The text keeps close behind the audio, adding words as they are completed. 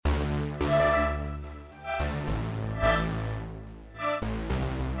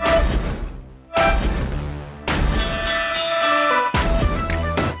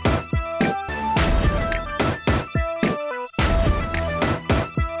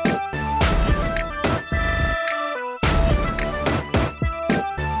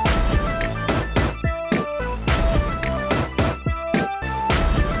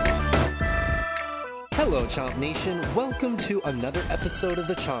Chomp Nation. Welcome to another episode of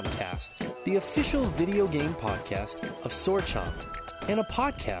the Chompcast, the official video game podcast of Sword Chomp, and a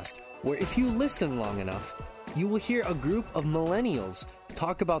podcast where if you listen long enough, you will hear a group of millennials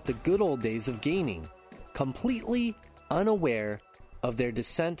talk about the good old days of gaming, completely unaware of their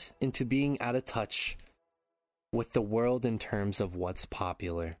descent into being out of touch with the world in terms of what's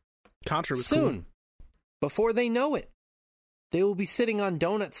popular. Contra was Soon, cool. Before they know it, they will be sitting on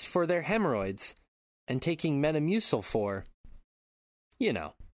donuts for their hemorrhoids and taking Metamucil for, you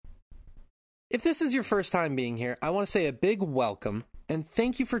know. If this is your first time being here, I want to say a big welcome and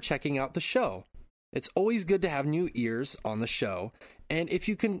thank you for checking out the show. It's always good to have new ears on the show. And if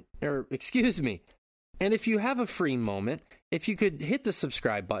you can, and if you have a free moment, if you could hit the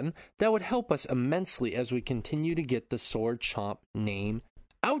subscribe button, that would help us immensely as we continue to get the Sword Chomp name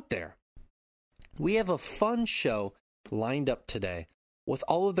out there. We have a fun show lined up today with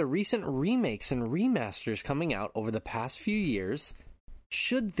all of the recent remakes and remasters coming out over the past few years.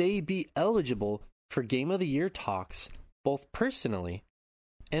 Should they be eligible for Game of the Year talks, both personally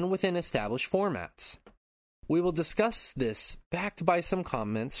and within established formats? We will discuss this backed by some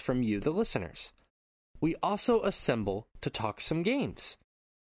comments from you, the listeners. We also assemble to talk some games,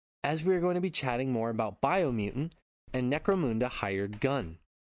 as we are going to be chatting more about Biomutant and Necromunda Hired Gun.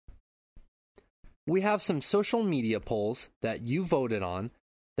 We have some social media polls that you voted on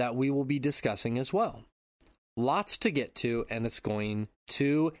that we will be discussing as well. Lots to get to, and it's going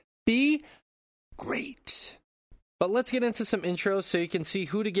to be great. But let's get into some intros so you can see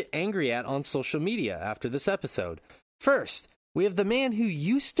who to get angry at on social media after this episode. First, we have the man who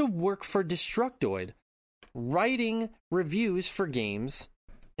used to work for Destructoid, writing reviews for games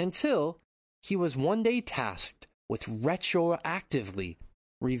until he was one day tasked with retroactively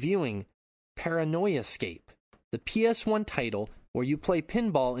reviewing Paranoiascape, the PS1 title where you play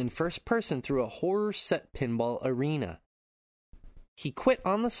pinball in first person through a horror set pinball arena. He quit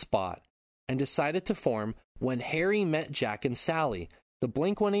on the spot and decided to form When Harry Met Jack and Sally, the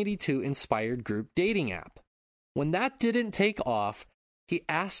Blink-182 inspired group dating app. When that didn't take off, he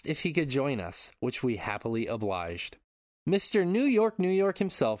asked if he could join us, which we happily obliged. Mr. New York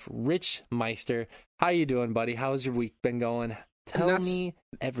himself, Rich Meister. How you doing, buddy? How's your week been going? Tell me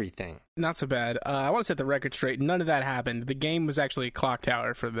everything. Not so bad. I want to set the record straight. None of that happened. The game was actually Clock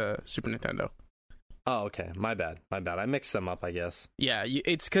Tower for the Super Nintendo. Oh, okay. My bad. I mixed them up, I guess. Yeah,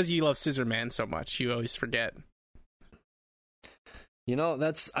 it's because you love Scissor Man so much. You always forget. You know,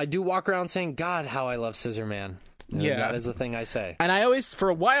 I do walk around saying, God, how I love Scissor Man. Yeah. That is the thing I say. And I always, for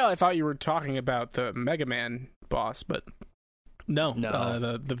a while, I thought you were talking about the Mega Man boss, but no.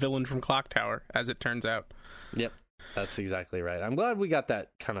 The villain from Clock Tower, as it turns out. Yep. That's exactly right. I'm glad we got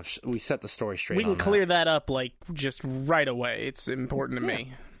that kind of... we set the story straight. We can clear that up, like, just right away. It's important to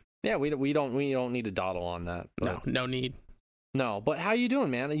me. Yeah, we don't need to dawdle on that. No need. No, but how you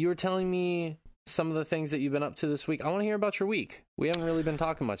doing, man? You were telling me some of the things that you've been up to this week. I want to hear about your week. We haven't really been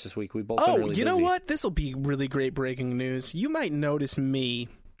talking much this week. We both been really you know busy. what? This will be really great breaking news. You might notice me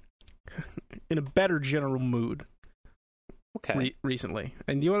in a better general mood. Okay. Recently.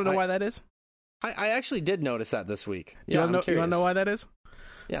 And do you want to know why that is? I actually did notice that this week. You want to know why that is?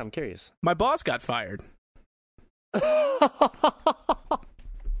 Yeah, I'm curious. My boss got fired.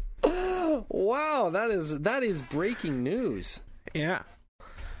 Wow, that is breaking news. Yeah.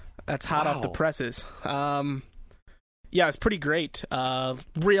 That's hot off the presses. Yeah, it's pretty great.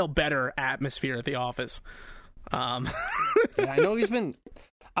 Real better atmosphere at the office. Yeah, I know he's been...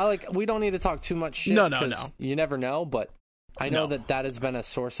 we don't need to talk too much shit. No. You never know, but I know that has been a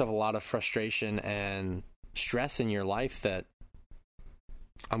source of a lot of frustration and stress in your life that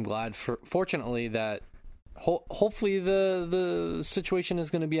I'm glad fortunately that hopefully the situation is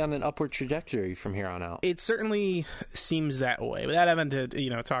going to be on an upward trajectory from here on out. It certainly seems that way. Without having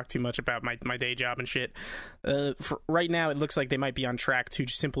to, talk too much about my day job and shit. For right now, it looks like they might be on track to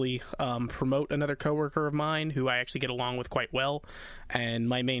simply promote another coworker of mine who I actually get along with quite well. And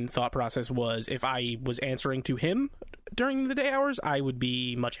my main thought process was if I was answering to him during the day hours, I would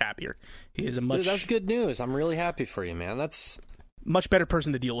be much happier. He is Dude, that's good news. I'm really happy for you, man. That's much better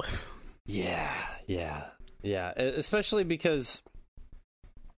person to deal with. Yeah, especially because,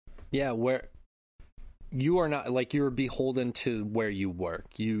 where you are not, like, you're beholden to where you work.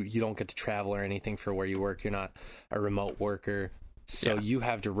 You don't get to travel or anything for where you work. You're not a remote worker. So you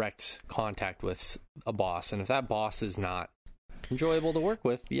have direct contact with a boss. And if that boss is not enjoyable to work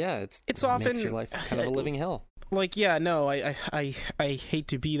with, it often makes your life kind of a living hell. Like, I hate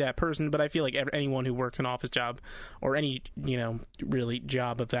to be that person, but I feel like anyone who works an office job or any, really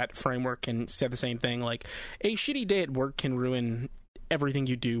job of that framework can say the same thing. Like, a shitty day at work can ruin everything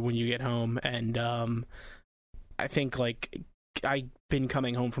you do when you get home. And I think like I've been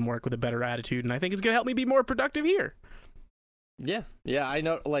coming home from work with a better attitude, and I think it's gonna help me be more productive here. Yeah, I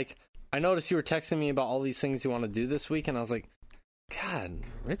know. Like, I noticed you were texting me about all these things you want to do this week, and I was like, God,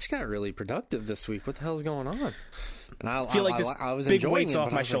 Rich got really productive this week. What the hell's going on? And I feel like I was big enjoying weight's it, off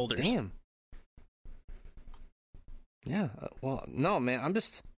but my I was shoulders. Like, damn. Yeah. Well, no, man. I'm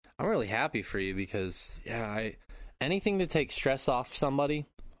really happy for you because anything to take stress off somebody,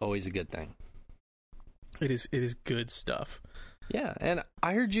 always a good thing. It is good stuff. Yeah, and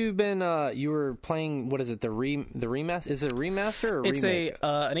I heard you've been you were playing, what is it, the remaster? Is it a remaster or a it's remake?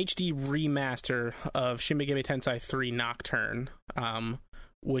 An HD remaster of Shin Megami Tensei 3 Nocturne,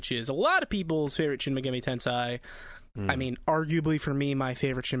 which is a lot of people's favorite Shin Megami Tensei. I mean, arguably for me, my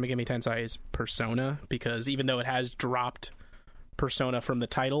favorite Shin Megami Tensei is Persona, because even though it has dropped Persona from the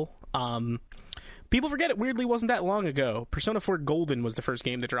title, people forget it weirdly wasn't that long ago. Persona 4 Golden was the first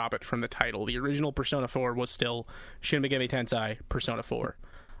game to drop it from the title. The original Persona 4 was still Shin Megami Tensei Persona 4.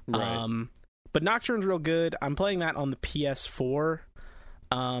 Right. But Nocturne's real good. I'm playing that on the PS4.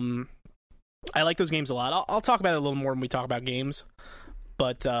 I like those games a lot. I'll talk about it a little more when we talk about games.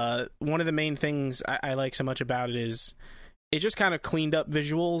 But one of the main things I like so much about it is it just kind of cleaned up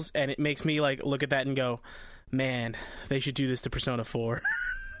visuals, and it makes me like look at that and go, man, they should do this to Persona 4.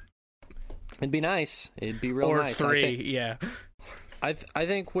 It'd be nice. It'd be real or nice. 3, yeah. I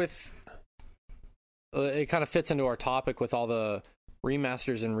think with it kind of fits into our topic with all the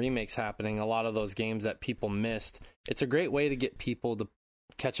remasters and remakes happening, a lot of those games that people missed. It's a great way to get people to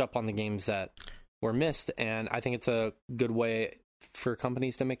catch up on the games that were missed, and I think it's a good way for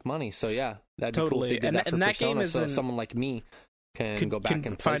companies to make money. So yeah, that'd be cool if they did that for Persona, game is so someone like me can go back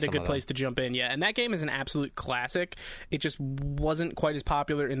and play find a good place to jump in. Yeah, and that game is an absolute classic. It just wasn't quite as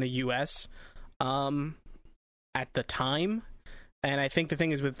popular in the US at the time, and I think the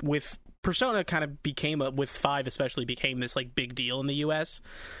thing is with Persona kind of became with 5 especially became this like big deal in the US,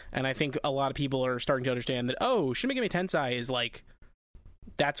 and I think a lot of people are starting to understand that Shin Megami Tensei is like,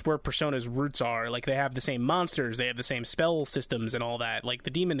 that's where Persona's roots are. Like, they have the same monsters, they have the same spell systems and all that, like the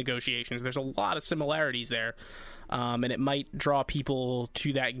demon negotiations. There's a lot of similarities there, and it might draw people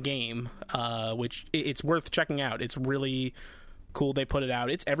to that game, which it's worth checking out. It's really cool they put it out.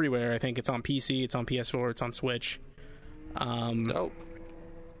 It's everywhere. I think it's on PC, it's on PS4, it's on Switch. Dope.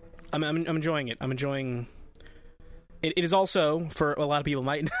 I'm enjoying it. I'm enjoying it. It is also, for a lot of people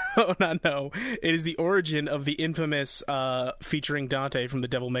might not know, it is the origin of the infamous featuring Dante from the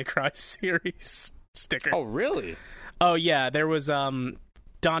Devil May Cry series sticker. Oh, really? Oh, yeah. There was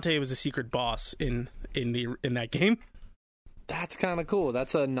Dante was a secret boss in that game. That's kind of cool.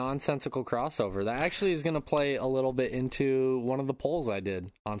 That's a nonsensical crossover. That actually is going to play a little bit into one of the polls I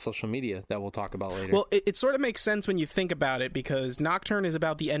did on social media that we'll talk about later. Well, it sort of makes sense when you think about it, because Nocturne is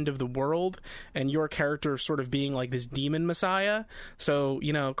about the end of the world, and your character sort of being like this demon messiah. So,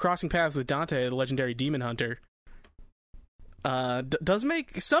 crossing paths with Dante, the legendary demon hunter, does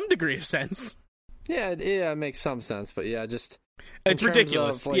make some degree of sense. Yeah, it makes some sense, but yeah, just... It's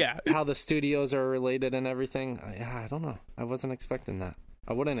ridiculous, of, yeah. How the studios are related and everything. I don't know. I wasn't expecting that.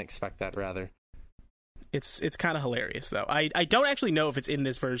 I wouldn't expect that, rather. It's kind of hilarious, though. I don't actually know if it's in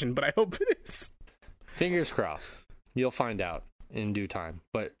this version, but I hope it is. Fingers crossed. You'll find out in due time.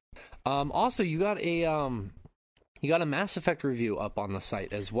 But also, you got a Mass Effect review up on the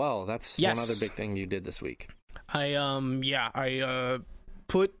site as well. That's one other big thing you did this week. I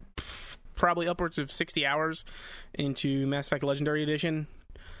put probably upwards of 60 hours into Mass Effect Legendary Edition,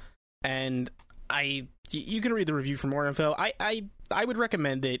 and you can read the review for more info. I would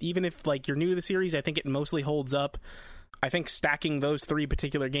recommend it, even if like you're new to the series. I think it mostly holds up. I think stacking those 3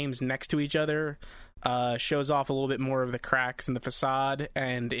 particular games next to each other shows off a little bit more of the cracks in the facade,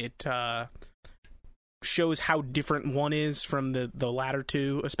 and it shows how different one is from the latter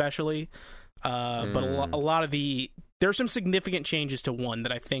 2, especially. But a lot of there's some significant changes to 1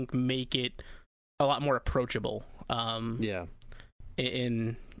 that I think make it a lot more approachable.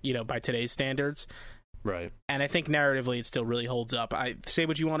 In by today's standards. Right. And I think narratively it still really holds up. I say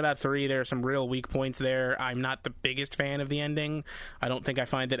what you want about 3, there are some real weak points there. I'm not the biggest fan of the ending. I don't think I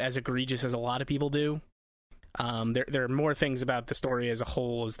find it as egregious as a lot of people do. There are more things about the story as a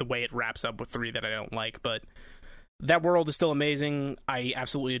whole, as the way it wraps up with 3, that I don't like, but that world is still amazing. I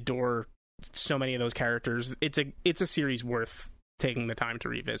absolutely adore so many of those characters. It's a series worth taking the time to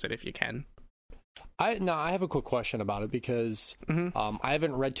revisit if you can. I have a quick question about it, because I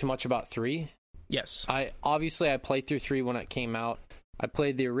haven't read too much about 3. Yes. I played through 3 when it came out. I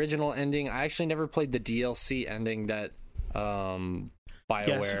played the original ending. I actually never played the DLC ending that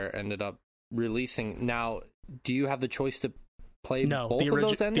BioWare ended up releasing. Now, do you have the choice to play both of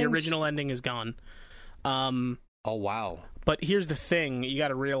those endings? The original ending is gone. Oh, wow. But here's the thing, you got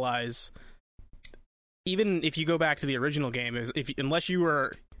to realize, even if you go back to the original game, unless you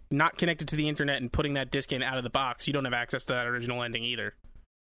were not connected to the internet and putting that disc in out of the box, you don't have access to that original ending either.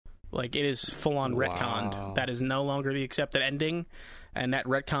 Like, it is full-on retconned. Wow. That is no longer the accepted ending, and that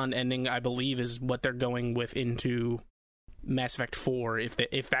retconned ending, I believe, is what they're going with into Mass Effect 4,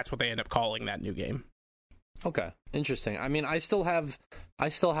 if that's what they end up calling that new game. Okay, interesting. I mean, I still have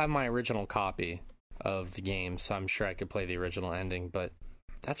my original copy of the game, so I'm sure I could play the original ending, but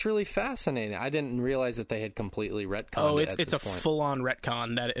that's really fascinating. I didn't realize that they had completely retconned it. It's a full-on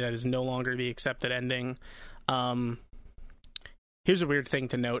retcon that is no longer the accepted ending. Here's a weird thing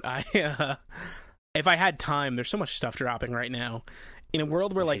to note. If I had time, there's so much stuff dropping right now. In a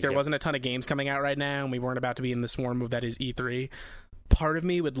world where there wasn't a ton of games coming out right now, and we weren't about to be in the swarm of that is E3, part of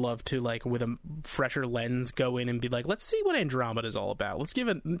me would love to, with a fresher lens, go in and be like, let's see what Andromeda is all about. Let's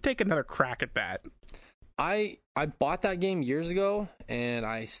take another crack at that. I bought that game years ago, and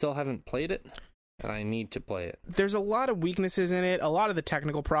I still haven't played it, and I need to play it. There's a lot of weaknesses in it. A lot of the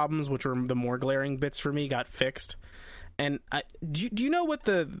technical problems, which were the more glaring bits for me, got fixed. And do you know what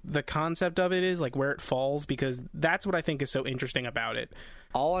the concept of it is, where it falls? Because that's what I think is so interesting about it.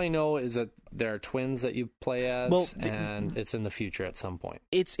 All I know is that there are twins that you play as, and it's in the future at some point.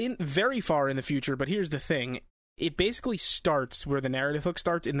 It's in very far in the future, but here's the thing. It basically starts where the narrative hook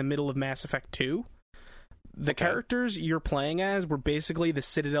starts in the middle of Mass Effect 2. The characters you're playing as were basically the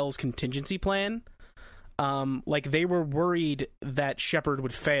Citadel's contingency plan. They were worried that Shepard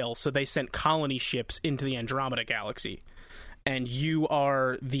would fail, so they sent colony ships into the Andromeda galaxy. And you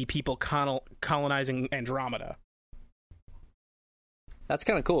are the people colonizing Andromeda. That's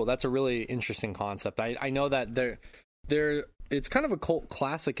kind of cool. That's a really interesting concept. I know that it's kind of a cult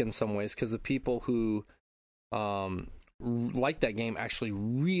classic in some ways, because the people who like that game actually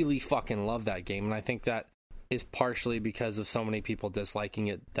really fucking love that game. And I think that is partially because of so many people disliking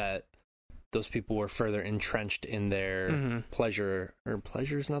it, that those people were further entrenched in their pleasure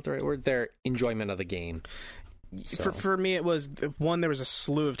is not the right word, their enjoyment of the game. So. For me, it was, one, there was a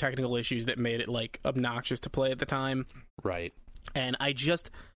slew of technical issues that made it obnoxious to play at the time. Right. And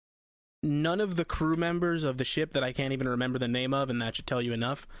none of the crew members of the ship that I can't even remember the name of, and that should tell you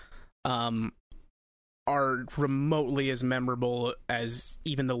enough, are remotely as memorable as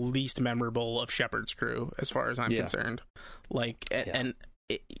even the least memorable of Shepard's crew, as far as I'm concerned. And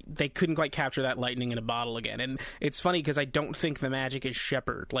they couldn't quite capture that lightning in a bottle again. And it's funny because I don't think the magic is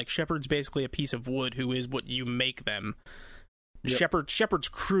Shepard. Shepard's basically a piece of wood who is what you make them. Yep. Shepard's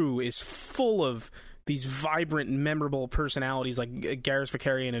crew is full of these vibrant, memorable personalities like Garrus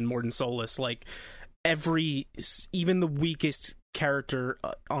Vakarian and Mordin Solus. Even the weakest character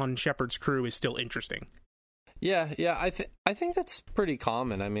on Shepard's crew is still interesting. Yeah, I think that's pretty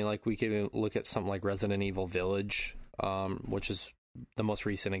common. I mean, we could look at something like Resident Evil Village, which is the most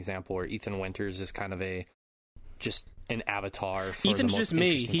recent example where Ethan Winters is kind of just an avatar for Ethan's just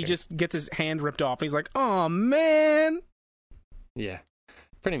me. He just gets his hand ripped off and he's like, "Oh man." Yeah.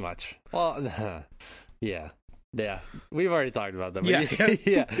 Pretty much. Well, yeah. We've already talked about that. But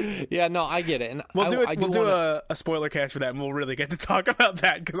yeah. No, I get it. And we'll do a spoiler cast for that, and we'll really get to talk about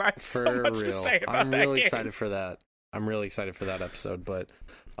that, because I have so much to say about that. I'm really excited for that. I'm really excited for that episode. But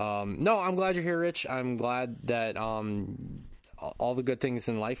no, I'm glad you're here, Rich. I'm glad that all the good things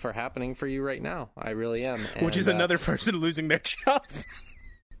in life are happening for you right now. I really am. Which is another person losing their job.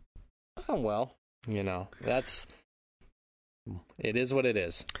 Oh, well, it is what it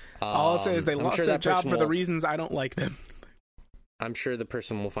is. All I'll say is they lost their job for the reasons I don't like them. I'm sure the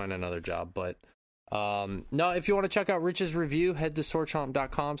person will find another job, but no, if you want to check out Rich's review, head to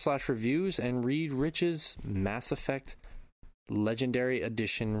sorechomp.com/reviews and read Rich's Mass Effect Legendary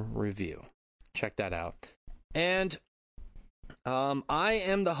Edition review. Check that out. And I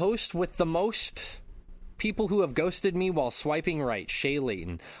am the host with the most people who have ghosted me while swiping right, Shay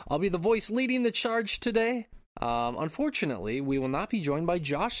Layton. I'll be the voice leading the charge today. Unfortunately, we will not be joined by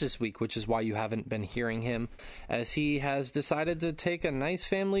Josh this week, which is why you haven't been hearing him, as he has decided to take a nice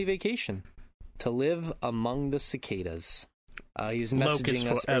family vacation to live among the cicadas. He was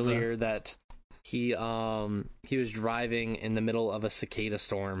messaging us earlier that he was driving in the middle of a cicada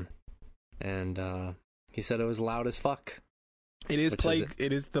storm, and he said it was loud as fuck. It is plague.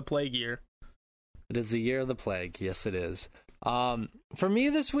 It is the plague year. It is the year of the plague. Yes, it is. For me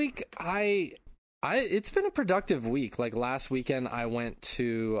this week, it's been a productive week. Last weekend, I went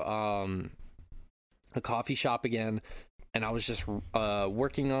to a coffee shop again, and I was just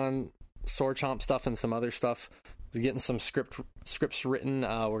working on Sword Chomp stuff and some other stuff. I was getting some scripts written.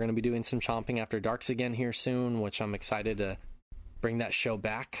 We're going to be doing some chomping after darks again here soon, which I'm excited to bring that show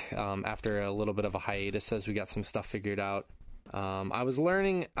back after a little bit of a hiatus as we got some stuff figured out.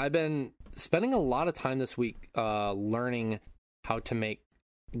 I've been spending a lot of time this week learning how to make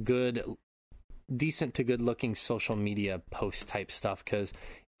decent to good looking social media post type stuff, because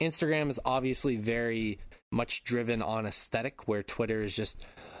Instagram is obviously very much driven on aesthetic, where Twitter is just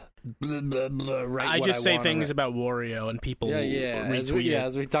blah, blah, blah, right. I just say things about Wario and people retweet it.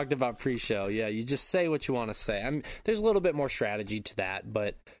 As we talked about pre-show, you just say what you want to say. There's a little bit more strategy to that,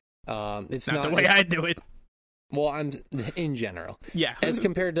 but it's not the way I do it. Well, I'm in general. Yeah. As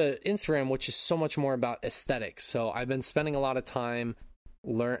compared to Instagram, which is so much more about aesthetics. So I've been spending a lot of time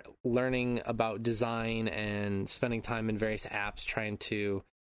learning about design and spending time in various apps trying to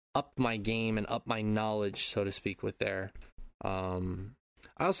up my game and up my knowledge, so to speak, with there.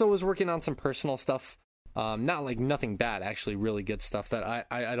 I also was working on some personal stuff. Not like nothing bad, actually really good stuff that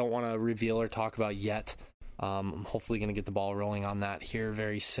I don't want to reveal or talk about yet. I'm hopefully going to get the ball rolling on that here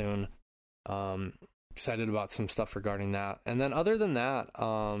very soon. Excited about some stuff regarding that. And then other than that,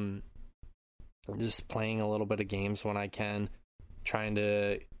 just playing a little bit of games when I can, trying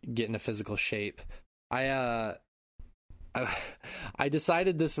to get into physical shape. I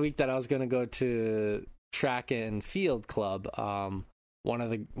decided this week that I was going to go to track and field club. One of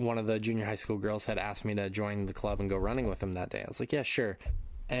the junior high school girls had asked me to join the club and go running with them that day. I was like, yeah, sure.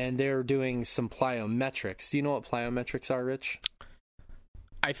 And they're doing some plyometrics. Do you know what plyometrics are, Rich?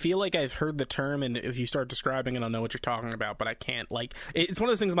 I feel like I've heard the term, and if you start describing it, I'll know what you're talking about, but I can't, it's one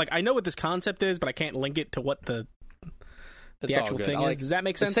of those things I'm like, I know what this concept is, but I can't link it to what the actual thing is. Does that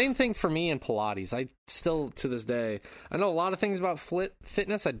make sense? The same thing for me in Pilates. I still, to this day, I know a lot of things about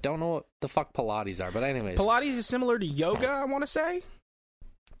fitness. I don't know what the fuck Pilates are, but anyways. Pilates is similar to yoga, I want to say?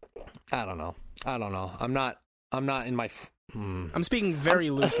 I don't know. I'm not in my... I'm speaking very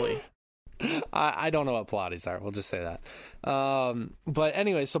loosely. I don't know what Pilates are. We'll just say that. But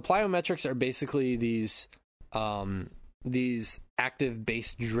anyway, so plyometrics are basically these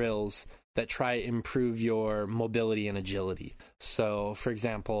active-based drills that try to improve your mobility and agility. So, for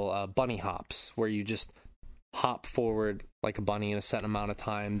example, bunny hops, where you just hop forward like a bunny in a set amount of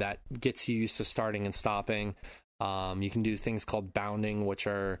time. That gets you used to starting and stopping. You can do things called bounding, which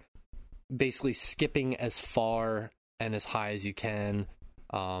are basically skipping as far and as high as you can.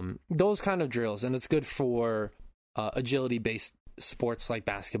 Those kind of drills, and it's good for agility-based sports like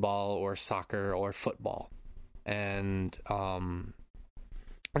basketball or soccer or football, and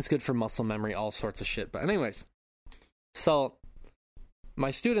it's good for muscle memory, all sorts of shit. But anyways, so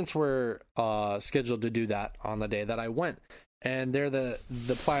my students were scheduled to do that on the day that I went, and they're the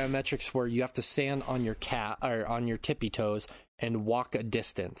plyometrics where you have to stand on your on your tippy toes and walk a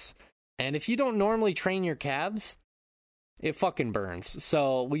distance. And if you don't normally train your calves, it fucking burns.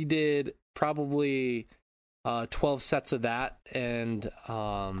 So we did probably 12 sets of that. And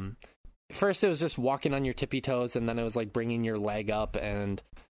first it was just walking on your tippy toes, and then it was like bringing your leg up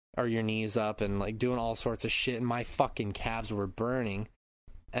or your knees up and like doing all sorts of shit. And my fucking calves were burning.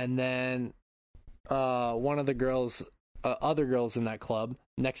 And then one of the girls, other girls in that club,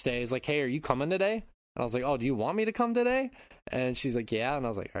 next day is like, hey, are you coming today? And I was like, oh, do you want me to come today? And she's like, yeah. And I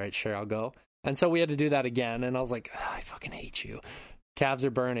was like, all right, sure, I'll go. And so we had to do that again. And I was like, oh, I fucking hate you. Calves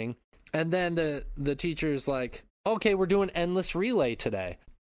are burning. And then the teacher's like, okay, we're doing endless relay today.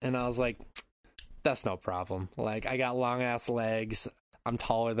 And I was like, that's no problem. Like, I got long ass legs. I'm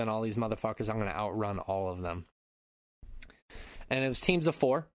taller than all these motherfuckers. I'm going to outrun all of them. And it was teams of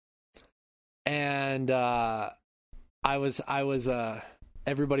 4. And I was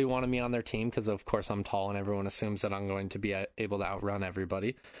everybody wanted me on their team because, of course, I'm tall and everyone assumes that I'm going to be able to outrun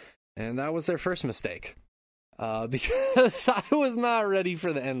everybody. And that was their first mistake, because I was not ready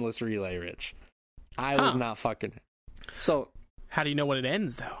for the endless relay, Rich. I was not fucking. So, how do you know when it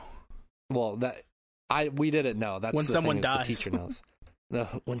ends, though? Well, we didn't know. That's when someone dies. The teacher knows. No,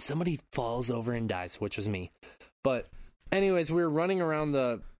 when somebody falls over and dies, which was me. But, anyways, we were running around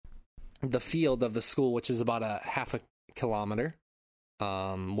the field of the school, which is about a half a kilometer.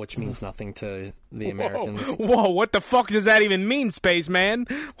 Which means nothing to the Americans. Whoa, what the fuck does that even mean, spaceman?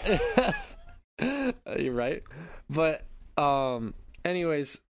 You're right. But,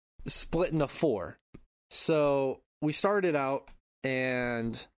 anyways, split into 4. So we started out,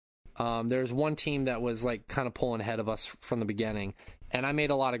 and there's one team that was like kind of pulling ahead of us from the beginning, and I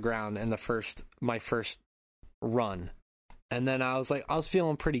made a lot of ground in my first run. And then I was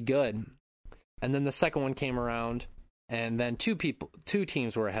feeling pretty good. And then the second one came around, and then two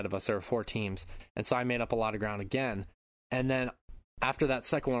teams were ahead of us. There were 4 teams. And so I made up a lot of ground again. And then after that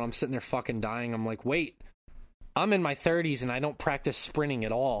second one, I'm sitting there fucking dying. I'm like, wait, I'm in my 30s and I don't practice sprinting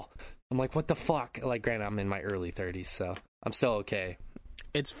at all. I'm like, what the fuck? Like, granted, I'm in my early 30s, so I'm still okay.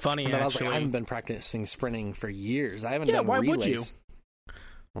 It's funny, And then actually. I was like, I haven't been practicing sprinting for years. I haven't done why relays. Would you?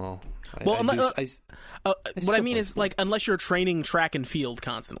 Well, what I mean is, like, unless you're training track and field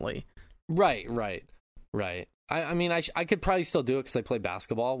constantly. Right. I mean, I could probably still do it because I play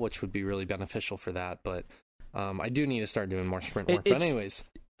basketball, which would be really beneficial for that. But I do need to start doing more sprint work. But anyways,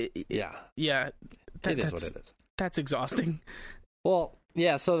 yeah. It is what it is. That's exhausting. Well,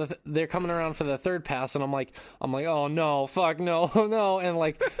 yeah, so they're coming around for the third pass, and I'm like, oh no, fuck no, and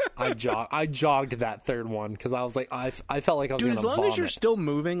like I jogged that third one because I was like, I felt like I was Dude, gonna as long vomit. as you're still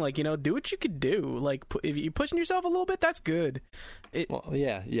moving, like, you know, do what you could do. Like, if you're pushing yourself a little bit, that's good. Well,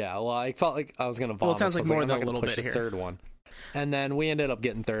 yeah. Well, I felt like I was gonna vomit. Well, it sounds like more than a little bit the here. Third one, and then we ended up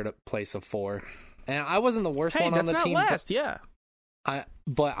getting third place of 4, and I wasn't the worst one on the team. Last, yeah.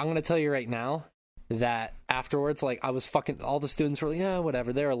 But I'm gonna tell you right now that afterwards, like, I was fucking, all the students were like, yeah,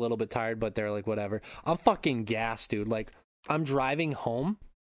 whatever. They're a little bit tired, but they're like, whatever. I'm fucking gassed, dude. Like, I'm driving home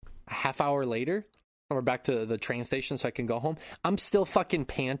a half hour later, or back to the train station so I can go home. I'm still fucking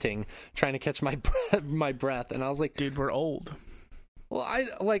panting, trying to catch my breath. And I was like, dude, we're old. Well, I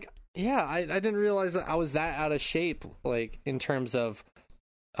didn't realize that I was that out of shape, like, in terms of,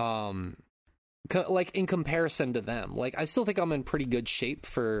 like, in comparison to them. Like, I still think I'm in pretty good shape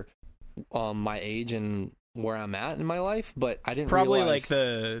for my age and where I'm at in my life, but I didn't probably realize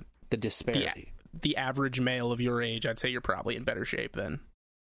like the disparity. The average male of your age, I'd say you're probably in better shape than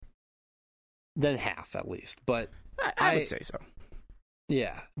half, at least. But I would say so.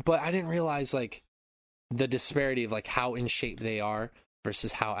 Yeah, but I didn't realize, like, the disparity of, like, how in shape they are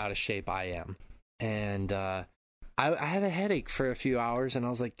versus how out of shape I am. And I had a headache for a few hours, and I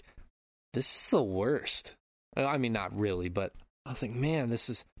was like, this is the worst. I mean, not really, but I was like, man,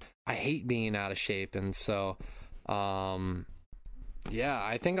 I hate being out of shape. And so, yeah,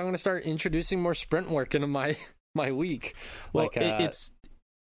 I think I'm going to start introducing more sprint work into my week. Well, like,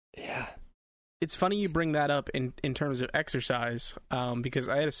 it's funny you bring that up in terms of exercise, because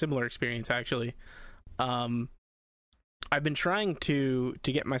I had a similar experience, actually. I've been trying to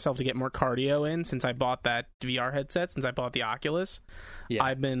get myself to get more cardio in since I bought that VR headset, since I bought the Oculus. Yeah.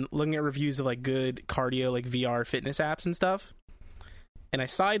 I've been looking at reviews of, like, good cardio, like, VR fitness apps and stuff. And I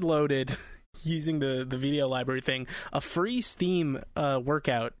sideloaded, using the video library thing, a free Steam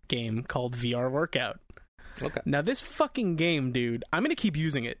workout game called VR Workout. Okay. Now, this fucking game, dude, I'm going to keep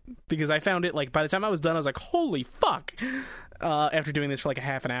using it because I found it, like, by the time I was done, I was like, holy fuck, after doing this for, like, a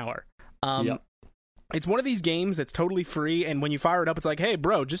half an hour. Yep. It's one of these games that's totally free, and when you fire it up, it's like, hey,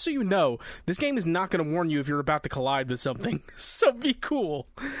 bro, just so you know, this game is not going to warn you if you're about to collide with something, so be cool.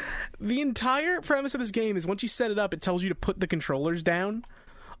 The entire premise of this game is once you set it up, it tells you to put the controllers down.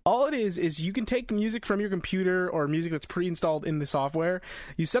 All it is you can take music from your computer or music that's pre-installed in the software,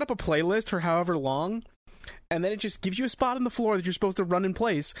 you set up a playlist for however long, and then it just gives you a spot on the floor that you're supposed to run in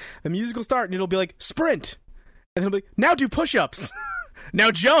place. The music will start, and it'll be like, sprint! And it'll be like, now do push-ups! Now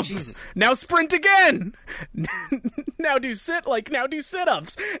jump. Jesus. Now sprint again. now do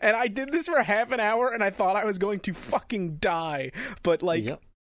sit-ups. And I did this for half an hour, and I thought I was going to fucking die. But, like, yep.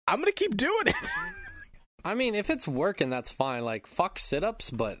 I'm gonna keep doing it. I mean, if it's working, that's fine. Like, fuck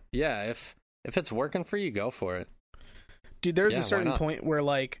sit-ups, but yeah, if it's working for you, go for it. Dude, there's a certain point where,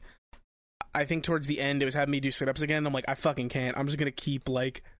 like, I think towards the end, it was having me do sit-ups again. I'm like, I fucking can't. I'm just going to keep,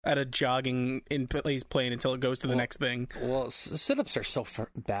 like, at a jogging in place plane until it goes to the next thing. Well, sit-ups are so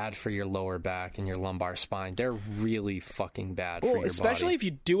bad for your lower back and your lumbar spine. They're really fucking bad for your body. Especially if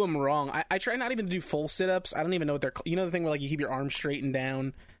you do them wrong. I try not even to do full sit-ups. I don't even know what they're... You know the thing where, like, you keep your arms straight and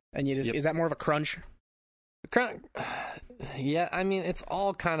down, and you just... Yep. Is that more of a crunch? Yeah, I mean, it's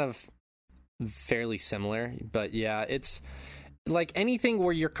all kind of fairly similar, but yeah, it's... Like, anything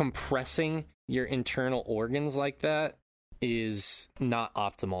where you're compressing your internal organs like that is not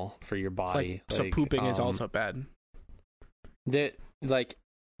optimal for your body. So pooping is also bad. Like,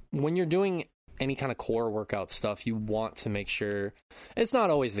 when you're doing any kind of core workout stuff, you want to make sure... It's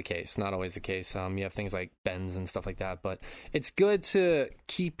not always the case. You have things like bends and stuff like that, but it's good to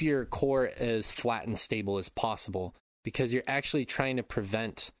keep your core as flat and stable as possible because you're actually trying to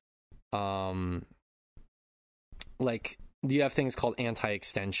prevent... like... You have things called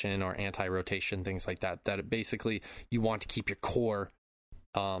anti-extension or anti-rotation, things like that, that basically you want to keep your core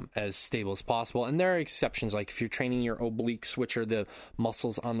as stable as possible. And there are exceptions, like if you're training your obliques, which are the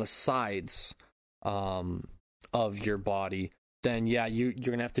muscles on the sides of your body, then yeah, you're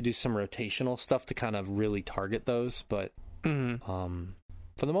going to have to do some rotational stuff to kind of really target those. But for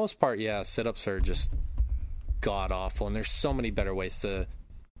the most part, yeah, sit-ups are just god-awful. And there's so many better ways to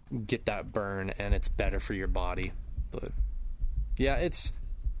get that burn, and it's better for your body. But... yeah,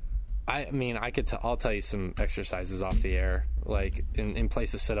 I mean, I'll tell you some exercises off the air, like in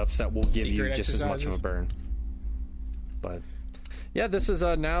place of sit-ups that will give you just as much of a burn. But yeah, this is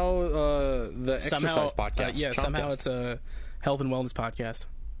now the exercise podcast. Yeah, somehow it's a health and wellness podcast.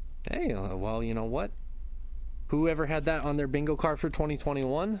 Hey, well, you know what? Whoever had that on their bingo card for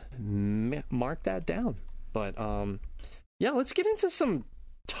 2021, mark that down. But yeah, let's get into some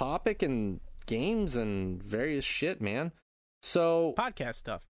topic and games and various shit, man. So podcast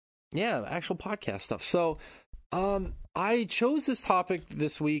stuff. Yeah, actual podcast stuff. So I chose this topic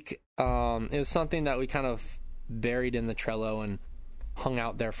this week. It was something that we kind of buried in the Trello and hung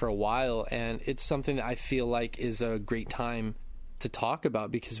out there for a while, and it's something that I feel like is a great time to talk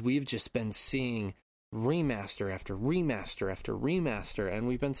about because we've just been seeing remaster after remaster after remaster, and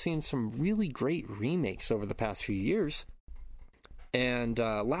we've been seeing some really great remakes over the past few years. And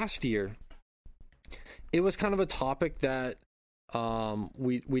last year, it was kind of a topic that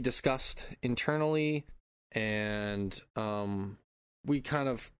we discussed internally, and we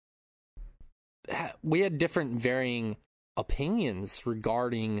had different varying opinions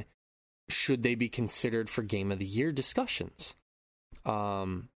regarding should they be considered for Game of the Year discussions.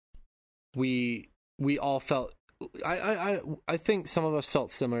 We all felt, I think some of us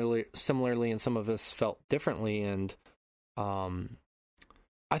felt similarly, and some of us felt differently, and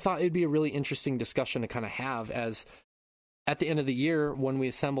I thought it'd be a really interesting discussion to kind of have as at the end of the year, when we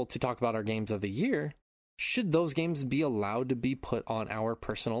assemble to talk about our games of the year, should those games be allowed to be put on our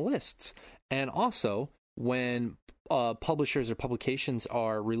personal lists? And also, when publishers or publications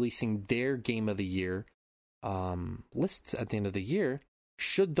are releasing their game of the year lists at the end of the year,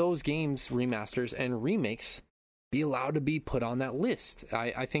 should those games, remasters and remakes, be allowed to be put on that list?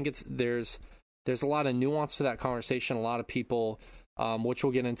 I think there's a lot of nuance to that conversation. A lot of people, which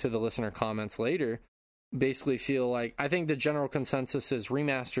we'll get into the listener comments later, basically feel like, I think the general consensus is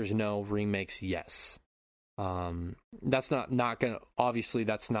remasters no, remakes yes. That's not gonna, obviously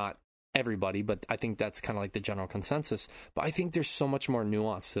that's not everybody, but I think that's kind of like the general consensus. But I think there's so much more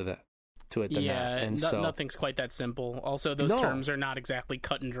nuance to it than that. And so nothing's quite that simple. Also, those terms are not exactly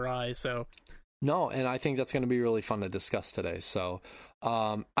cut and dry, so no, and I think that's going to be really fun to discuss today. So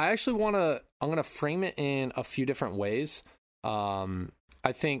I'm going to frame it in a few different ways. I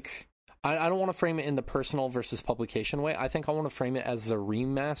think I don't want to frame it in the personal versus publication way. I think I want to frame it as the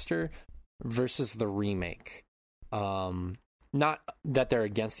remaster versus the remake. Not that they're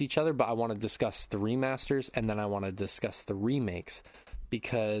against each other, but I want to discuss the remasters and then I want to discuss the remakes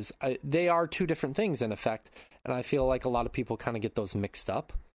because they are two different things in effect. And I feel like a lot of people kind of get those mixed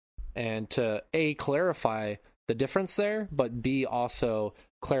up. And to A, clarify the difference there, but B, also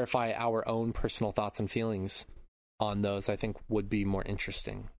clarify our own personal thoughts and feelings on those, I think would be more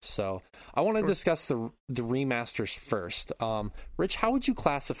interesting. So I want to discuss the remasters first. Rich, how would you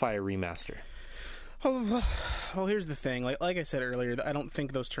classify a remaster? Well, here's the thing. Like I said earlier, I don't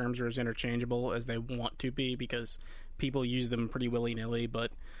think those terms are as interchangeable as they want to be because people use them pretty willy-nilly.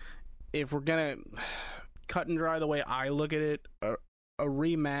 But if we're going to cut and dry the way I look at it, a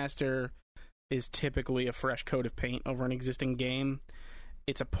remaster is typically a fresh coat of paint over an existing game.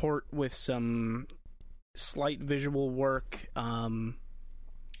 It's a port with some slight visual work,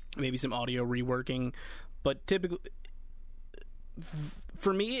 maybe some audio reworking, but typically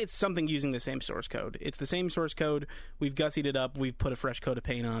for me it's something using the same source code. It's the same source code, we've gussied it up, we've put a fresh coat of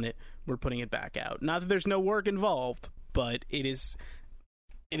paint on it, we're putting it back out. Not that there's no work involved, but it is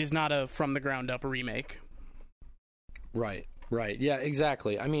not a from the ground up remake. Right, yeah,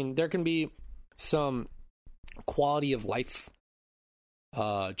 exactly. I mean, there can be some quality of life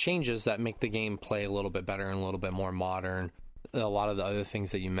changes that make the game play a little bit better and a little bit more modern, a lot of the other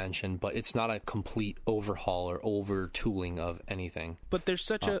things that you mentioned, but it's not a complete overhaul or over tooling of anything. But there's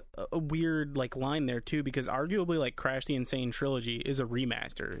such a weird line there too, because arguably Crash the Insane Trilogy is a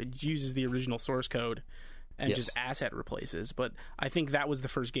remaster. It uses the original source code and just asset replaces, but I think that was the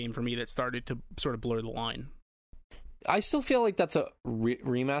first game for me that started to sort of blur the line. I still feel like that's a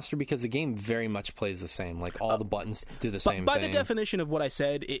remaster because the game very much plays the same. All the buttons do the same thing. By the definition of what I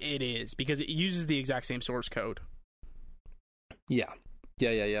said, it is, because it uses the exact same source code. Yeah.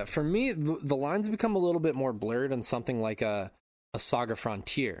 For me, the lines become a little bit more blurred on something like a Saga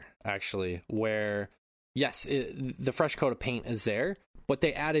Frontier, actually, where, yes, the fresh coat of paint is there, but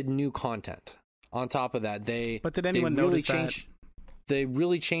they added new content. On top of that, but did anyone notice that? They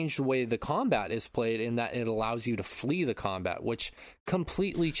really changed the way the combat is played in that it allows you to flee the combat, which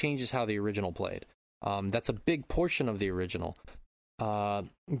completely changes how the original played. That's a big portion of the original.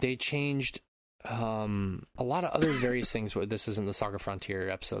 They changed a lot of other various things. Where this isn't the Saga Frontier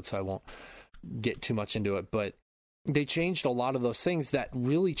episode, so I won't get too much into it. But they changed a lot of those things that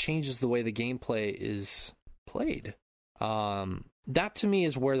really changes the way the gameplay is played. That to me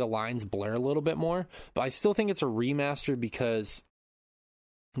is where the lines blur a little bit more, but I still think it's a remaster because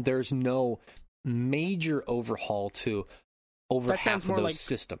there's no major overhaul to over half of those like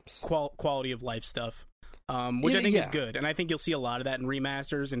systems. Quality of life stuff, which I think is good, and I think you'll see a lot of that in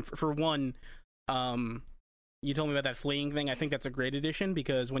remasters. And for one, you told me about that fleeing thing. I think that's a great addition,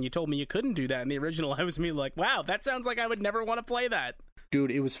 because when you told me you couldn't do that in the original, I was like, wow, that sounds like I would never want to play that. Dude,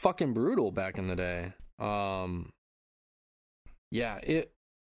 it was fucking brutal back in the day. I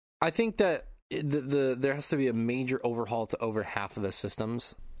think that there has to be a major overhaul to over half of the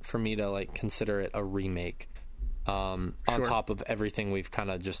systems for me to like consider it a remake. On top of everything we've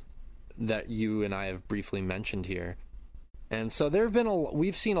kind of just that you and I have briefly mentioned here. And so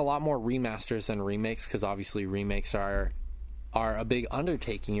we've seen a lot more remasters than remakes, because obviously remakes are a big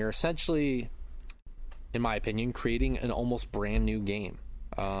undertaking. You're essentially, in my opinion, creating an almost brand new game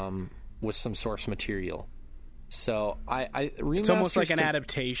with some source material. So it's almost like an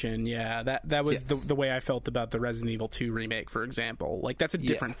adaptation. Yeah, that was the way I felt about the Resident Evil 2 remake, for example. Like, that's a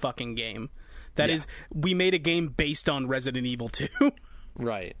different fucking game. That is, we made a game based on Resident Evil 2.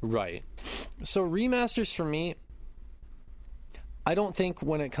 Right. So remasters for me, I don't think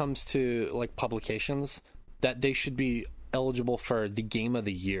when it comes to like publications that they should be eligible for the game of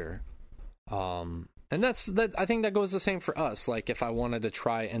the year. And that's I think that goes the same for us. Like, if I wanted to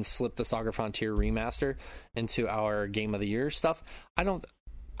try and slip the Saga Frontier remaster into our game of the year stuff, I don't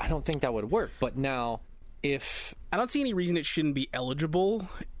think that would work. But now, if I don't see any reason it shouldn't be eligible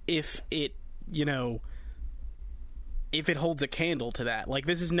if it, if it holds a candle to that. Like,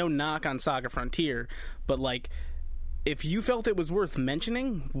 this is no knock on Saga Frontier, but like, if you felt it was worth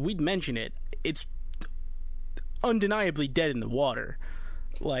mentioning, we'd mention it. It's undeniably dead in the water,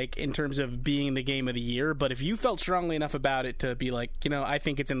 like, in terms of being the game of the year. But if you felt strongly enough about it to be like, I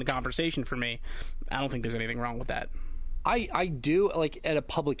think it's in the conversation for me, I don't think there's anything wrong with that. I do, like, at a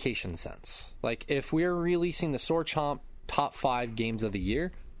publication sense. Like, if we're releasing the Sword Chomp top 5 games of the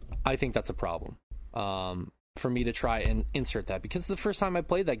year, I think that's a problem for me to try and insert that, because the first time I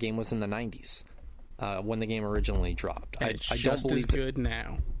played that game was in the 90s. When the game originally dropped. And it's just as good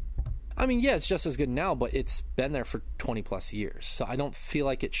now. I mean, yeah, it's just as good now, but it's been there for 20 plus years. So I don't feel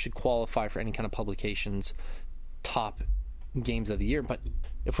like it should qualify for any kind of publication's top games of the year. But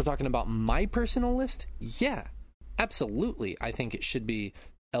if we're talking about my personal list, yeah, absolutely. I think it should be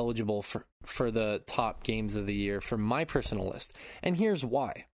eligible for the top games of the year for my personal list. And here's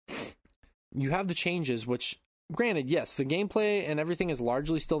why. You have the changes, which, granted, yes, the gameplay and everything is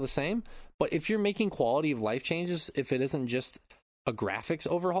largely still the same, but if you're making quality of life changes, if it isn't just a graphics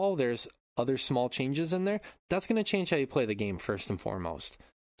overhaul, there's other small changes in there, that's going to change how you play the game, first and foremost.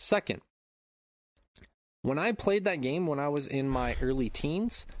 Second, when I played that game when I was in my early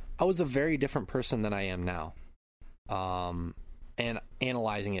teens, I was a very different person than I am now, and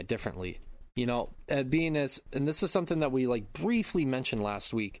analyzing it differently. And this is something that we like briefly mentioned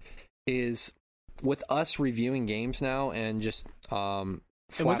last week, is with us reviewing games now and just and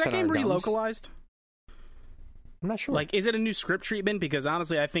was that game relocalized? I'm not sure. Like, is it a new script treatment? Because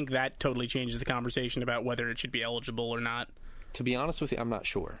honestly, I think that totally changes the conversation about whether it should be eligible or not. To be honest with you, I'm not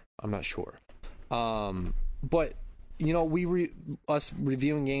sure. But us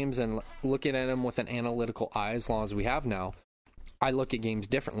reviewing games and looking at them with an analytical eye, as long as we have now, I look at games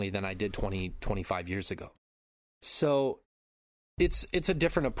differently than I did 25 years ago. So it's a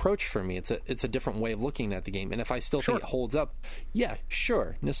different approach for me. It's a different way of looking at the game. And if I still think it holds up, yeah,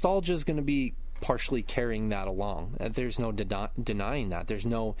 sure. Nostalgia is going to be partially carrying that along. There's no denying that. There's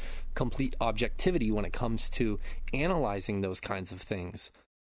no complete objectivity when it comes to analyzing those kinds of things.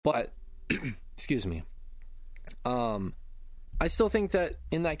 But, excuse me, I still think that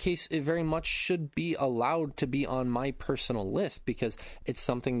in that case, it very much should be allowed to be on my personal list, because it's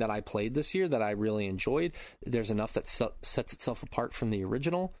something that I played this year that I really enjoyed. There's enough that sets itself apart from the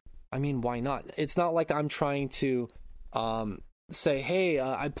original. I mean, why not? It's not like I'm trying to say, hey,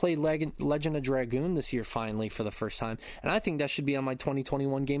 I played Legend of Dragoon this year finally for the first time, and I think that should be on my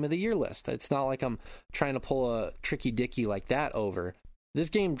 2021 Game of the Year list. It's not like I'm trying to pull a tricky dicky like that over. This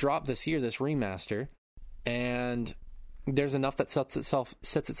game dropped this year, this remaster, and there's enough that sets itself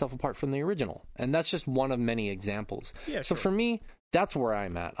apart from the original. And that's just one of many examples. Yeah, so for me, that's where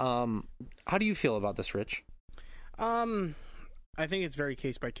I'm at. How do you feel about this, Rich? I think it's very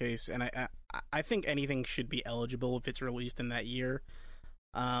case by case, and I think anything should be eligible if it's released in that year.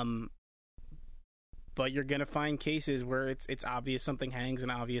 But you're gonna find cases where it's obvious something hangs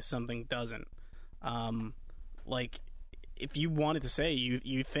and obvious something doesn't. Like, if you wanted to say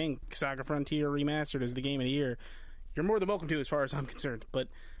you think Saga Frontier Remastered is the game of the year, you're more than welcome to, as far as I'm concerned. But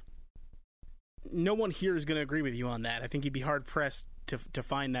no one here is going to agree with you on that. I think you'd be hard pressed to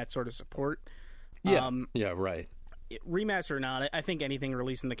find that sort of support. Yeah, right. Remaster or not, I think anything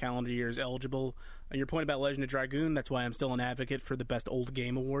released in the calendar year is eligible. And your point about Legend of Dragoon, that's why I'm still an advocate for the Best Old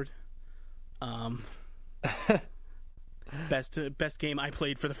Game Award. Best game I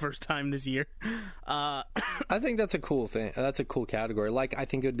played for the first time this year. I think that's a cool thing. That's a cool category. Like, I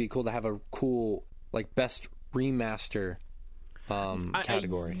think it would be cool to have a cool, like, best remaster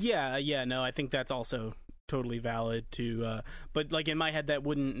category. No, I think that's also totally valid too. But like in my head, that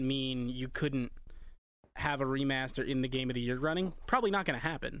wouldn't mean you couldn't have a remaster in the Game of the Year running. Probably not going to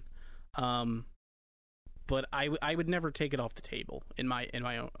happen. But I would never take it off the table in my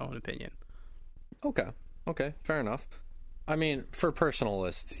own opinion. Okay, fair enough. I mean, for personal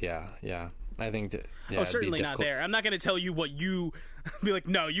lists, yeah. I think that. Yeah, certainly not there. I'm not going to tell you what you be like.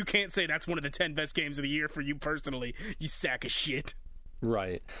 No, you can't say that's one of the 10 best games of the year for you personally. You sack of shit.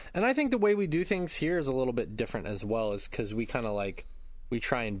 Right, and I think the way we do things here is a little bit different as well, is because we kind of we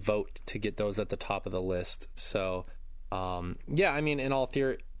try and vote to get those at the top of the list. So, yeah, I mean, in all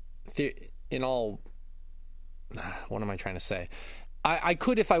what am I trying to say? I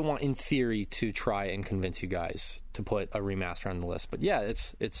could, if I want, in theory, to try and convince you guys to put a remaster on the list. But yeah,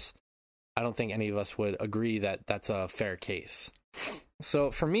 it's. I don't think any of us would agree that that's a fair case.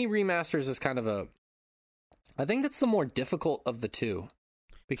 So for me, remasters is kind of I think that's the more difficult of the two,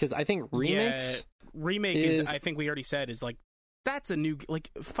 because I think remakes. Yeah, remake is. I think we already said is like that's a new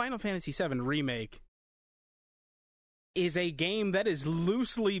Final Fantasy VII Remake is a game that is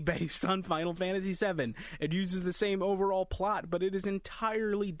loosely based on Final Fantasy VII. It uses the same overall plot, but it is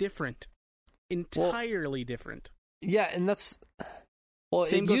entirely different. Different. Yeah, and that's... Well,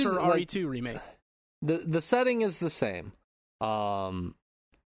 same goes for RE2 Remake. The setting is the same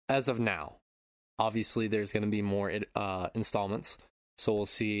as of now. Obviously, there's going to be more installments, so we'll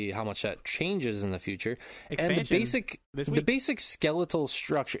see how much that changes in the future. Expansion and the basic skeletal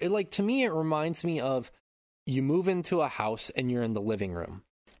structure, to me, it reminds me of you move into a house and you're in the living room,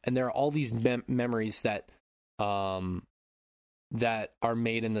 and there are all these memories that that are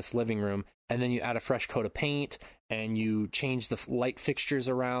made in this living room, and then you add a fresh coat of paint, and you change the light fixtures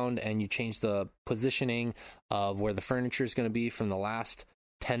around, and you change the positioning of where the furniture is going to be from the last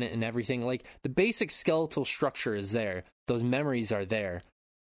tenant and everything. Like, the basic skeletal structure is there. Those memories are there.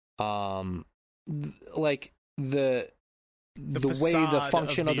 Like, the way the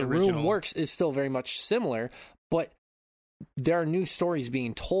function of the room works is still very much similar, but there are new stories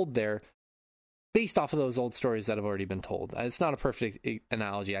being told there based off of those old stories that have already been told. It's not a perfect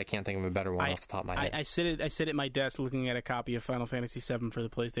analogy. I can't think of a better one off the top of my head. I sit at my desk looking at a copy of Final Fantasy VII for the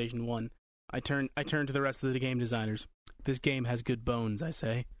PlayStation 1. I turn to the rest of the game designers. This game has good bones, I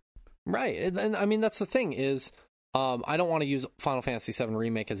say. Right. And I mean, that's the thing is, I don't want to use Final Fantasy VII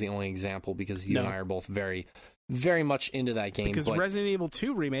Remake as the only example, because you and I are both very, very much into that game. Because Resident Evil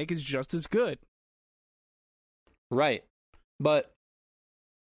 2 Remake is just as good. Right. But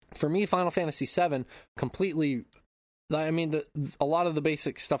for me, Final Fantasy VII completely... I mean, a lot of the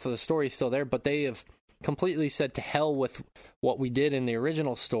basic stuff of the story is still there, but they have completely said to hell with what we did in the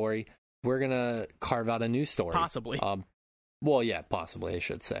original story. We're going to carve out a new story. Possibly. Well, yeah, possibly, I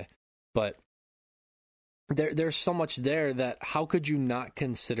should say. But there's so much there that how could you not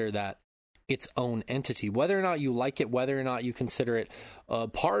consider that its own entity? Whether or not you like it, whether or not you consider it a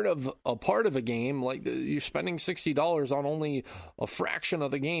part of a game, like you're spending $60 on only a fraction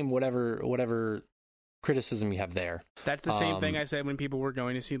of the game, whatever criticism you have there. That's the same thing I said when people were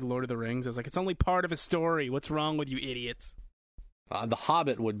going to see The Lord of the Rings. I was like, it's only part of a story. What's wrong with you idiots? The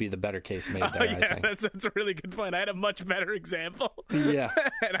Hobbit would be the better case made there, I think. That's a really good point. I had a much better example. Yeah.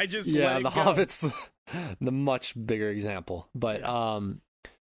 And I just Hobbit's the much bigger example. But,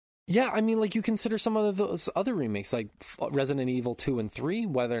 yeah, I mean, like, you consider some of those other remakes, like Resident Evil 2 and 3,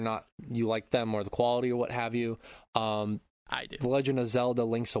 whether or not you like them or the quality or what have you. I do. The Legend of Zelda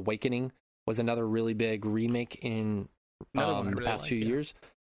Link's Awakening was another really big remake in the past few years.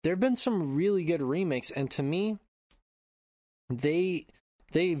 There have been some really good remakes, and to me, they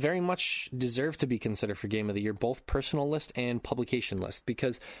very much deserve to be considered for Game of the Year, both personal list and publication list,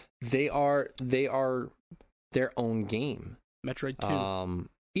 because they are their own game. Metroid 2.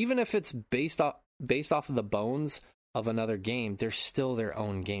 Even if it's based off of the bones of another game, they're still their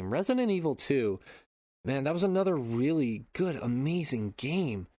own game. Resident Evil 2, man, that was another really good, amazing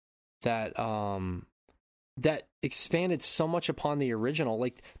game that that expanded so much upon the original.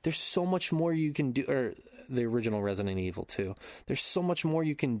 Like, there's so much more you can do, or the original Resident Evil 2. There's so much more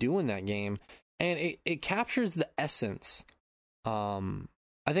you can do in that game, and it captures the essence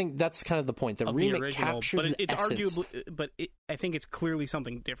I think that's kind of the point. The of remake the original, captures but the it's essence. I think it's clearly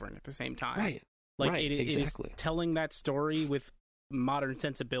something different at the same time. Right. Like right, it exactly. is telling that story with modern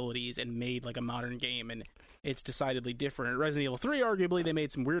sensibilities and made like a modern game, and it's decidedly different. Resident Evil 3, arguably, they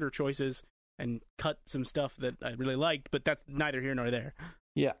made some weirder choices and cut some stuff that I really liked, but that's neither here nor there.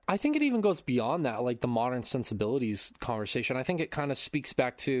 Yeah, I think it even goes beyond that, like the modern sensibilities conversation. I think it kind of speaks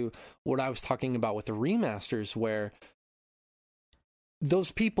back to what I was talking about with the remasters, where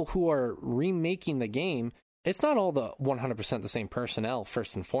those people who are remaking the game, it's not all the 100% the same personnel,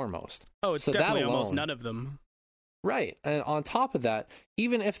 first and foremost. Oh, it's So that definitely alone- almost none of them. Right. And on top of that,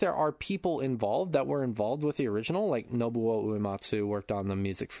 even if there are people involved that were involved with the original, like Nobuo Uematsu worked on the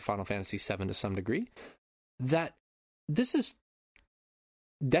music for Final Fantasy VII to some degree, that this is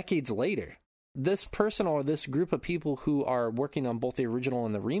decades later. This person or this group of people who are working on both the original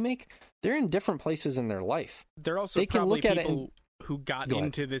and the remake, they're in different places in their life. They're also They can probably look at it people who got Go ahead.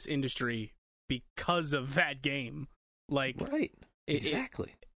 into this industry because of that game. Like, Right.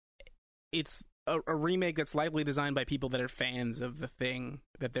 Exactly. it's a remake that's likely designed by people that are fans of the thing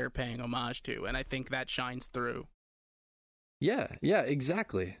that they're paying homage to, and I think that shines through. Yeah,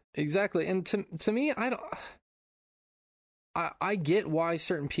 exactly. And to me, I get why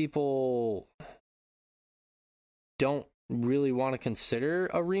certain people don't really want to consider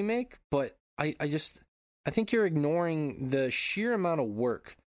a remake, but I think you're ignoring the sheer amount of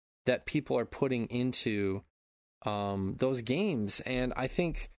work that people are putting into those games, and I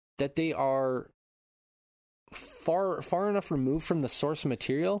think that they are far enough removed from the source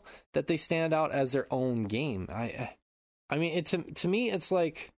material that they stand out as their own game. I mean, to me, it's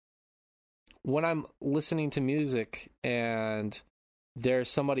like when I'm listening to music and there's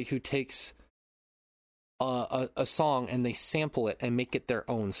somebody who takes a song and they sample it and make it their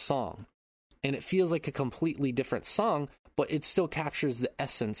own song, and it feels like a completely different song, but it still captures the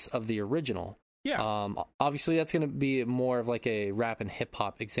essence of the original. Yeah. Obviously that's going to be more of like a rap and hip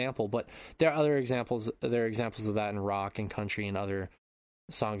hop example, but there are other examples. There are examples of that in rock and country and other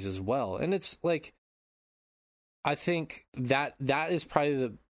songs as well. And it's like, I think that is probably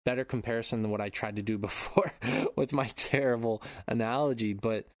the better comparison than what I tried to do before with my terrible analogy.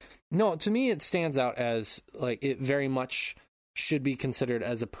 But no, to me, it stands out as like, it very much should be considered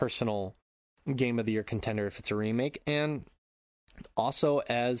as a personal game of the year contender if it's a remake, and also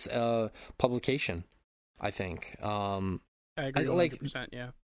as a publication, I think. I agree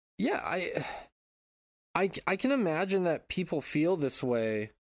 100%, yeah, I can imagine that people feel this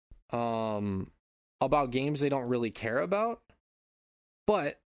way about games they don't really care about,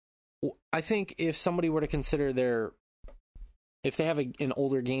 but I think if somebody were to consider if they have an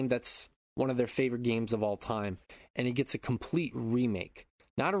older game that's one of their favorite games of all time, and it gets a complete remake,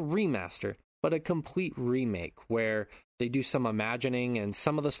 not a remaster, but a complete remake where they do some imagining and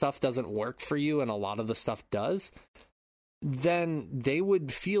some of the stuff doesn't work for you and a lot of the stuff does, then they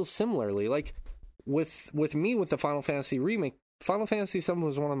would feel similarly. Like with me with the Final Fantasy remake, Final Fantasy VII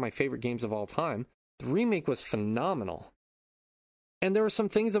was one of my favorite games of all time. The remake was phenomenal. And there were some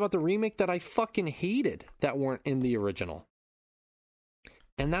things about the remake that I fucking hated that weren't in the original.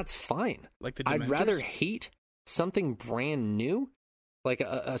 And that's fine. Like the I'd Dementors? rather hate something brand new, like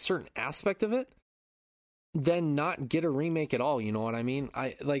a certain aspect of it, than not get a remake at all. You know what I mean?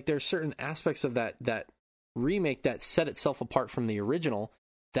 There's certain aspects of that remake that set itself apart from the original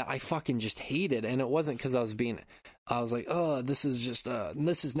that I fucking just hated. And it wasn't because I was like, oh, this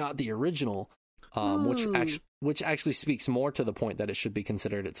is not the original. Which actually speaks more to the point that it should be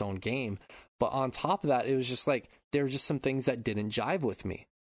considered its own game. But on top of that, it was just like, there were just some things that didn't jive with me.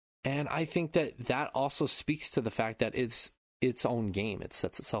 And I think that also speaks to the fact that it's its own game. It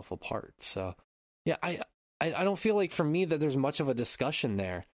sets itself apart. So yeah, I don't feel like for me that there's much of a discussion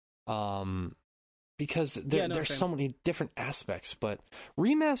there. Because there's so many different aspects, but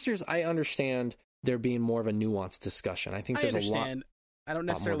remasters, I understand there being more of a nuanced discussion. I think there's a lot. I don't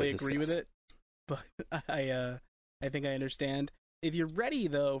necessarily agree with it, but I think I understand. If you're ready,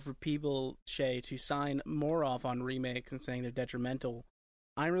 though, for people, Shay, to sign more off on remakes and saying they're detrimental,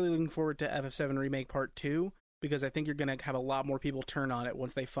 I'm really looking forward to FF7 Remake Part 2, because I think you're going to have a lot more people turn on it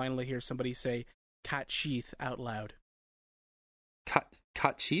once they finally hear somebody say Cat Sheath out loud. Cat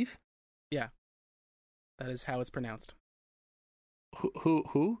Sheath? Yeah. That is how it's pronounced.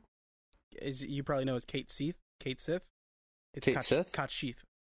 Who? You probably know as Kate Sith. It's Kate Sith? Cat Sheath.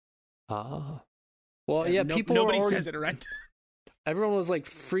 Ah. Well, yeah, people nobody already, says it right. Everyone was like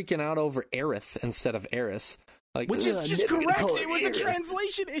freaking out over Aerith instead of Eris. Like, which is just correct. It was Aerith. a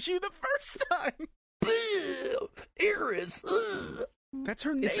translation issue the first time. Aerith. That's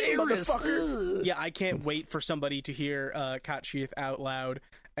her name, It's Eris. motherfucker. Ugh. Yeah, I can't wait for somebody to hear Kachith out loud.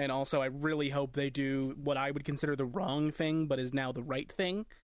 And also, I really hope they do what I would consider the wrong thing, but is now the right thing.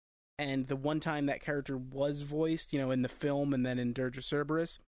 And the one time that character was voiced, in the film and then in Dirge of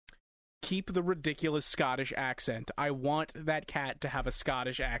Cerberus, keep the ridiculous Scottish accent. I want that cat to have a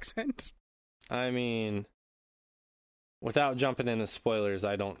Scottish accent. I mean, without jumping into spoilers,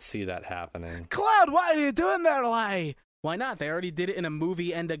 I don't see that happening. Cloud, why are you doing that, lie? Why not? They already did it in a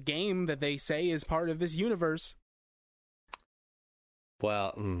movie and a game that they say is part of this universe.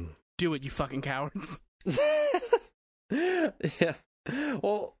 Well, Do it, you fucking cowards. yeah.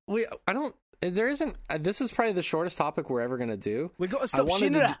 Well, there isn't, this is probably the shortest topic we're ever going to do. We gotta stop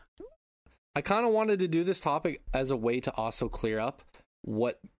Shinra. I kind of wanted to do this topic as a way to also clear up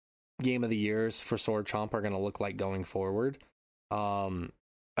what Game of the Years for Sword Chomp are going to look like going forward. I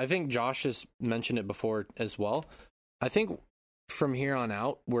think Josh has mentioned it before as well. I think from here on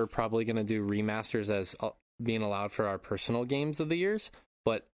out, we're probably going to do remasters as being allowed for our personal games of the years,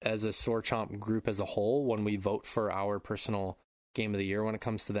 but as a Sword Chomp group as a whole, when we vote for our personal game of the year when it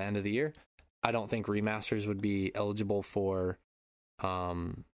comes to the end of the year, I don't think remasters would be eligible for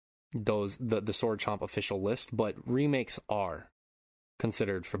the Sword Chomp official list, but remakes are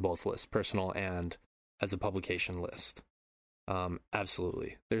considered for both lists, personal and as a publication list.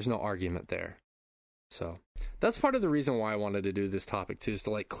 Absolutely. There's no argument there. So that's part of the reason why I wanted to do this topic too, is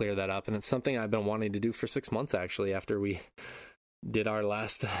to like clear that up. And it's something I've been wanting to do for 6 months actually, after we did our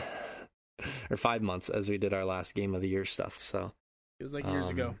last or 5 months as we did our last Game of the Year stuff. So It was like years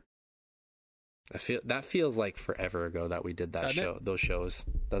ago. That feels like forever ago that we did those shows,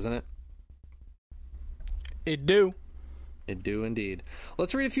 doesn't it? It do. It do indeed.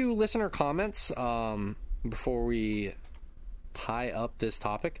 Let's read a few listener comments before we tie up this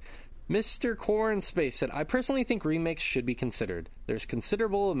topic. Mr. Core in Space said, I personally think remakes should be considered. There's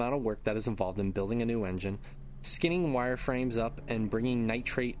considerable amount of work that is involved in building a new engine, skinning wireframes up, and bringing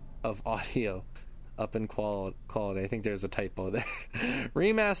nitrate of audio up in quality. I think there's a typo there.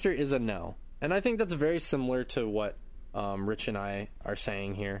 Remaster is a no. And I think that's very similar to what Rich and I are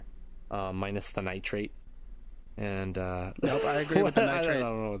saying here, minus the nitrate. And nope, I agree with the nitrate. I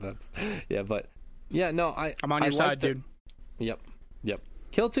don't know what that's. Yeah, but yeah, no, I'm on your side, dude. Yep.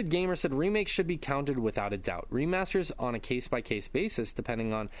 Kilted Gamer said remakes should be counted without a doubt. Remasters on a case-by-case basis,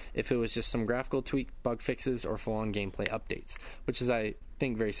 depending on if it was just some graphical tweak, bug fixes, or full-on gameplay updates, which is, I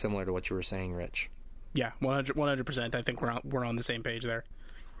think, very similar to what you were saying, Rich. Yeah, 100%. I think we're on the same page there.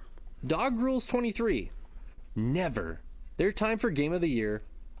 Dog Rules 23. Never. Their time for Game of the Year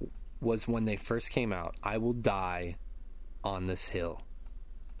was when they first came out. I will die on this hill.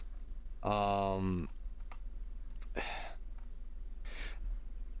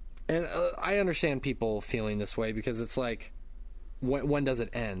 And I understand people feeling this way because it's like, when does it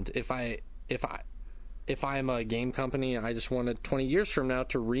end? If I'm a game company and I just wanted 20 years from now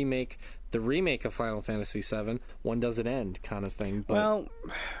to remake the remake of Final Fantasy VII, when does it end, kind of thing. But, well,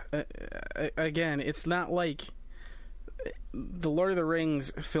 again, it's not like the Lord of the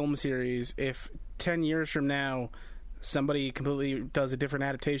Rings film series. If 10 years from now somebody completely does a different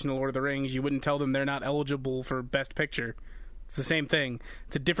adaptation of Lord of the Rings, you wouldn't tell them they're not eligible for Best Picture. It's the same thing.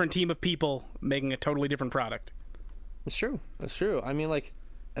 It's a different team of people making a totally different product. It's true. It's true. I mean, like,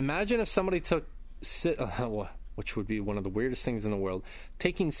 imagine if somebody took, which would be one of the weirdest things in the world,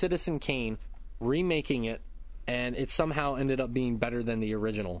 taking Citizen Kane, remaking it, and it somehow ended up being better than the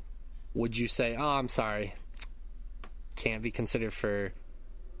original. Would you say, oh, I'm sorry, can't be considered for...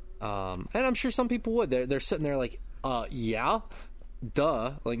 and I'm sure some people would. They're sitting there like, yeah?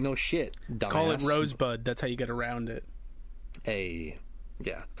 Duh. Like, no shit, dumbass. Call it Rosebud. That's how you get around it. Hey,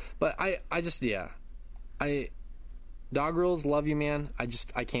 yeah, but I Dog Rules, love you, man. I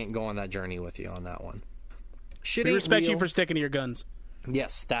can't go on that journey with you on that one. Shit We ain't respect real. you for sticking to your guns.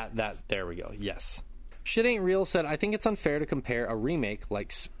 Yes, that there we go. Yes, Shit Ain't Real said, I think it's unfair to compare a remake like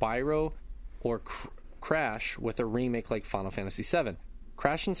Spyro or Crash with a remake like Final Fantasy VII.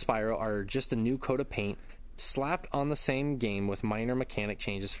 Crash and Spyro are just a new coat of paint slapped on the same game with minor mechanic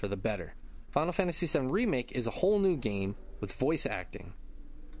changes for the better. Final Fantasy VII Remake is a whole new game with voice acting.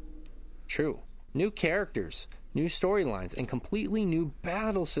 True. New characters, new storylines, and completely new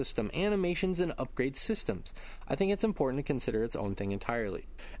battle system, animations, and upgrade systems. I think it's important to consider its own thing entirely.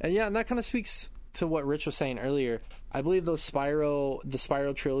 And yeah, and that kind of speaks to what Rich was saying earlier. I believe the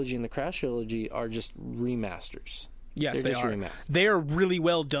Spyro trilogy and the Crash trilogy are just remasters. Yes, they are. They are really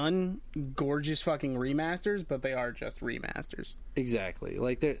well done, gorgeous fucking remasters, but they are just remasters. Exactly.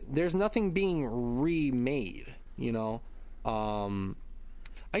 Like there's nothing being remade, you know.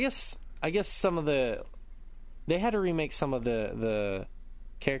 I guess some of the they had to remake some of the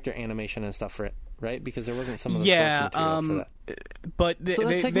character animation and stuff for it, right? Because there wasn't some of the source material for that. But So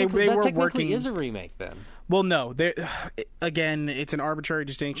they that were technically working. is a remake then. Well, no. Again, it's an arbitrary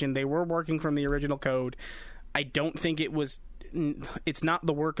distinction. They were working from the original code. I don't think it was. It's not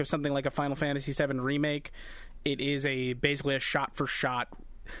the work of something like a Final Fantasy VII remake. It is basically a shot for shot.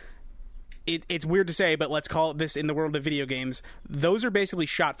 It's weird to say, but let's call it this in the world of video games. Those are basically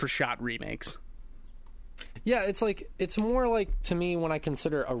shot for shot remakes. Yeah, it's more like, to me, when I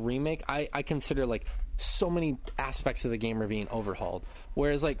consider a remake, I consider like so many aspects of the game are being overhauled.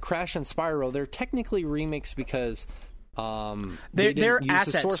 Whereas like Crash and Spyro, they're technically remakes because they didn't use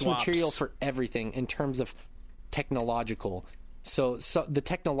the source material for everything in terms of technological. So the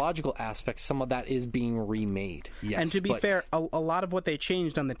technological aspect, some of that is being remade. Yes, and to be fair, a lot of what they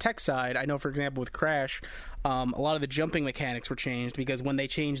changed on the tech side, I know, for example, with Crash, a lot of the jumping mechanics were changed because when they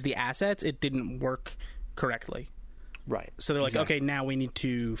changed the assets, it didn't work correctly. Right. So they're like, okay, now we need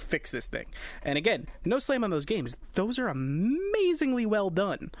to fix this thing. And again, no slam on those games. Those are amazingly well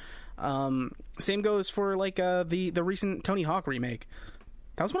done. Same goes for like the recent Tony Hawk remake.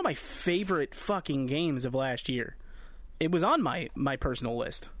 That was one of my favorite fucking games of last year. It was on my personal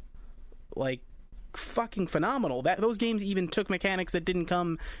list. Like, fucking phenomenal. Those games even took mechanics that didn't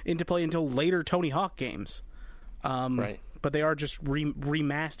come into play until later Tony Hawk games. Right. But they are just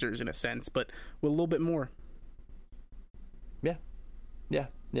remasters in a sense, but with a little bit more. Yeah.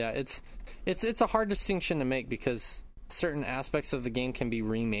 It's a hard distinction to make because certain aspects of the game can be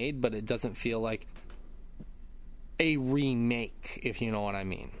remade, but it doesn't feel like a remake, if you know what I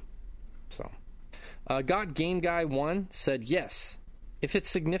mean. So, Got Game Guy 1 said yes if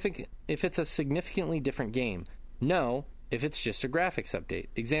it's a significantly different game. No, if it's just a graphics update.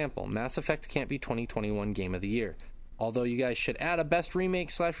 Example: Mass Effect can't be 2021 Game of the Year. Although you guys should add a best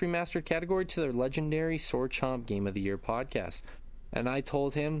remake/remastered category to their legendary Sword Chomp Game of the Year podcast. And I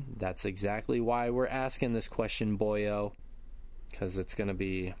told him that's exactly why we're asking this question, boyo, because it's going to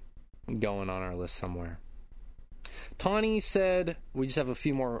be going on our list somewhere. Tawny said, we just have a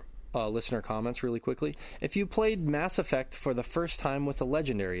few more listener comments really quickly. If you played Mass Effect for the first time with the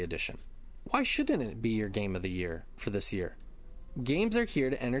Legendary Edition, why shouldn't it be your Game of the Year for this year? Games are here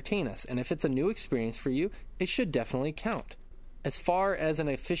to entertain us, and if it's a new experience for you, it should definitely count. As far as an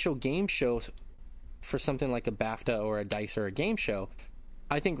official game show for something like a BAFTA or a DICE or a game show,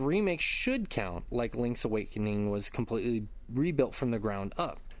 I think remakes should count, like Link's Awakening was completely rebuilt from the ground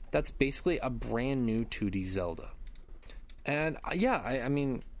up. That's basically a brand new 2D Zelda. And yeah, I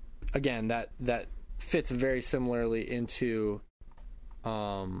mean, again, that fits very similarly into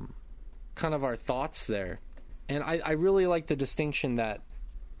kind of our thoughts there. And I really like the distinction that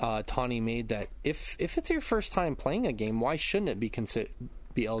Tawny made, that if it's your first time playing a game, why shouldn't it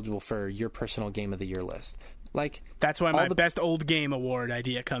be eligible for your personal Game of the Year list? Like, that's why my best old game award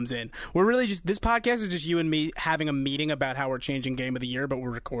idea comes in. We're really just, this podcast is just you and me having a meeting about how we're changing Game of the Year, but we're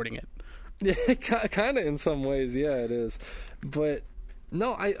recording it. Kind of in some ways, yeah, it is. But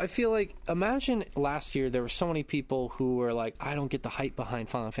no, I feel like, imagine last year there were so many people who were like, I don't get the hype behind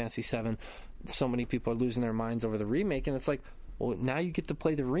Final Fantasy VII. So many people are losing their minds over the remake, and it's like, well, now you get to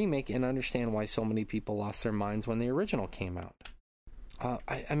play the remake and understand why so many people lost their minds when the original came out.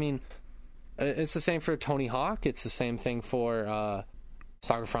 I mean, it's the same for Tony Hawk. It's the same thing for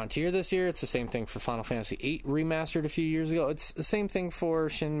Saga Frontier this year. It's the same thing for Final Fantasy VIII remastered a few years ago. It's the same thing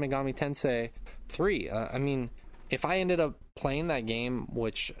for Shin Megami Tensei 3. I mean, if I ended up playing that game,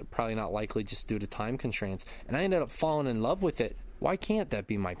 which probably not likely just due to time constraints, and I ended up falling in love with it, why can't that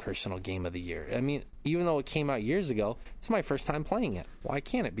be my personal Game of the Year? I mean, even though it came out years ago, it's my first time playing it. Why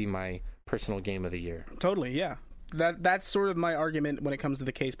can't it be my personal Game of the Year? Totally, yeah. That's sort of my argument when it comes to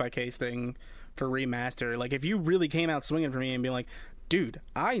the case-by-case thing for remaster. Like, if you really came out swinging for me and being like, dude,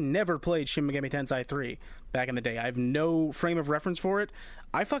 I never played Shin Megami Tensei 3 back in the day. I have no frame of reference for it.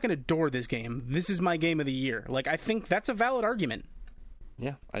 I fucking adore this game. This is my Game of the Year. Like, I think that's a valid argument.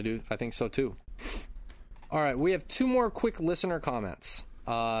 Yeah, I do. I think so, too. All right, we have two more quick listener comments.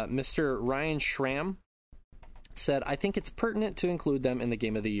 Mr. Ryan Schramm said, I think it's pertinent to include them in the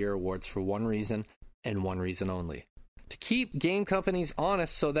Game of the Year awards for one reason, and one reason only. To keep game companies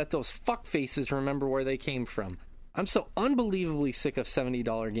honest so that those fuckfaces remember where they came from. I'm so unbelievably sick of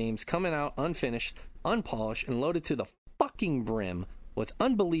 $70 games coming out unfinished, unpolished, and loaded to the fucking brim with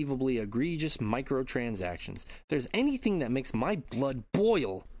unbelievably egregious microtransactions. If there's anything that makes my blood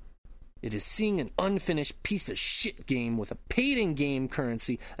boil, it is seeing an unfinished piece of shit game with a paid-in-game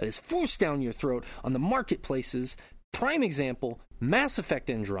currency that is forced down your throat on the marketplaces. Prime example, Mass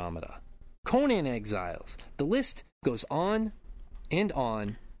Effect Andromeda, Conan Exiles. The list goes on and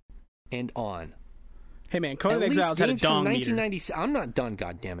on and on. Hey man, Conan At least Exiles had a games from dong meter. 1990. I'm not done.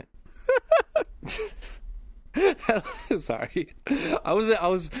 God damn it. Sorry, I was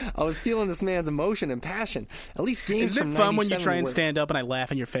feeling this man's emotion and passion. At least games. Isn't from it fun when you 97 try and were- stand up and I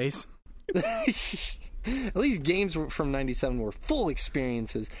laugh in your face? At least games from 97 were full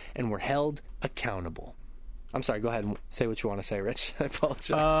experiences and were held accountable. I'm sorry, go ahead and say what you want to say, Rich. I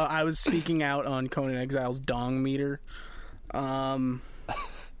apologize. I was speaking out on Conan Exile's dong meter. What?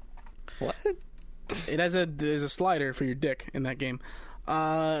 There's a slider for your dick in that game.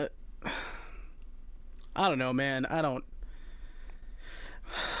 I don't know, man.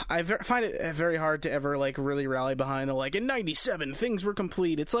 I find it very hard to ever like really rally behind the like in 97 things were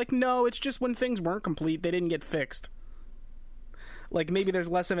complete. It's like, no, it's just when things weren't complete, they didn't get fixed. Like maybe there's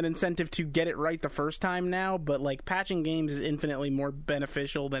less of an incentive to get it right the first time now, but like patching games is infinitely more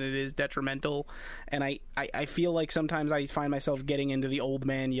beneficial than it is detrimental. And I feel like sometimes I find myself getting into the old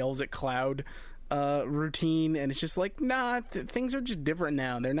man yells at cloud routine, and it's just like, nah, things are just different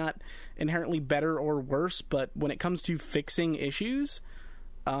now. They're not inherently better or worse, but when it comes to fixing issues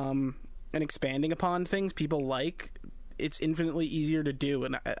and expanding upon things people like, it's infinitely easier to do,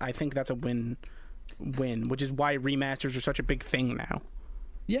 and I think that's a win, which is why remasters are such a big thing now.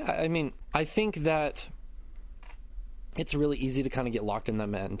 Yeah, I mean, I think that it's really easy to kind of get locked in that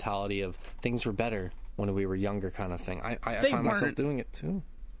mentality of things were better when we were younger kind of thing. I find myself doing it too.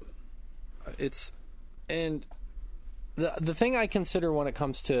 And the thing I consider when it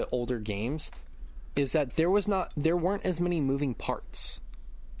comes to older games is that there weren't as many moving parts,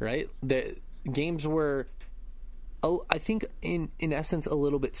 right? The games were, I think, in essence, a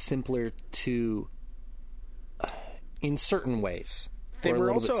little bit simpler to, in certain ways. They were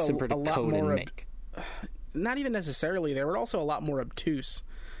a little also bit simpler to code and make. Not even necessarily. They were also a lot more obtuse,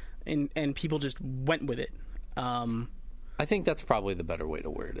 and people just went with it. I think that's probably the better way to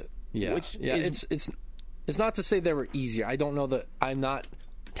word it. Yeah, it's not to say they were easier. I don't know that I'm not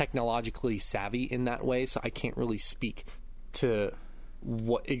technologically savvy in that way, so I can't really speak to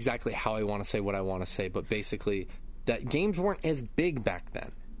what exactly how I want to say what I want to say. But basically, that games weren't as big back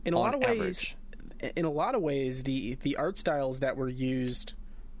then. In a lot of ways, the art styles that were used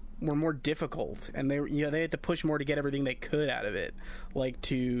were more difficult, and they had to push more to get everything they could out of it, like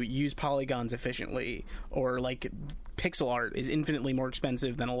to use polygons efficiently, or like pixel art is infinitely more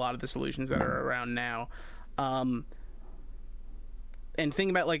expensive than a lot of the solutions that are around now. And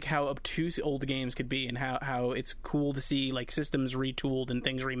think about like how obtuse old games could be, and how it's cool to see like systems retooled and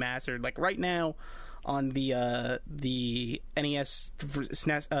things remastered. Like right now on the NES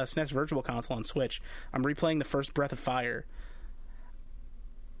SNES Virtual Console on Switch, I'm replaying the first Breath of Fire.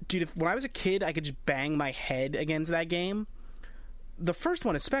 Dude, when I was a kid, I could just bang my head against that game. The first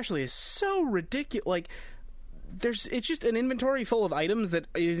one especially is so ridiculous. Like, it's just an inventory full of items that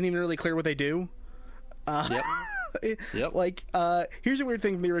isn't even really clear what they do. Yep. Like, here's a weird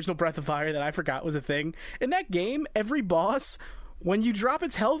thing from the original Breath of Fire that I forgot was a thing. In that game, every boss, when you drop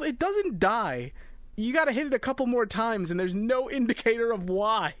its health, it doesn't die. You gotta hit it a couple more times, and there's no indicator of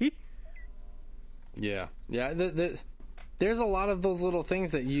why. Yeah. There's a lot of those little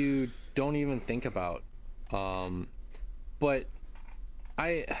things that you don't even think about. But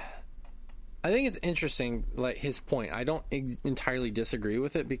I think it's interesting, like his point. I don't entirely disagree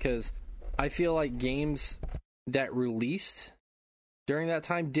with it, because I feel like games that released during that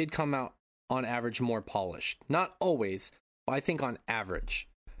time did come out on average more polished. Not always, but I think on average.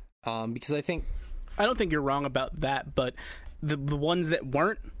 Because I don't think you're wrong about that, but the ones that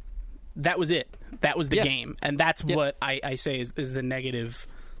weren't, that was it. That was the game. And that's what I say is the negative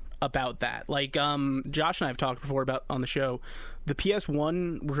about that. Like, Josh and I have talked before about on the show, the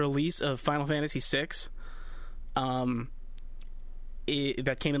PS1 release of Final Fantasy VI,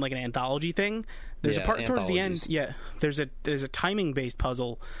 that came in like an anthology thing. There's a part towards the end. Yeah, there's a timing based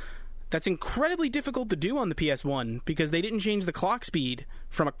puzzle that's incredibly difficult to do on the PS1 because they didn't change the clock speed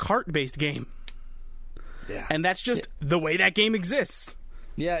from a cart based game. Yeah, and that's just the way that game exists.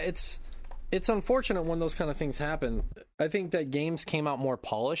 Yeah, it's unfortunate when those kind of things happen. I think that games came out more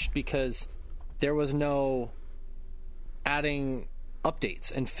polished because there was no adding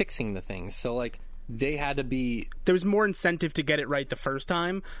updates and fixing the things. So like they had to be, there was more incentive to get it right the first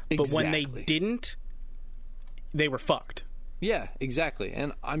time, but when they didn't, they were fucked. Yeah, exactly.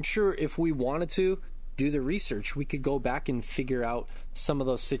 And I'm sure if we wanted to do the research, we could go back and figure out some of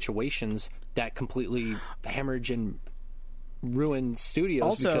those situations that completely hemorrhage and ruin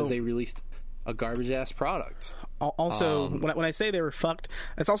studios because they released a garbage ass product. Also, when I say they were fucked,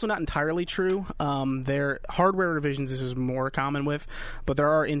 it's also not entirely true. Their hardware revisions, this is more common with, but there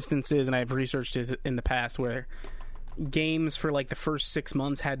are instances, and I've researched it in the past, where games for like the first 6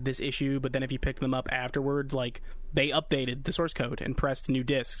 months had this issue, but then if you pick them up afterwards, like they updated the source code and pressed new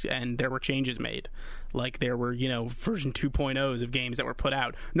discs, and there were changes made. Like there were, version 2.0s of games that were put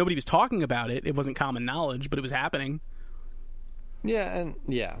out. Nobody was talking about it. It wasn't common knowledge, but it was happening.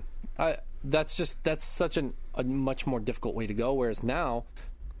 That's such a much more difficult way to go. Whereas now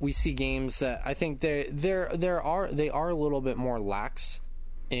we see games that I think they are a little bit more lax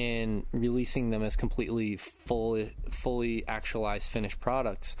in releasing them as completely fully actualized finished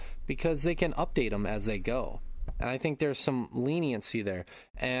products, because they can update them as they go. And I think there's some leniency there,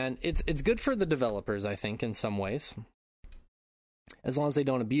 and it's good for the developers, I think, in some ways, as long as they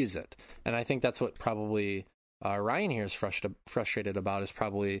don't abuse it. And I think that's what probably Ryan here is frustrated about, is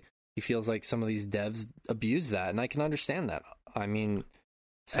probably he feels like some of these devs abuse that, and I can understand that. I mean,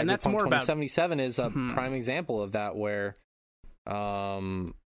 and that's more about 2077 is a prime example of that, where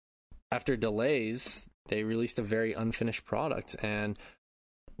after delays, they released a very unfinished product, and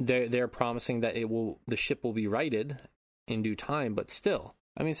they're promising that the ship will be righted in due time, but still.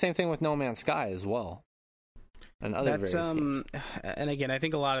 I mean, same thing with No Man's Sky as well, and other various games. And again, I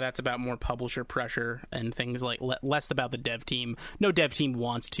think a lot of that's about more publisher pressure and things like less about the dev team. No dev team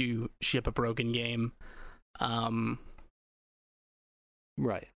wants to ship a broken game.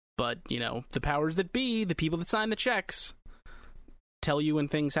 Right. But, the powers that be, the people that sign the checks, tell you when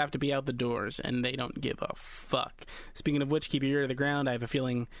things have to be out the doors, and they don't give a fuck. Speaking of which, keep your ear to the ground. I have a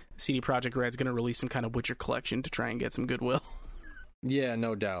feeling CD Projekt Red's going to release some kind of Witcher collection to try and get some goodwill. Yeah,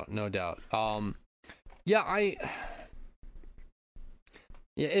 no doubt.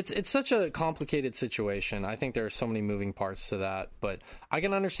 It's such a complicated situation. I think there are so many moving parts to that, but I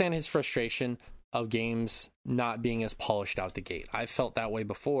can understand his frustration of games not being as polished out the gate. I felt that way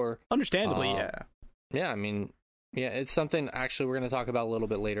before. Understandably, yeah. Yeah, I mean, it's something actually we're going to talk about a little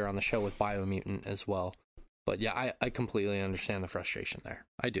bit later on the show with Biomutant as well. But yeah, I completely understand the frustration there.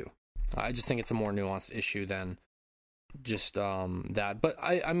 I do. I just think it's a more nuanced issue than just that. But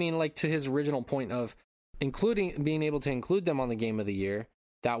I mean, like, to his original point of being able to include them on the Game of the Year,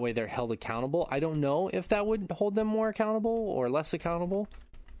 that way they're held accountable. I don't know if that would hold them more accountable or less accountable.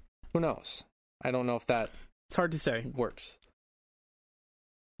 Who knows? I don't know if that... It's hard to say. Works.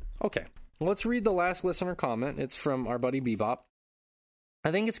 Okay. Let's read the last listener comment. It's from our buddy Bebop. I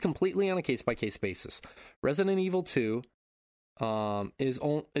think it's completely on a case-by-case basis. Resident Evil 2 is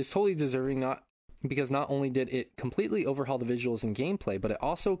totally deserving, because not only did it completely overhaul the visuals and gameplay, but it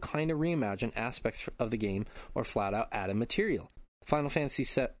also kind of reimagined aspects of the game or flat-out added material. Final Fantasy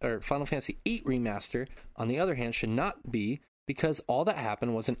VIII Remaster, on the other hand, should not be, because all that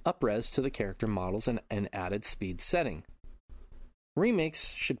happened was an up-res to the character models and an added speed setting.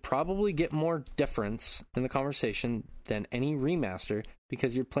 Remakes should probably get more deference in the conversation than any remaster,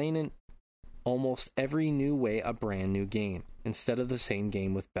 because you're playing in almost every new way a brand new game, instead of the same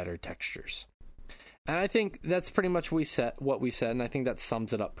game with better textures. And I think that's pretty much what we said, and I think that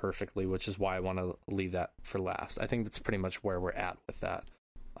sums it up perfectly, which is why I want to leave that for last. I think that's pretty much where we're at with that.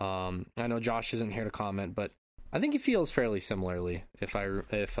 I know Josh isn't here to comment, but I think he feels fairly similarly, if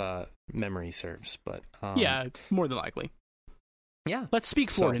memory serves. But yeah, more than likely. Yeah. Let's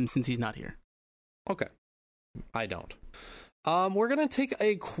speak for him since he's not here. Okay. I don't. We're going to take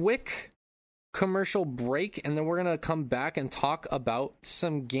a quick commercial break, and then we're going to come back and talk about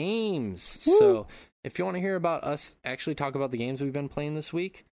some games. Woo! So if you want to hear about us actually talk about the games we've been playing this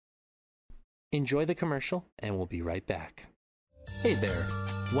week, enjoy the commercial, and we'll be right back. Hey there.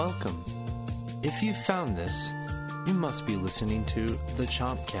 Welcome. If you found this, you must be listening to the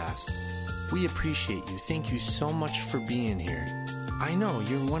Chompcast. We appreciate you. Thank you so much for being here. I know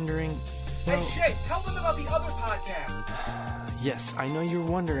you're wondering... Well, hey, Shay, tell them about the other podcast. Yes, I know you're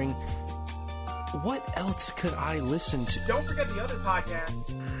wondering, what else could I listen to? Don't forget the other podcast.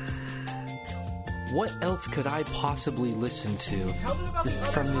 What else could I possibly listen to Tell them about the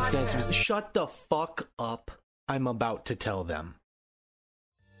from other these podcast. guys? Shut the fuck up. I'm about to tell them.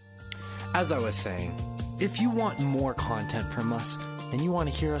 As I was saying, if you want more content from us and you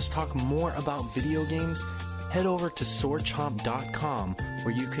want to hear us talk more about video games, head over to swordchomp.com,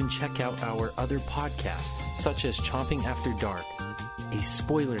 where you can check out our other podcasts, such as Chomping After Dark, a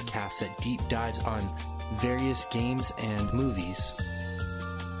spoiler cast that deep dives on various games and movies,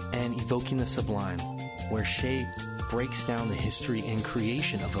 and Evoking the Sublime, where Shay breaks down the history and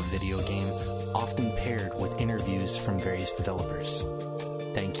creation of a video game, often paired with interviews from various developers.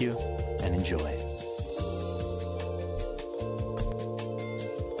 Thank you, and enjoy.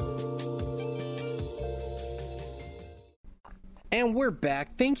 And we're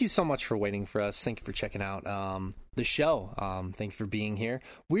back. Thank you so much for waiting for us. Thank you for checking out the show. Thank you for being here.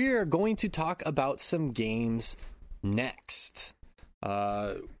 We're going to talk about some games next.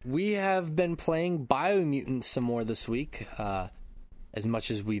 We have been playing Biomutant some more this week, as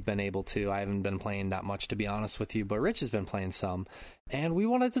much as we've been able to. I haven't been playing that much, to be honest with you, but Rich has been playing some, and we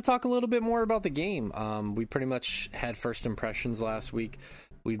wanted to talk a little bit more about the game. We pretty much had first impressions last week.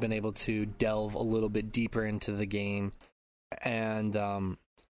 We've been able to delve a little bit deeper into the game, and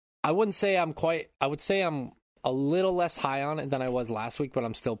I would say I'm a little less high on it than I was last week, but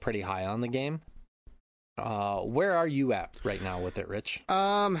I'm still pretty high on the game. Where are you at right now with it, Rich?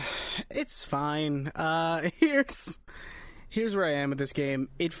 It's fine. Here's where I am with this game.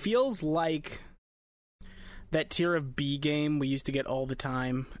 It feels like that tier of B game we used to get all the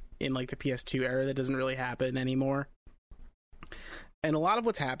time in like the PS2 era that doesn't really happen anymore. And a lot of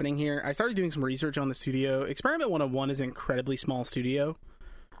what's happening here, I started doing some research on the studio. Experiment 101 is an incredibly small studio,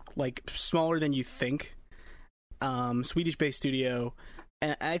 like smaller than you think. Swedish-based studio.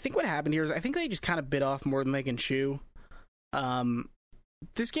 And I think what happened here is I think they just kind of bit off more than they can chew.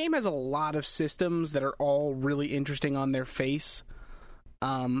 This game has a lot of systems that are all really interesting on their face,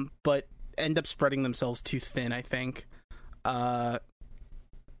 but end up spreading themselves too thin, I think. That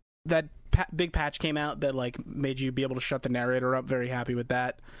big patch came out that like made you be able to shut the narrator up. Very happy with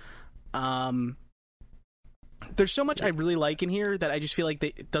that. There's so much I really like in here that I just feel like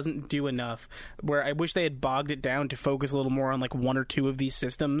it doesn't do enough, where I wish they had bogged it down to focus a little more on like one or two of these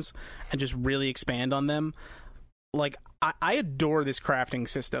systems and just really expand on them. Like, I adore this crafting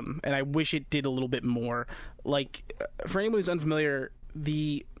system, and I wish it did a little bit more. Like, for anyone who's unfamiliar,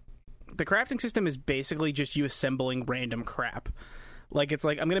 the crafting system is basically just you assembling random crap. Like, it's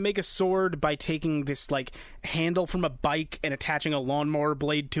like, I'm going to make a sword by taking this, like, handle from a bike and attaching a lawnmower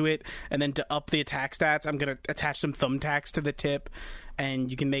blade to it, and then to up the attack stats, I'm going to attach some thumbtacks to the tip,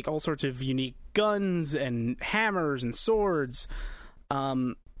 and you can make all sorts of unique guns and hammers and swords.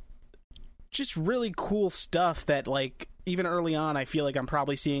 Just really cool stuff that, like, even early on, I feel like I'm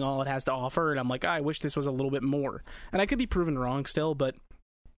probably seeing all it has to offer, and I'm like, I wish this was a little bit more. And I could be proven wrong still, but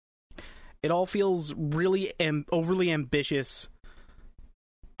it all feels really overly ambitious,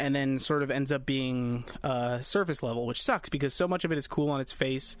 and then sort of ends up being surface level, which sucks because so much of it is cool on its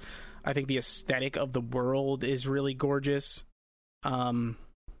face. I think the aesthetic of the world is really gorgeous. There's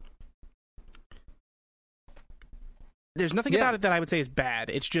nothing about it that I would say is bad.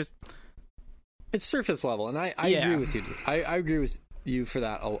 It's just... It's surface level, and I agree with you. I agree with you for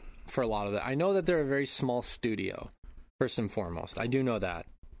that, for a lot of it. I know that they're a very small studio, first and foremost. I do know that,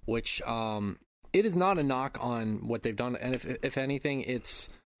 which it is not a knock on what they've done, and if anything, it's...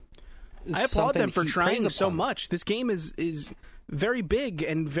 I applaud them for trying so much. This game is very big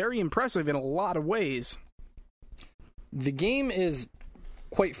and very impressive in a lot of ways. The game is,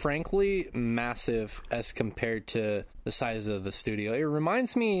 quite frankly, massive as compared to the size of the studio. It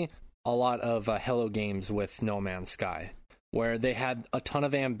reminds me a lot of Hello Games with No Man's Sky, where they had a ton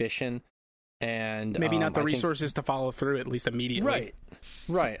of ambition and... Maybe not the resources to follow through, at least immediately.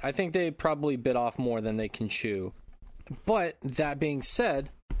 Right. I think they probably bit off more than they can chew. But, that being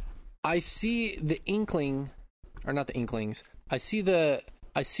said... I see the inkling, or not the inklings. I see that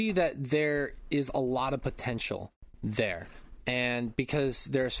there is a lot of potential there, and because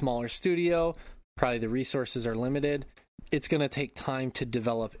they're a smaller studio, probably the resources are limited. It's going to take time to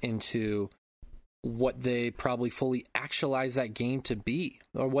develop into what they probably fully actualize that game to be,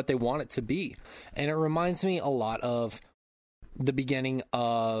 or what they want it to be. And it reminds me a lot of the beginning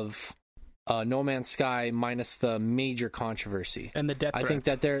of No Man's Sky minus the major controversy and the death threats. I think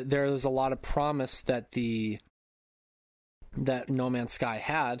that there's a lot of promise that No Man's Sky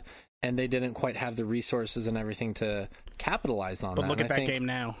had, and they didn't quite have the resources and everything to capitalize on that. But look at that game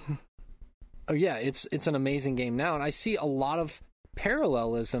now. Oh yeah, it's an amazing game now, and I see a lot of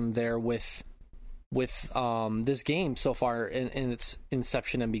parallelism there with this game so far in its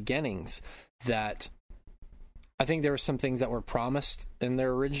inception and beginnings. That I think there were some things that were promised in the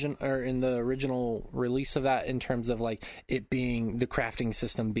original release of that, in terms of like it being the crafting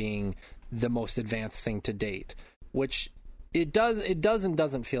system being the most advanced thing to date, which it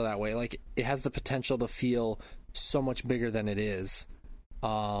doesn't feel that way. Like, it has the potential to feel so much bigger than it is,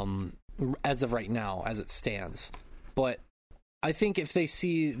 as of right now, as it stands. But I think if they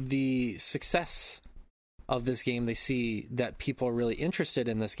see the success of this game, they see that people are really interested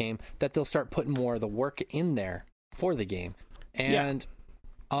in this game, that they'll start putting more of the work in there for the game. And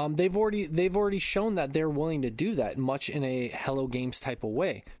they've already shown that they're willing to do that, much in a Hello Games type of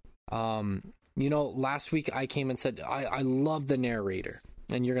way. Last week I came and said I love the narrator,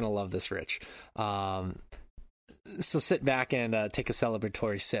 and you're gonna love this, Rich. So sit back and take a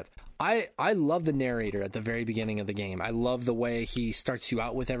celebratory sip. I love the narrator at the very beginning of the game. I love the way he starts you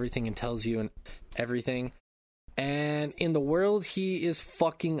out with everything and tells you everything. And in the world, he is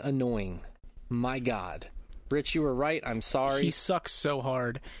fucking annoying. My God. Rich, you were right. I'm sorry. He sucks so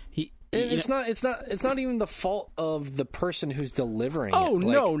hard. It's not even the fault of the person who's delivering Oh, it.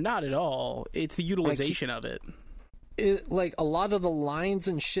 no, not at all. It's the utilization of it. Like, a lot of the lines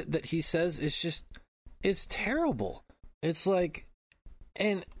and shit that he says is just, it's terrible. It's like,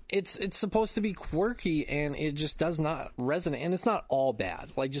 and it's supposed to be quirky, and it just does not resonate. And it's not all bad.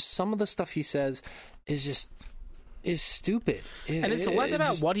 Like, just some of the stuff he says is stupid. And it's less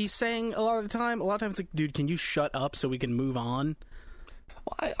about what he's saying a lot of the time. A lot of times, like, dude, can you shut up so we can move on?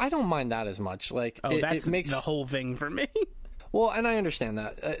 Well, I don't mind that as much. Like, that's it makes the whole thing for me. Well, and I understand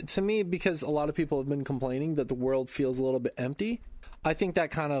that. To me, because a lot of people have been complaining that the world feels a little bit empty, I think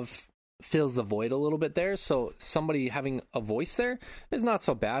that kind of fills the void a little bit there. So somebody having a voice there is not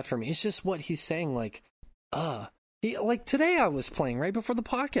so bad for me. It's just what he's saying, like, like today I was playing right before the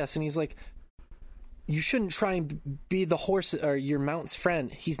podcast, and he's like, you shouldn't try and be the horse or your mount's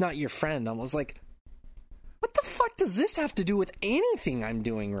friend. He's not your friend. I was like, what the fuck does this have to do with anything I'm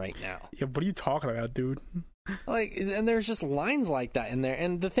doing right now? Yeah, what are you talking about, dude? Like, and there's just lines like that in there.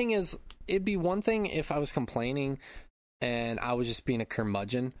 And the thing is, it'd be one thing if I was complaining and I was just being a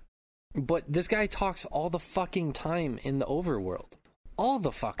curmudgeon. But this guy talks all the fucking time in the overworld. All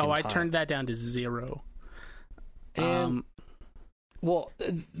the fucking time. Oh, I turned that down to 0. And, well,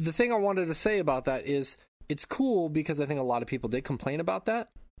 the thing I wanted to say about that is it's cool because I think a lot of people did complain about that.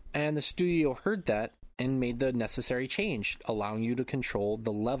 And the studio heard that and made the necessary change, allowing you to control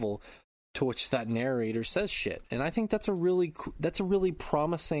the level to which that narrator says shit. And I think that's a really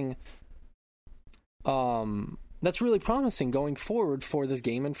promising going forward for this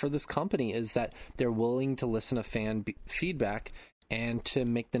game and for this company, is that they're willing to listen to fan feedback and to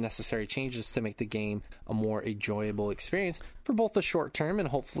make the necessary changes to make the game a more enjoyable experience for both the short term and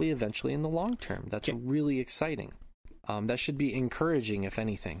hopefully eventually in the long term. That's really exciting. That should be encouraging, if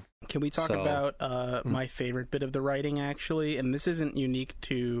anything. Can we talk about my favorite bit of the writing, actually? And this isn't unique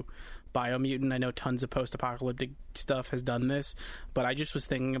to Biomutant. I know tons of post-apocalyptic stuff has done this, but I just was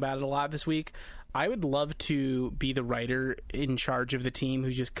thinking about it a lot this week. I would love to be the writer in charge of the team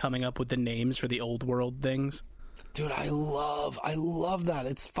who's just coming up with the names for the old world things. Dude, I love that.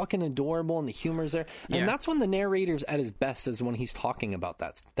 It's fucking adorable, and the humor's there. And Yeah. that's when the narrator's at his best, is when he's talking about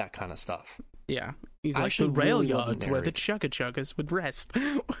that kind of stuff. Yeah. He's I like, the should rail really love the yards where the narrator. chugga-chuggas would rest.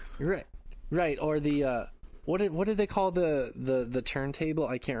 Right. Or the what did they call the turntable?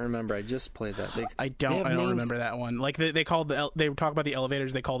 I can't remember. I just played that. I don't remember that one. Like they called they talk about the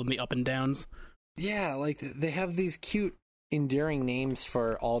elevators. They called them the up and downs. Yeah, like they have these cute, endearing names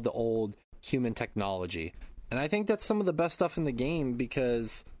for all the old human technology, and I think that's some of the best stuff in the game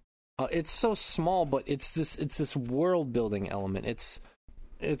because it's so small, but it's this world building element. It's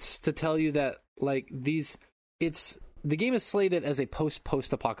to tell you that like the game is slated as a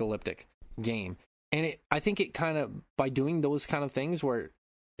post-apocalyptic game. And I think it kind of, by doing those kind of things where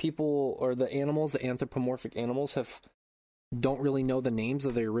people or the animals, the anthropomorphic animals don't really know the names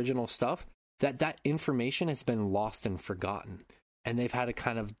of the original stuff, that information has been lost and forgotten. And they've had to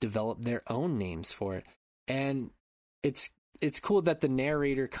kind of develop their own names for it. And it's cool that the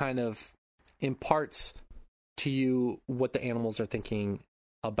narrator kind of imparts to you what the animals are thinking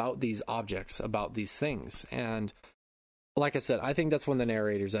about these objects, about these things. And like I said, I think that's when the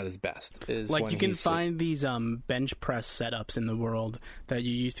narrator's at his best. Is like when you can find these bench press setups in the world that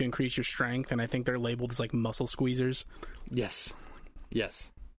you use to increase your strength, and I think they're labeled as like muscle squeezers. Yes.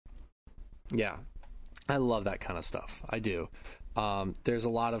 Yeah. I love that kind of stuff. I do. There's a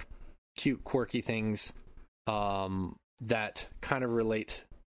lot of cute, quirky things that kind of relate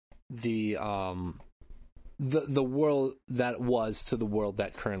the world that was to the world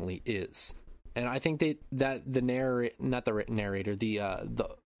that currently is. And I think that the narrator,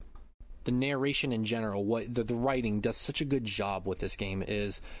 the narration in general, what the writing does such a good job with this game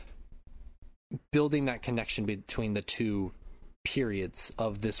is building that connection between the two periods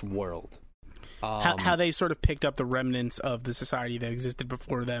of this world. How they sort of picked up the remnants of the society that existed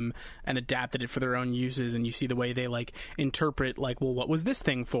before them and adapted it for their own uses, and you see the way they like interpret, like, well, what was this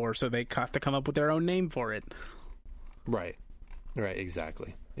thing for? So they have to come up with their own name for it. Right,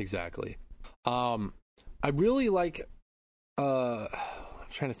 exactly. I really like. I'm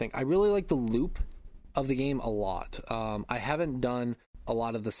trying to think. I really like the loop of the game a lot. I haven't done a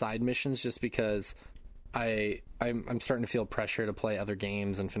lot of the side missions just because I'm starting to feel pressure to play other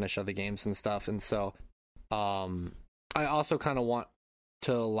games and finish other games and stuff, and so I also kind of want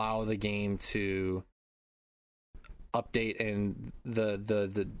to allow the game to update and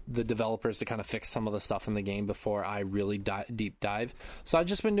the developers to kind of fix some of the stuff in the game before I really deep dive. So I've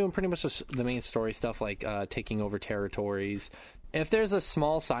just been doing pretty much the main story stuff, like taking over territories. If there's a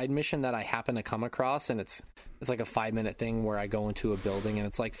small side mission that I happen to come across, and it's like a 5-minute thing where I go into a building and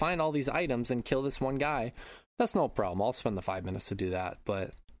it's like, find all these items and kill this one guy, that's no problem. I'll spend the 5 minutes to do that.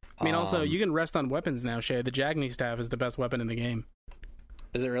 But I mean, also, you can rest on weapons now, Shay. The Jagni staff is the best weapon in the game.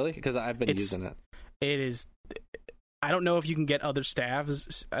 Is it really? Because I've been using it. It is. I don't know if you can get other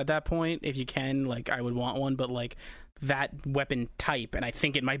staffs at that point. If you can, like, I would want one, but like that weapon type, and I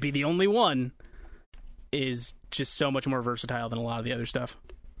think it might be the only one, is just so much more versatile than a lot of the other stuff.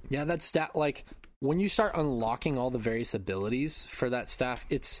 Yeah, that staff, like, when you start unlocking all the various abilities for that staff,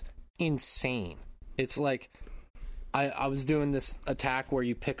 it's insane. It's like, I was doing this attack where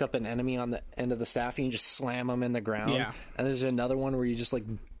you pick up an enemy on the end of the staff and you just slam them in the ground. Yeah. And there's another one where you just, like,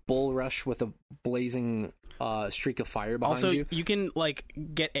 bull rush with a blazing streak of fire behind you. Also, you can, like,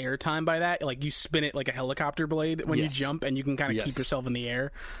 get airtime by that. Like, you spin it like a helicopter blade when you jump, and you can kind of keep yourself in the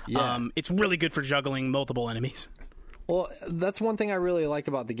air. Yeah. It's really good for juggling multiple enemies. Well, that's one thing I really like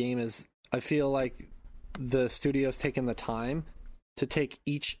about the game is I feel like the studio's taken the time to take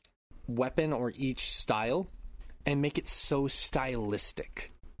each weapon or each style and make it so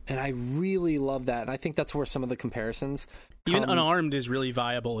stylistic. And I really love that. And I think that's where some of the comparisons Even unarmed is really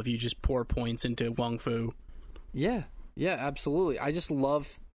viable if you just pour points into Wung Fu. Yeah, absolutely. I just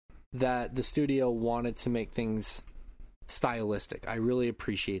love that the studio wanted to make things stylistic. I really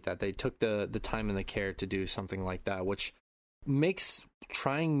appreciate that. They took the time and the care to do something like that, which makes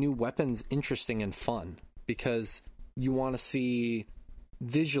trying new weapons interesting and fun because you want to see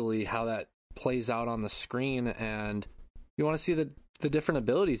visually how that plays out on the screen, and you want to see the different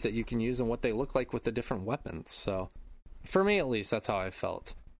abilities that you can use and what they look like with the different weapons. So for me, at least, that's how I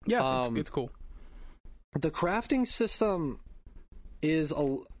felt. Yeah, it's cool. The crafting system is,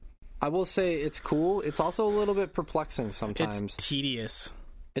 I will say it's cool. It's also a little bit perplexing sometimes. It's tedious.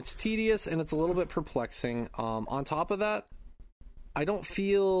 It's tedious and it's a little bit perplexing. On top of that, I don't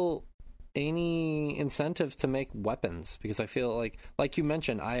feel any incentive to make weapons because I feel like you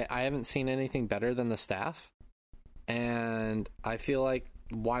mentioned, I haven't seen anything better than the staff. And I feel like,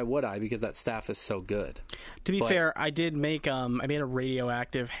 why would I? Because that staff is so good. To be fair, I did make I made a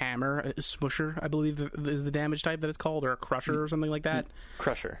radioactive hammer, a smusher, I believe is the damage type that it's called, or a crusher or something like that.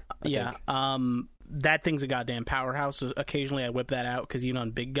 Crusher. I think. That thing's a goddamn powerhouse. So occasionally I whip that out because even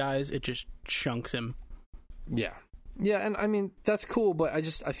on big guys, it just chunks him. Yeah, and I mean that's cool, but I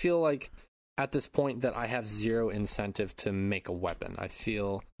feel like at this point that I have zero incentive to make a weapon. I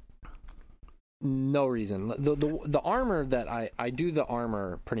feel no reason. The armor that I do, the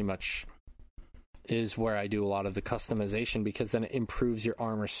armor pretty much is where I do a lot of the customization because then it improves your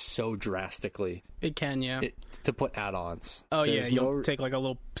armor so drastically. It can, yeah. To put add-ons. Oh, there's you'll take like a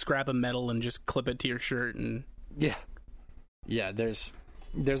little scrap of metal and just clip it to your shirt and... Yeah, there's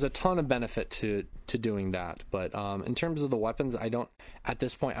a ton of benefit to doing that, but in terms of the weapons, at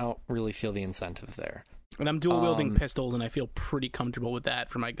this point, I don't really feel the incentive there. And I'm dual-wielding pistols, and I feel pretty comfortable with that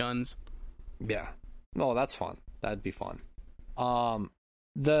for my guns. Yeah. Oh, that's fun. That'd be fun. I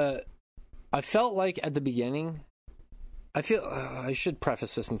felt like at the beginning, I should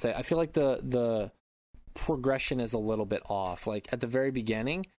preface this and say, I feel like the progression is a little bit off. Like at the very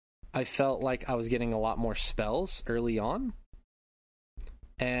beginning, I felt like I was getting a lot more spells early on.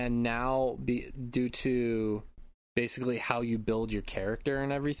 And now, due to basically how you build your character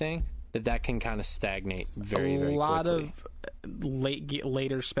and everything, that can kind of stagnate very, very quickly. A lot of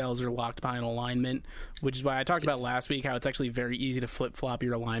later spells are locked behind alignment, which is why I talked about last week how it's actually very easy to flip-flop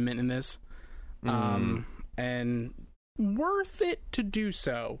your alignment in this. And worth it to do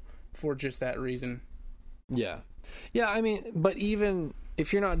so for just that reason. Yeah, I mean, but even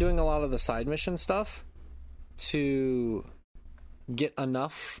if you're not doing a lot of the side mission stuff, to get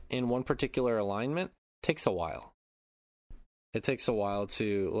enough in one particular alignment takes a while. It takes a while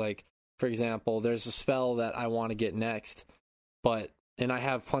to, like, for example, there's a spell that I want to get next, and I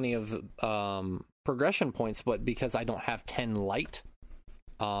have plenty of progression points, but because I don't have 10 light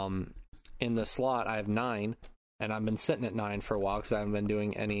in the slot, I have 9, and I've been sitting at 9 for a while because I haven't been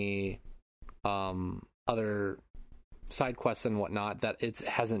doing any other side quests and whatnot, that it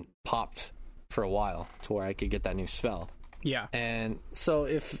hasn't popped for a while to where I could get that new spell. Yeah. And so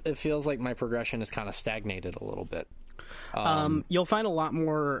it feels like my progression is kind of stagnated a little bit. You'll find a lot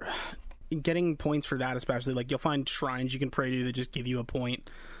more getting points for that, especially. Like, you'll find shrines you can pray to that just give you a point.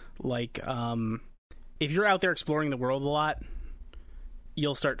 Like, if you're out there exploring the world a lot,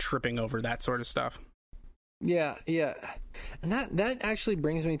 you'll start tripping over that sort of stuff. Yeah. And that actually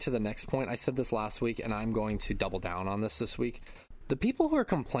brings me to the next point. I said this last week, and I'm going to double down on this week. The people who are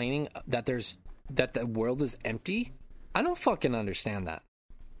complaining that the world is empty, I don't fucking understand that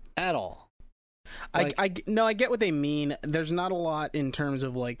at all. Like, I get what they mean. There's not a lot in terms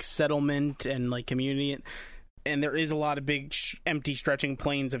of like settlement and like community, and there is a lot of big empty stretching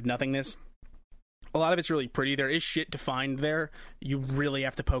plains of nothingness. A lot of it's really pretty. There is shit to find there. You really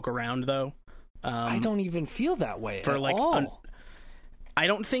have to poke around, though. I don't even feel that way for at like all. I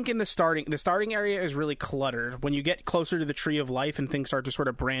don't think in the starting area is really cluttered. When you get closer to the tree of life and things start to sort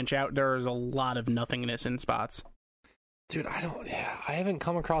of branch out, there is a lot of nothingness in spots. Dude, I haven't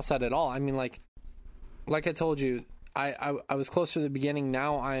come across that at all. I mean, like I told you, I was close to the beginning.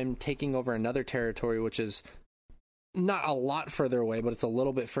 Now I'm taking over another territory, which is not a lot further away, but it's a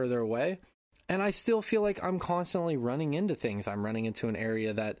little bit further away. And I still feel like I'm constantly running into things. I'm running into an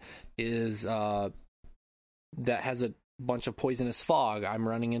area that is that has a bunch of poisonous fog. I'm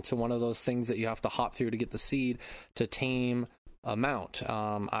running into one of those things that you have to hop through to get the seed to tame a mount.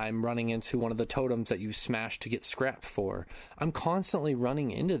 I'm running into one of the totems that you smash to get scrap for. I'm constantly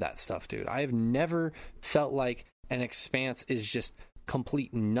running into that stuff, dude. I have never felt like an expanse is just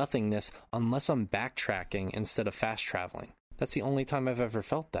complete nothingness unless I'm backtracking instead of fast traveling. That's the only time I've ever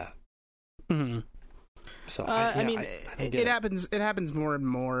felt that. Mm-hmm. So it happens. It happens more and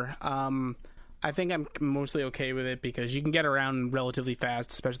more. I think I'm mostly okay with it because you can get around relatively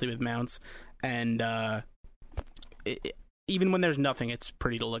fast, especially with mounts, and even when there's nothing, it's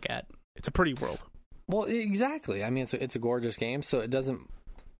pretty to look at. It's a pretty world. Well, exactly. I mean, it's a gorgeous game, so it doesn't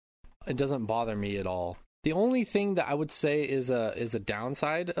bother me at all. The only thing that I would say is a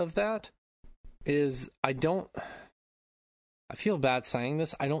downside of that is I feel bad saying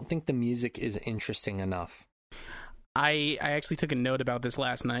this. I don't think the music is interesting enough. I actually took a note about this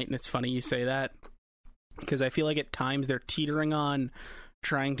last night, and it's funny you say that because I feel like at times they're teetering on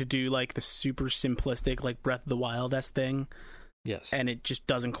trying to do like the super simplistic like Breath of the Wild-esque thing. Yes. And it just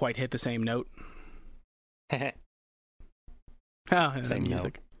doesn't quite hit the same note. Same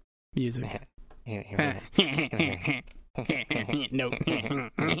music. Note. Music. No.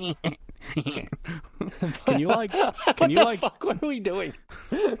 Can you like fuck? What are we doing?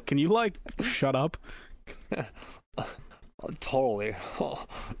 Can you like shut up? Totally.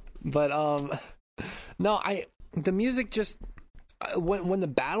 But no, the music just when the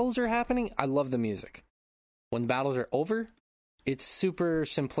battles are happening, I love the music. When the battles are over, it's super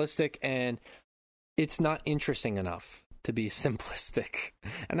simplistic and it's not interesting enough to be simplistic.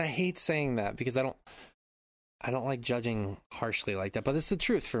 And I hate saying that because I don't like judging harshly like that, but it's the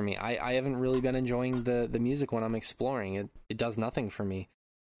truth for me. I haven't really been enjoying the music when I'm exploring. It does nothing for me.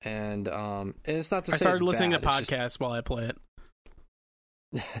 And it's not to say I started listening bad. to podcasts while I play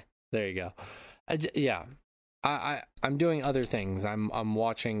it. There you go. Yeah. I'm doing other things. I'm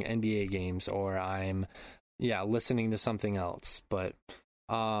watching NBA games or I'm listening to something else. But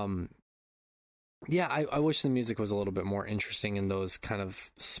I wish the music was a little bit more interesting in those kind of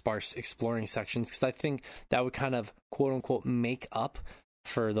sparse exploring sections because I think that would kind of quote unquote make up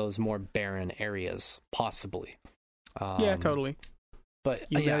for those more barren areas, possibly. Yeah, totally. But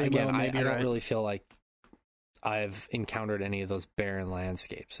I don't really feel like I've encountered any of those barren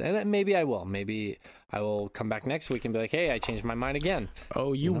landscapes. And maybe I will. Maybe I will come back next week and be like, hey, I changed my mind again.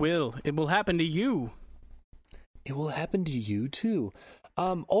 Oh, you will. It will happen to you. It will happen to you, too.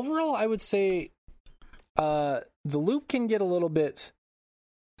 Overall, I would say the loop can get a little bit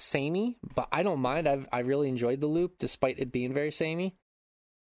samey, but I don't mind. I really enjoyed the loop, despite it being very samey.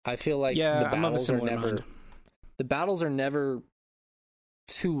 I feel like the battles are never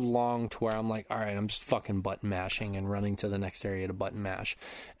too long to where I'm like, all right, I'm just fucking button mashing and running to the next area to button mash.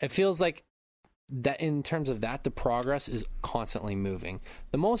 It feels like that in terms of that, the progress is constantly moving.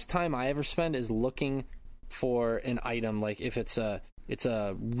 The most time I ever spend is looking for an item, like if it's a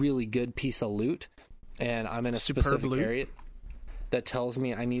really good piece of loot and I'm in a specific area that tells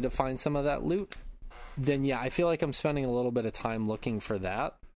me I need to find some of that loot, then I feel like I'm spending a little bit of time looking for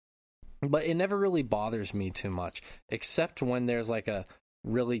that. But it never really bothers me too much, except when there's like a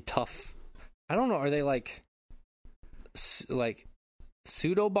really tough, I don't know, are they like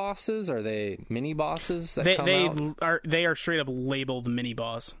pseudo bosses? Are they mini bosses that come out? They are straight up labeled mini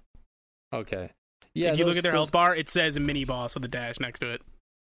boss. Okay. Yeah. If you look at their health bar, it says mini boss with a dash next to it.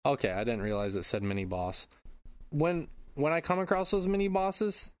 Okay, I didn't realize it said mini boss. When I come across those mini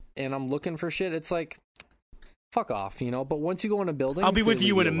bosses and I'm looking for shit, it's like, fuck off, But once you go in a building, I'll be with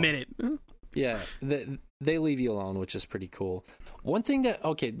you in a minute. Yeah, they leave you alone, which is pretty cool. One thing there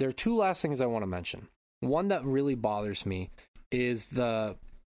are two last things I want to mention. One that really bothers me is the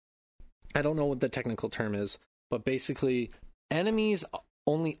I don't know what the technical term is, but basically enemies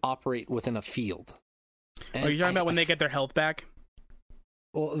only operate within a field. And Are you talking about when they get their health back?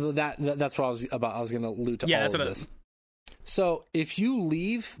 Well, that's what I was about. I was going to allude to all of this. So if you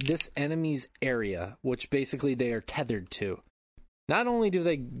leave this enemy's area, which basically they are tethered to, not only do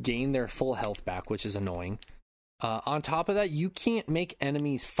they gain their full health back, which is annoying, on top of that, you can't make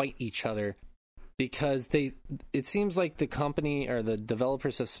enemies fight each other because it seems like the company or the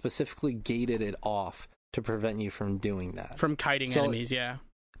developers have specifically gated it off to prevent you from doing that. From kiting enemies, yeah.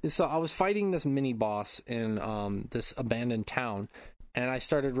 So I was fighting this mini boss in this abandoned town, and I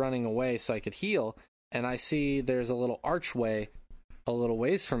started running away so I could heal, and I see there's a little archway a little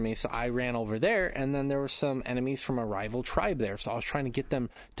ways from me, so I ran over there, and then there were some enemies from a rival tribe there, so I was trying to get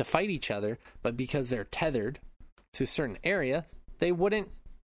them to fight each other, but because they're tethered to a certain area, they wouldn't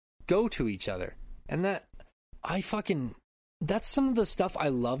go to each other. And that's some of the stuff I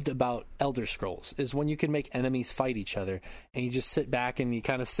loved about Elder Scrolls, is when you can make enemies fight each other, and you just sit back and you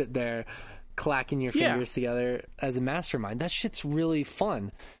kind of sit there clacking your fingers together as a mastermind. That shit's really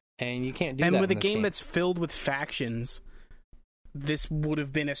fun, and you can't do that in this game. And with a game that's filled with factions, this would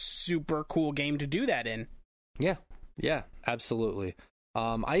have been a super cool game to do that in. Yeah, absolutely.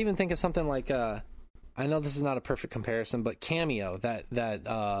 I even think of something like, I know this is not a perfect comparison, but Cameo, that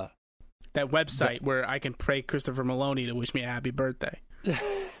website where I can pray Christopher Maloney to wish me a happy birthday.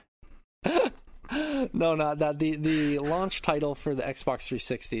 No, not that. The launch title for the Xbox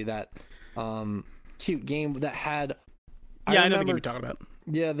 360, that cute game that had... I know the game you're talking about.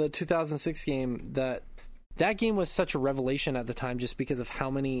 Yeah, the 2006 game, that game was such a revelation at the time just because of how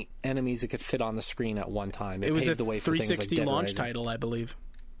many enemies it could fit on the screen at one time. It was paved a the way for 360 things like Dead launch Rising. title, I believe.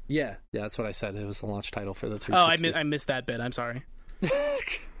 Yeah, that's what I said. It was the launch title for the 360. Oh, I missed that bit. I'm sorry.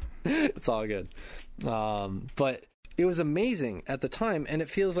 It's all good. But it was amazing at the time, and it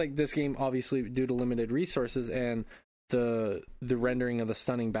feels like this game, obviously due to limited resources and the rendering of the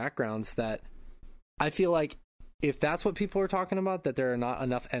stunning backgrounds, that I feel like if that's what people are talking about, that there are not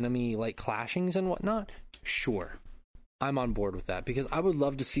enough enemy like clashings and whatnot, sure, I'm on board with that, because I would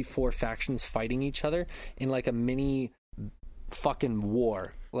love to see 4 factions fighting each other in like a mini fucking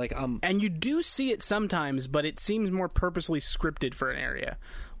war. Like and you do see it sometimes, but it seems more purposely scripted for an area.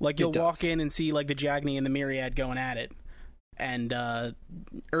 Like you'll walk in and see like the Jagni and the Myriad going at it, and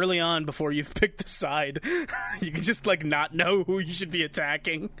early on, before you've picked a side, you can just like not know who you should be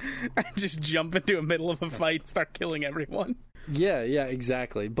attacking and just jump into the middle of a fight and start killing everyone. Yeah,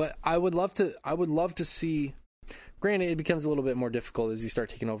 exactly. But I would love to see. Granted, it becomes a little bit more difficult as you start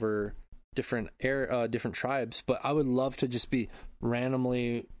taking over different tribes, but I would love to just be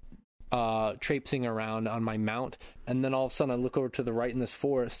randomly traipsing around on my mount, and then all of a sudden I look over to the right in this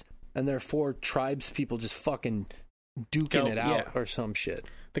forest, and there are 4 tribes people just fucking duking it out or some shit.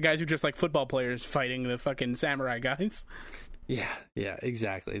 The guys who just like football players fighting the fucking samurai guys. Yeah,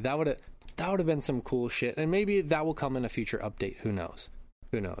 exactly. That would have been some cool shit, and maybe that will come in a future update. Who knows?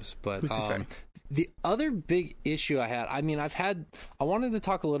 But who's to say? The other big issue I wanted to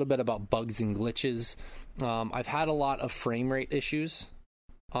talk a little bit about bugs and glitches. I've had a lot of frame rate issues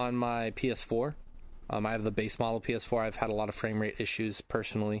on my PS4. I have the base model PS4. I've had a lot of frame rate issues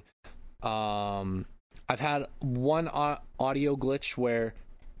personally. I've had one audio glitch where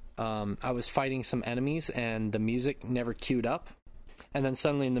I was fighting some enemies and the music never queued up. And then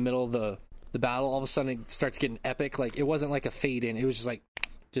suddenly in the middle of the battle, all of a sudden it starts getting epic. Like, it wasn't like a fade in. It was just like,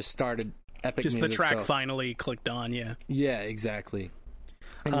 started epic music. Just the track finally clicked on, yeah. Yeah, exactly.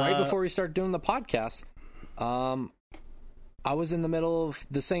 And right before we started doing the podcast, I was in the middle of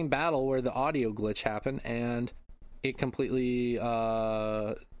the same battle where the audio glitch happened, and it completely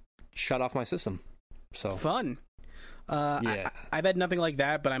shut off my system. So fun. Yeah. I've had nothing like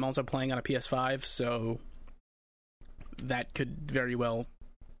that, but I'm also playing on a PS5, so that could very well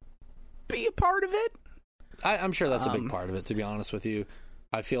be a part of it. I'm sure that's a big part of it, to be honest with you.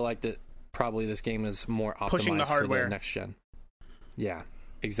 I feel like that probably this game is more optimized pushing the hardware for the next gen. Yeah,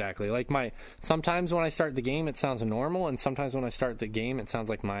 exactly. Like sometimes when I start the game, it sounds normal, and sometimes when I start the game, it sounds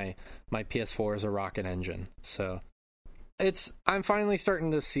like my PS4 is a rocket engine. So I'm finally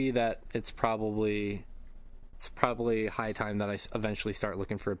starting to see that it's probably high time that I eventually start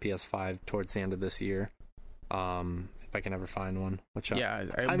looking for a PS5 towards the end of this year. If I can ever find one. Which yeah,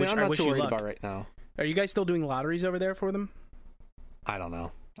 I'm not too worried about right now. Are you guys still doing lotteries over there for them? I don't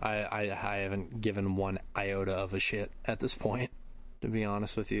know. I haven't given one iota of a shit at this point, to be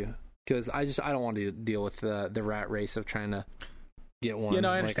honest with you, because I don't want to deal with the rat race of trying to get one.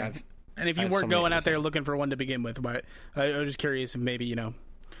 I understand. And if you weren't going out there looking for one to begin with, but I was just curious if maybe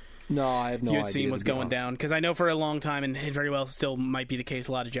No, I have no idea. You had seen what's going down, because I know for a long time, and it very well still might be the case,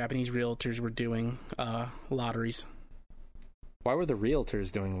 a lot of Japanese realtors were doing lotteries. Why were the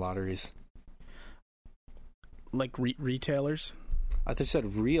realtors doing lotteries? Like retailers? I thought you said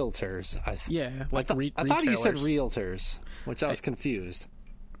realtors. I thought you said realtors, which I was confused.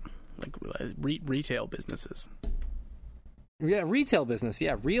 Like retail businesses. Yeah, retail business.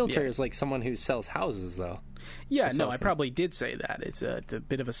 Yeah, realtor is like someone who sells houses, though. Yeah, no, I probably did say that. It's a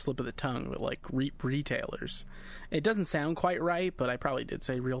bit of a slip of the tongue, but like retailers. It doesn't sound quite right, but I probably did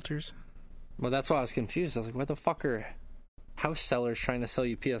say realtors. Well, that's why I was confused. I was like, what the fuck are house sellers trying to sell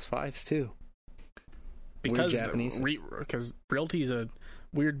you PS5s, too? Because because realty is a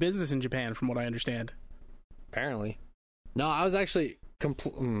weird business in Japan, from what I understand. Apparently. No, I was actually...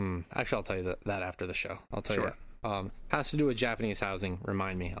 actually, I'll tell you that after the show. I'll tell you. Has to do with Japanese housing.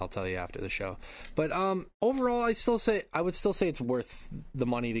 Remind me. I'll tell you after the show. But overall, I would still say it's worth the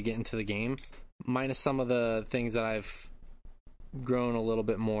money to get into the game, minus some of the things that I've grown a little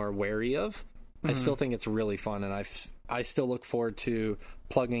bit more wary of. I still think it's really fun, and I still look forward to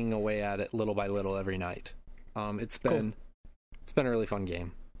plugging away at it little by little every night. It's been a really fun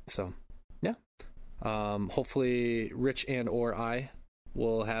game. So yeah. Hopefully Rich and or I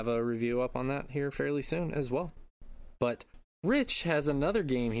will have a review up on that here fairly soon as well. But Rich has another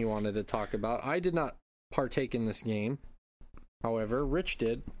game he wanted to talk about. I did not partake in this game. However, Rich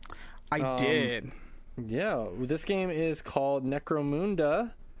did. I did. Yeah, this game is called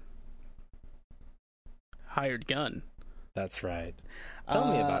Necromunda Hired Gun. That's right.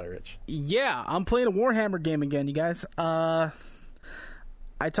 Tell me about it, Rich. Yeah, I'm playing a Warhammer game again, you guys. I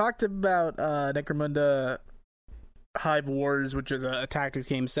talked about Necromunda Hive Wars, which is a tactics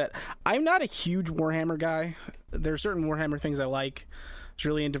game set. I'm not a huge Warhammer guy. There are certain Warhammer things I like. I was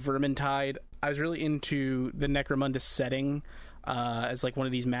really into Vermintide. I was really into the Necromunda setting as like one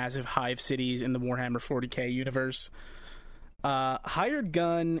of these massive hive cities in the Warhammer 40k universe. Hired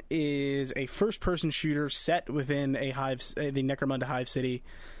Gun is a first-person shooter set within the Necromunda Hive City,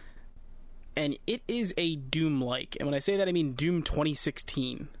 and it is a Doom-like. And when I say that, I mean Doom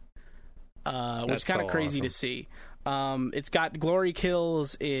 2016, which is kind of crazy to see. It's got glory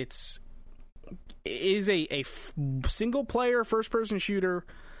kills. It is a single-player first-person shooter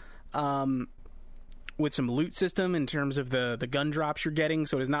with some loot system in terms of the gun drops you're getting,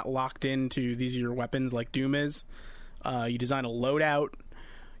 so it is not locked into these are your weapons like Doom is. You design a loadout.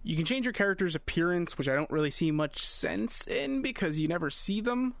 You can change your character's appearance, which I don't really see much sense in because you never see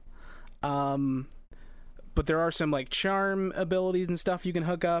them. But there are some like charm abilities and stuff you can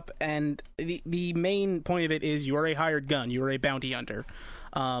hook up, and the main point of it is you are a hired gun. You are a bounty hunter,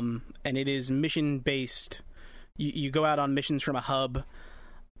 and it is mission based. You go out on missions from a hub.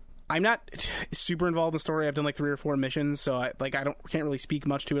 I'm not super involved in the story. I've done like 3 or 4 missions, so I can't really speak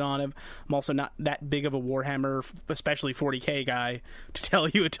much to it on it. I'm also not that big of a Warhammer, especially 40k guy, to tell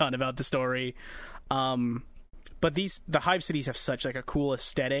you a ton about the story. But the hive cities have such like a cool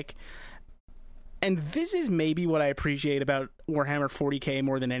aesthetic, and this is maybe what I appreciate about Warhammer 40k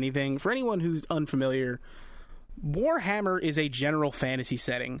more than anything. For anyone who's unfamiliar, Warhammer is a general fantasy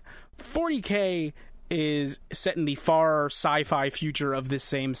setting. 40k is set in the far sci-fi future of this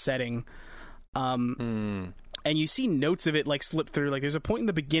same setting. And you see notes of it like slip through. Like there's a point in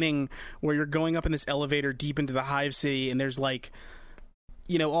the beginning where you're going up in this elevator deep into the hive city, and there's like,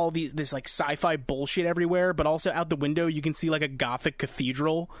 you know, all this like sci-fi bullshit everywhere, but also out the window you can see like a gothic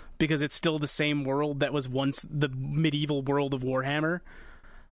cathedral because it's still the same world that was once the medieval world of Warhammer.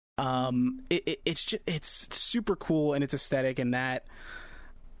 It's super cool in its aesthetic, and that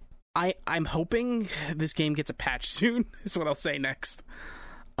I'm hoping this game gets a patch soon, is what I'll say next.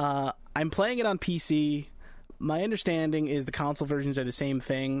 I'm playing it on PC. My understanding is the console versions are the same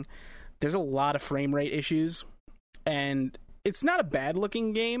thing. There's a lot of frame rate issues, and it's not a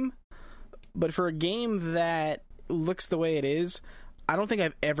bad-looking game, but for a game that looks the way it is, I don't think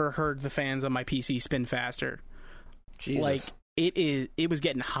I've ever heard the fans on my PC spin faster. Jesus. Like, it was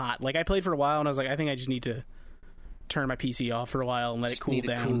getting hot. Like, I played for a while, and I was like, I think I just need to turn my PC off for a while and let it cool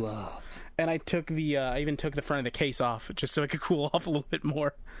down. Cool off. And I even took the front of the case off just so it could cool off a little bit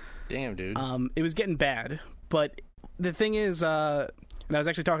more. Damn, dude. It was getting bad, but the thing is, and I was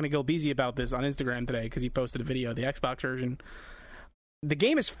actually talking to Gil Beasy about this on Instagram today because he posted a video of the Xbox version. The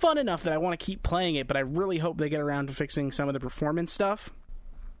game is fun enough that I want to keep playing it, but I really hope they get around to fixing some of the performance stuff.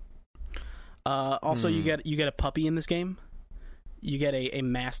 Also, you get a puppy in this game. You get a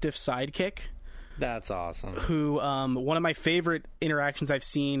Mastiff sidekick. That's awesome. Who, one of my favorite interactions I've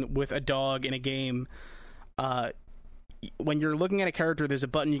seen with a dog in a game, when you're looking at a character, there's a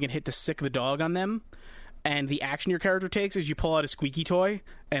button you can hit to sick the dog on them, and the action your character takes is you pull out a squeaky toy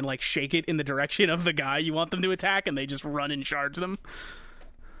and like shake it in the direction of the guy you want them to attack, and they just run and charge them.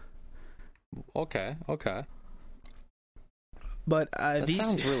 Okay. But that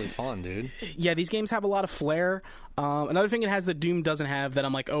sounds really fun, dude. Yeah, these games have a lot of flair. Another thing it has that Doom doesn't have that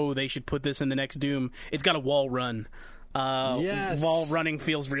I'm like, oh, they should put this in the next Doom. It's got a wall run. Yes. Wall running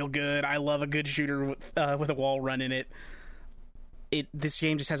feels real good. I love a good shooter with a wall run in it. This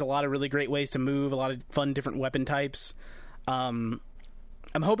game just has a lot of really great ways to move, a lot of fun different weapon types. I'm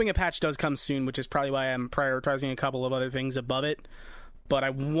hoping a patch does come soon, which is probably why I'm prioritizing a couple of other things above it. But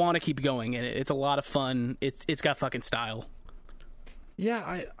I want to keep going, and it's a lot of fun. It's got fucking style.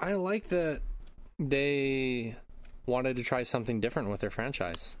 Yeah, I like that they wanted to try something different with their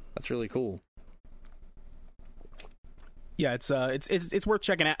franchise. That's really cool. Yeah, it's worth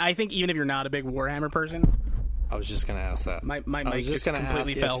checking out. I think even if you're not a big Warhammer person, I was just gonna ask that. My mic just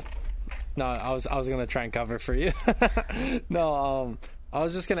completely fell. No, I was gonna try and cover for you. No, I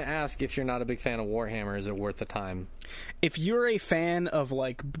was just gonna ask if you're not a big fan of Warhammer, is it worth the time? If you're a fan of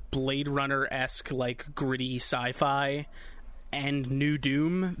like Blade Runner-esque, like gritty sci-fi and new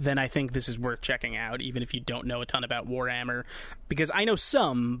Doom, then I think this is worth checking out, even if you don't know a ton about Warhammer. Because I know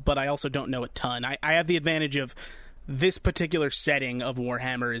some, but I also don't know a ton. I have the advantage of this particular setting of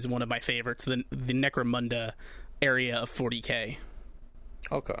Warhammer is one of my favorites, the Necromunda area of 40K.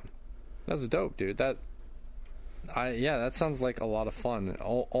 Okay. That's dope, dude. That sounds like a lot of fun. I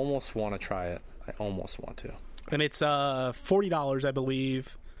almost want to try it. I almost want to. And it's $40, I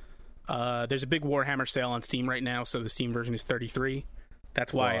believe. There's a big Warhammer sale on Steam right now, so the Steam version is $33.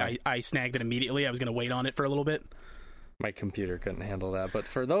 That's why I snagged it immediately. I was going to wait on it for a little bit. My computer couldn't handle that, but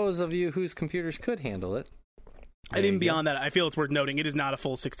for those of you whose computers could handle it, and even beyond that, I feel it's worth noting it is not a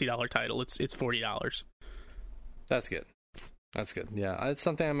full $60 title. It's $40. That's good. Yeah, it's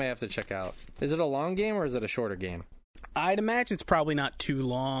something I may have to check out. Is it a long game or is it a shorter game? I'd imagine it's probably not too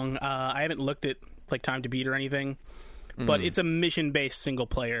long. I haven't looked at like time to beat or anything, but it's a mission-based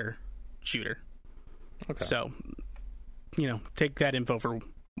single-player shooter. Okay. So, take that info for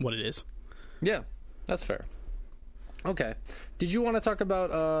what it is. Yeah, that's fair. Okay. Did you want to talk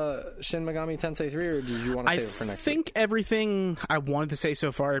about Shin Megami Tensei 3, or did you want to save it for next week? I think everything I wanted to say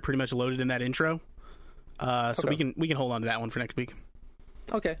so far I pretty much loaded in that intro. So we can hold on to that one for next week.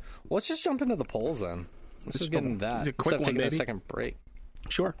 Okay. Well, let's just jump into the polls then. Let's just get into that. It's a quick one, taking baby. a second break.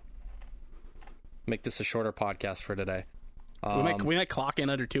 Sure. Make this a shorter podcast for today. We might clock in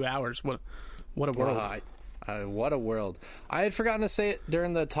under 2 hours. What a world. What a world. I had forgotten to say it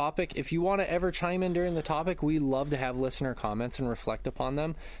during the topic. If you want to ever chime in during the topic, we love to have listener comments and reflect upon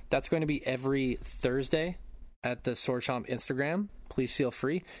them. That's going to be every Thursday at the Sword Chomp Instagram. Please feel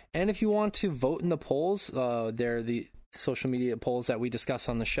free. And if you want to vote in the polls, they're the social media polls that we discuss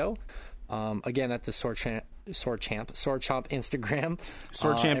on the show. Again, at the Sword Chomp Instagram.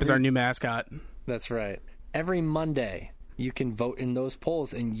 Sword Champ is our new mascot. That's right. Every Monday, you can vote in those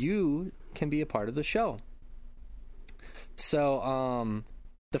polls, and you can be a part of the show. So,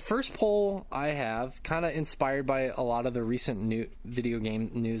 the first poll I have, kind of inspired by a lot of the recent new video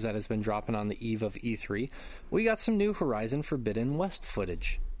game news that has been dropping on the eve of E3. We got some new Horizon Forbidden West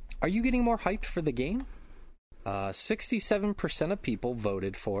footage. Are you getting more hyped for the game? 67% of people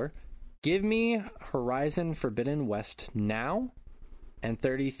voted for give me Horizon Forbidden West now, and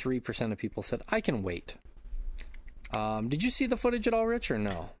 33% of people said I can wait. Did you see the footage at all, Rich, or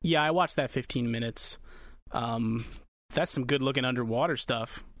no? Yeah, I watched that 15 minutes. That's some good looking underwater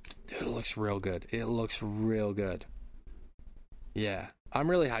stuff. Dude, it looks real good. Yeah, I'm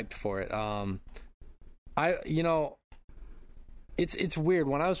really hyped for it. It's weird.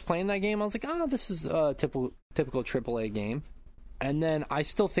 When I was playing that game, I was like, this is a typical AAA game. And then I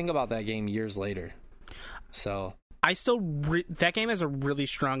still think about that game years later. So that game has a really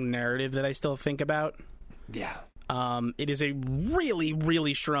strong narrative that I still think about. Yeah. It is a really,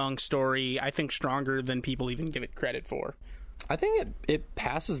 really strong story. I think stronger than people even give it credit for. I think it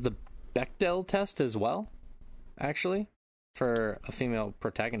passes the Bechdel test as well, actually, for a female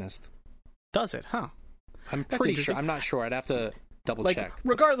protagonist. Does it? Huh. I'm pretty sure. I'm not sure. I'd have to double check.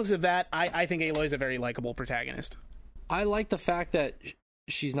 Regardless of that, I think Aloy is a very likable protagonist. I like the fact that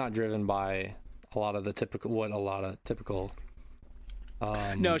she's not driven by a lot of typical.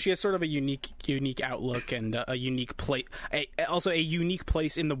 No, she has sort of a unique outlook and a unique place. Also, a unique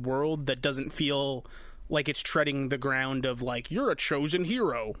place in the world that doesn't feel like it's treading the ground of like you're a chosen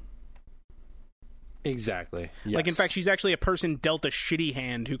hero. Exactly. Yes. Like, in fact, she's actually a person dealt a shitty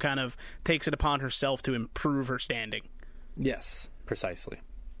hand who kind of takes it upon herself to improve her standing. Yes, precisely.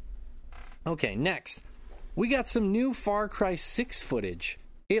 Okay, next. We got some new Far Cry 6 footage.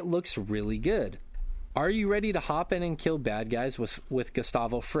 It looks really good. Are you ready to hop in and kill bad guys with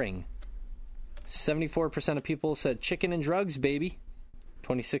Gustavo Fring? 74% of people said chicken and drugs, baby.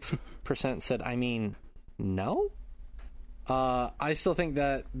 26% said, I mean, no? I still think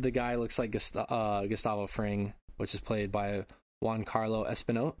that the guy looks like Gustavo Fring, which is played by Juan Carlo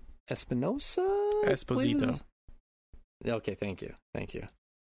Espinosa? Esposito. Okay, thank you.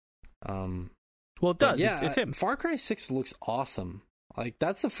 Well, it does. Yeah, It's him. Far Cry 6 looks awesome. Like,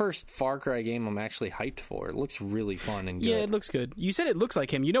 that's the first Far Cry game I'm actually hyped for. It looks really fun and good. Yeah, it looks good. You said it looks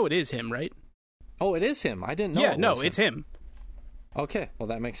like him. You know it is him, right? Oh, it is him. I didn't know. Yeah, no, it's him. Okay, well,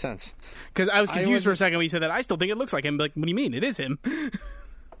 that makes sense. Because I was confused for a second when you said that. I still think it looks like him. Like, what do you mean? It is him.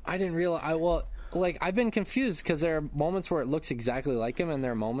 I didn't realize. I've been confused because there are moments where it looks exactly like him, and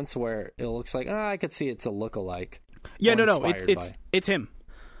there are moments where it looks like, I could see it's a look-alike. Yeah, no, it's him.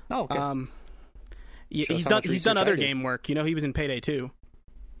 Oh, okay. Yeah, he's done other game work. You know, he was in Payday 2.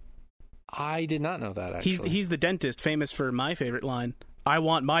 I did not know that, actually. He's the dentist, famous for my favorite line, I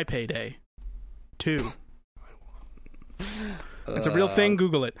want my payday. 2. It's a real thing.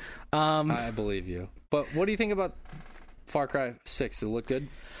 Google it. I believe you. But what do you think about Far Cry 6? Does it look good?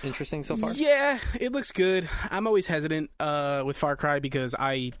 Interesting so far? Yeah, it looks good. I'm always hesitant with Far Cry because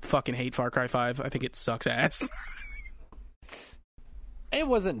I fucking hate Far Cry 5. I think it sucks ass. It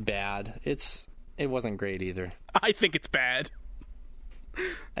wasn't bad. It wasn't great either. I think it's bad.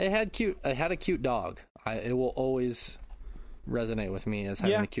 I had a cute dog. It will always resonate with me as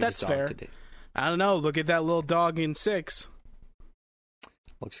having the cutest that's dog fair. today. I don't know. Look at that little dog in 6.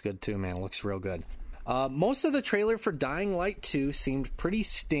 Looks good too, man. Looks real good. Most of the trailer for Dying Light 2 seemed pretty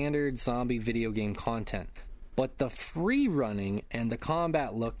standard zombie video game content, but the free running and the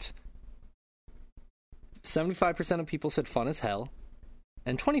combat looked... 75% of people said fun as hell,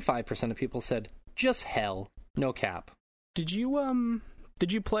 and 25% of people said just hell, no cap. Did you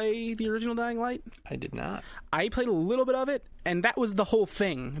play the original Dying Light? I did not. I played a little bit of it, and that was the whole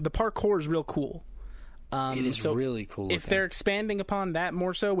thing. The parkour is real cool. It is really cool looking. If they're expanding upon that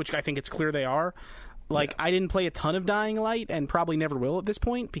more so, which I think it's clear they are, I didn't play a ton of Dying Light and probably never will at this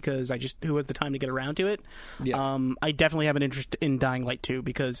point because who has the time to get around to it? Yeah. I definitely have an interest in Dying Light 2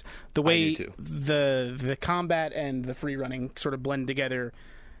 because the way the combat and the free running sort of blend together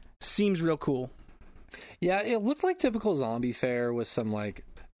seems real cool. Yeah, it looked like typical zombie fare with some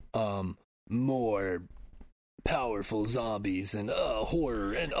more powerful zombies and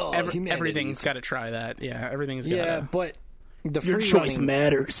horror and everything's got to try that. Yeah, everything's got to. Yeah, but the your free choice running,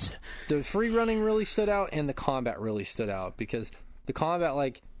 matters. The free running really stood out, and the combat really stood out because the combat,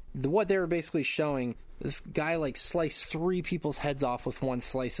 what they were basically showing, this guy sliced 3 people's heads off with one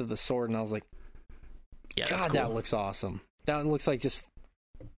slice of the sword, and I was like, yeah, God, cool. That looks awesome. That looks like just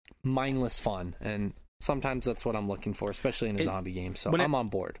mindless fun, and sometimes that's what I'm looking for, especially in a zombie game, so I'm on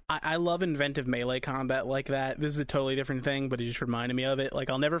board. I love inventive melee combat like that. This is a totally different thing, but it just reminded me of it.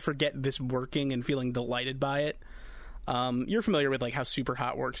 I'll never forget this working and feeling delighted by it. You're familiar with how Super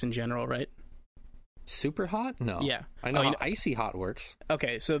Hot works in general, right? Super Hot? No. Yeah. I know how Icy Hot works.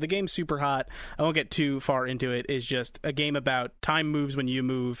 Okay, so the game Super Hot, I won't get too far into it, is just a game about time moves when you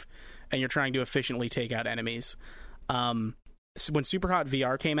move, and you're trying to efficiently take out enemies. So when Super Hot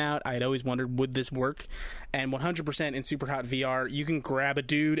VR came out, I had always wondered, would this work? And 100% in Super Hot VR, you can grab a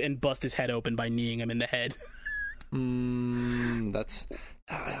dude and bust his head open by kneeing him in the head.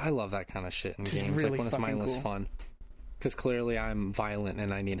 I love that kind of shit in games, really when it's mindless cool. fun. Because clearly I'm violent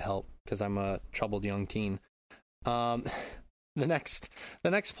and I need help because I'm a troubled young teen. The next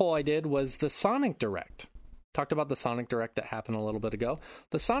poll I did was the Sonic Direct. Talked about the Sonic Direct that happened a little bit ago.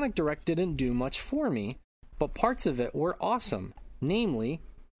 The Sonic Direct didn't do much for me, but parts of it were awesome. Namely,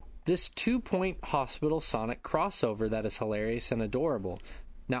 this 2-point Hospital Sonic crossover that is hilarious and adorable.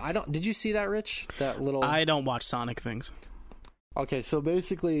 Now, did you see that, Rich? I don't watch Sonic things. Okay, so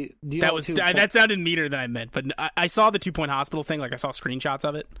basically, that sounded meaner than I meant, but I saw the 2-point Hospital thing. I saw screenshots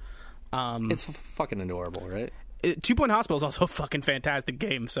of it. It's fucking adorable, right? 2-point Hospital is also a fucking fantastic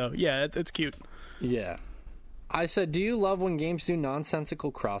game, so yeah, it's cute. Yeah. I said, do you love when games do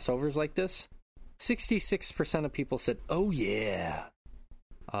nonsensical crossovers like this? 66% of people said, oh yeah.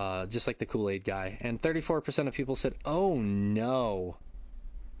 Just like the Kool-Aid guy. And 34% of people said, oh no.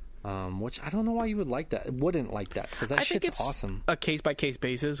 Which I don't know why you wouldn't like that, because that shit's awesome. A case-by-case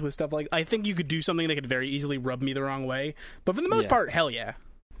basis with stuff I think you could do something that could very easily rub me the wrong way, but for the most part, hell yeah.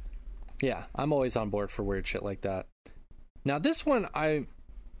 Yeah, I'm always on board for weird shit like that. Now, this one,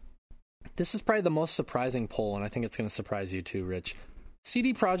 this is probably the most surprising poll, and I think it's going to surprise you too, Rich.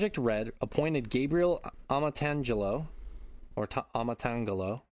 CD Projekt Red appointed Gabriel Amatangelo, or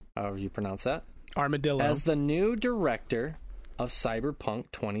Amatangelo, however you pronounce that, Armadillo, as the new director of Cyberpunk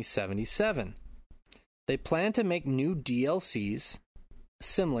 2077. They plan to make new DLCs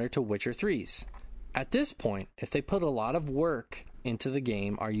similar to Witcher 3's. At this point, if they put a lot of work into the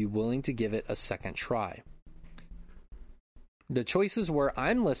game, are you willing to give it a second try? The choices were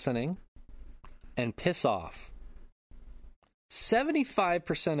I'm listening and piss off.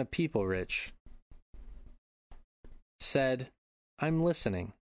 75% of people, Rich, said I'm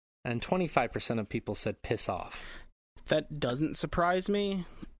listening, and 25% of people said piss off. That doesn't surprise me,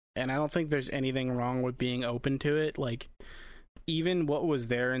 and I don't think there's anything wrong with being open to it. Like, even what was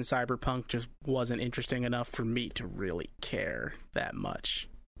there in Cyberpunk just wasn't interesting enough for me to really care that much.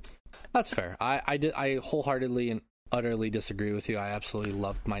 That's fair. I wholeheartedly and utterly disagree with you. I absolutely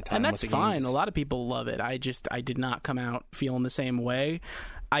loved my time and that's with the fine. games. A lot of people love it. I did not come out feeling the same way.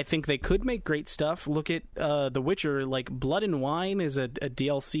 I think they could make great stuff. Look at The Witcher. Like, Blood and Wine is a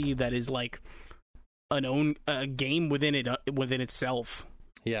DLC that is like a game within itself.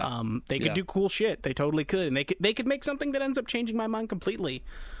 Yeah. They could do cool shit. They totally could, and they could make something that ends up changing my mind completely.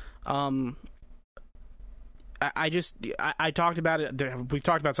 I talked about it. We've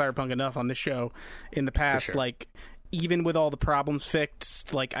talked about Cyberpunk enough on this show in the past. For sure. Like, even with all the problems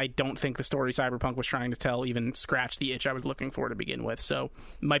fixed, like, I don't think the story Cyberpunk was trying to tell even scratched the itch I was looking for to begin with. So,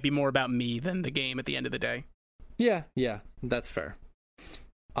 it might be more about me than the game at the end of the day. Yeah, that's fair.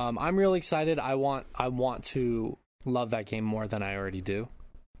 I'm really excited. I want to love that game more than I already do.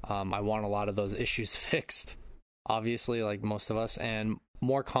 I want a lot of those issues fixed, obviously, like most of us, and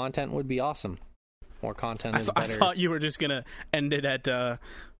more content would be awesome. More content is better. I thought you were just going to end it at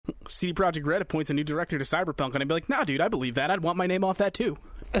CD Projekt Red appoints a new director to Cyberpunk, and I'd be like, nah, dude, I believe that. I'd want my name off that, too.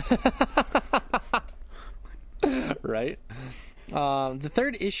 Right? The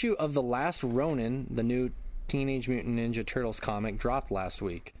third issue of The Last Ronin, the new Teenage Mutant Ninja Turtles comic, dropped last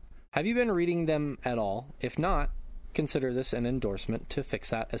week. Have you been reading them at all? If not, consider this an endorsement to fix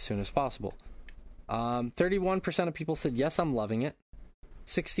that as soon as possible. 31% of people said, yes, I'm loving it.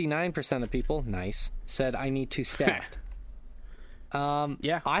 69% of people, nice, said I need to stat.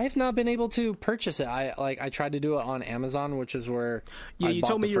 Yeah, I have not been able to purchase it. I tried to do it on Amazon, which is where you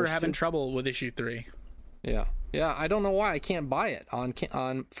told me you were having trouble with issue 3. Yeah. I don't know why I can't buy it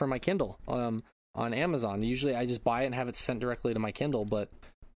on for my Kindle on Amazon. Usually I just buy it and have it sent directly to my Kindle, but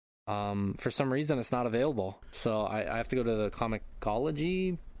for some reason it's not available. So I have to go to the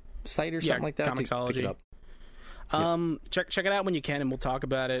Comixology site or something like that Comixology. to pick it up. Check it out when you can, and we'll talk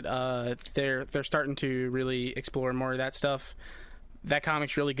about it. They're starting to really explore more of that stuff. That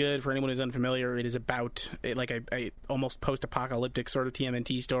comic's really good. For anyone who's unfamiliar, it is about like a almost post-apocalyptic sort of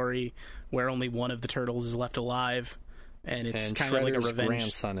TMNT story where only one of the turtles is left alive, and it's kind of like a revenge.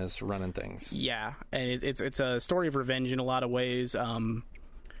 Grandson is running things. Yeah, and it's a story of revenge in a lot of ways.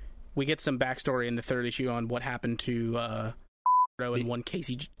 We get some backstory in the third issue on what happened to and one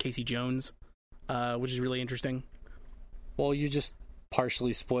Casey Jones, which is really interesting. Well, you just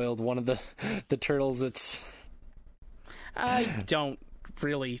partially spoiled one of the turtles. I don't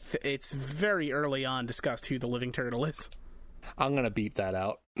really. It's very early on discussed who the living turtle is. I'm going to beep that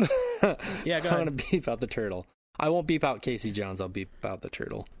out. Yeah, go ahead. I'm going to beep out the turtle. I won't beep out Casey Jones. I'll beep out the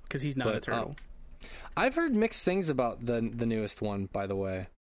turtle. Because he's not a turtle. I've heard mixed things about the newest one, by the way.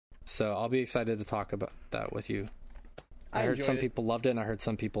 So I'll be excited to talk about that with you. I heard some people loved it, and I heard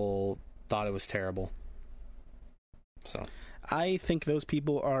some people thought it was terrible. So I think those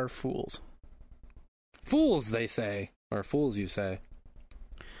people are fools. Fools, they say. Or fools, you say.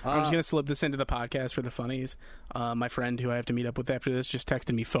 I'm just going to slip this into the podcast for the funnies. My friend who I have to meet up with after this just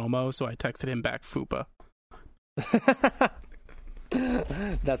texted me FOMO, so I texted him back FUPA.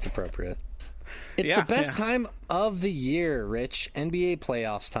 That's appropriate. It's the best time of the year, Rich. NBA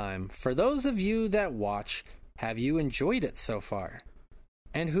playoffs time. For those of you that watch, have you enjoyed it so far?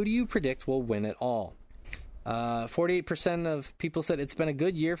 And who do you predict will win it all? 48% of people said it's been a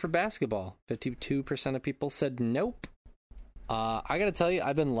good year for basketball. 52% of people said nope. I gotta tell you,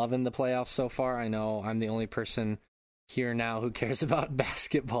 I've been loving the playoffs so far. I know I'm the only person here now who cares about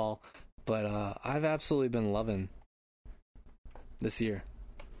basketball, but I've absolutely been loving this year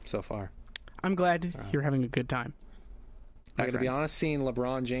so far. I'm glad you're having a good time. I gotta be honest, seeing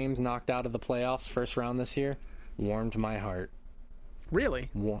LeBron James knocked out of the playoffs first round this year warmed my heart. Really?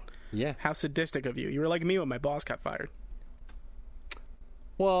 Yeah. How sadistic of you. You were like me when my boss got fired.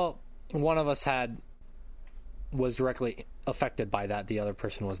 Well, one of us was directly affected by that. The other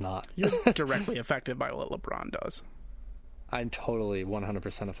person was not. You're directly affected by what LeBron does. I'm totally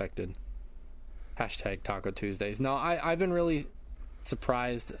 100% affected. Hashtag Taco Tuesdays. No, I've been really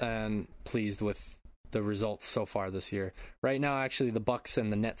surprised and pleased with the results so far this year. Right now, actually, the Bucks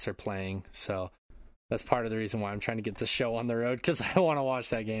and the Nets are playing, so that's part of the reason why I'm trying to get the show on the road, because I want to watch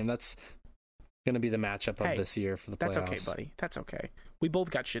that game. That's going to be the matchup of this year for the playoffs. That's okay, buddy. That's okay. We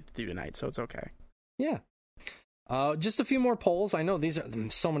both got shit to do tonight, so it's okay. Yeah. Just a few more polls. I know these are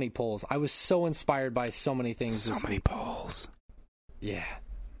so many polls. I was so inspired by so many things. So many polls. Yeah.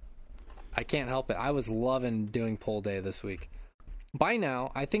 I can't help it. I was loving doing poll day this week. By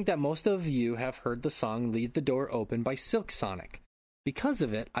now, I think that most of you have heard the song Leave the Door Open by Silk Sonic. Because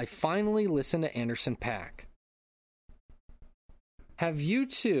of it, I finally listened to Anderson .Paak. Have you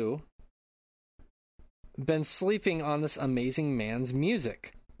two been sleeping on this amazing man's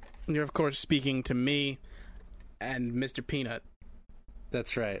music? You're, of course, speaking to me and Mr. Peanut.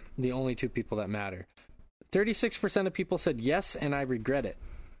 That's right. The only two people that matter. 36% of people said yes, and I regret it.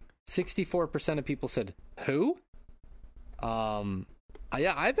 64% of people said, who?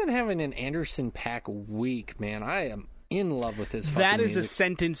 Yeah, I've been having an Anderson .Paak week, man. I am in love with his fucking That is music. a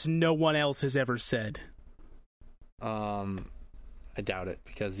sentence no one else has ever said. I doubt it,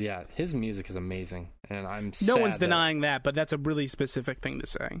 because, yeah, his music is amazing, and I'm sad No one's that- denying that, but that's a really specific thing to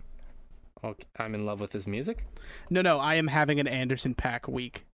say. Okay, I'm in love with his music? No, I am having an Anderson .Paak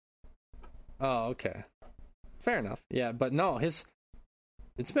week. Oh, okay. Fair enough. Yeah, but no, it's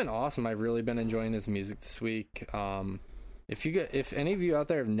been awesome. I've really been enjoying his music this week. If any of you out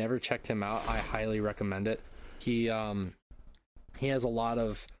there have never checked him out, I highly recommend it. He has a lot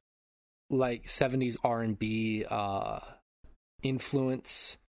of like 70s R&B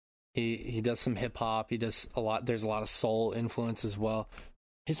influence. He does some hip hop. He does a lot. There's a lot of soul influence as well.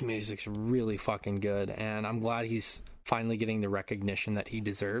 His music's really fucking good, and I'm glad he's finally getting the recognition that he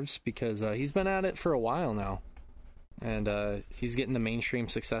deserves, because he's been at it for a while now, and he's getting the mainstream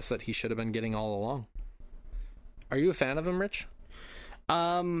success that he should have been getting all along. Are you a fan of him, Rich?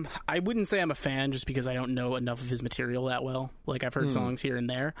 I wouldn't say I'm a fan, just because I don't know enough of his material that well. Like, I've heard songs here and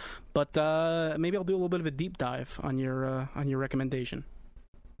there, but maybe I'll do a little bit of a deep dive on your recommendation.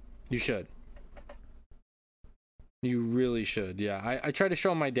 You should. You really should. Yeah, I tried to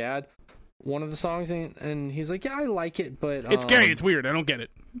show my dad one of the songs, and he's like, "Yeah, I like it, but It's gay. It's weird. I don't get it."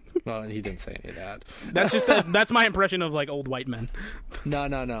 Well, he didn't say any of that. That's just that's my impression of like old white men.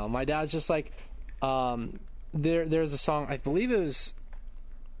 No. My dad's just like, there's a song. I believe it was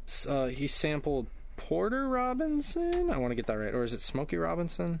he sampled Porter Robinson. I want to get that right, or is it Smokey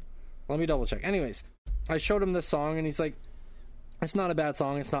Robinson? Let me double check. Anyways, I showed him this song, and he's like, "It's not a bad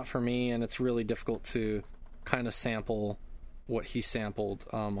song. It's not for me, and it's really difficult to kind of sample what he sampled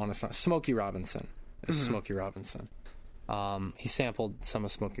on a song." Smokey Robinson. It's Smokey Robinson. He sampled some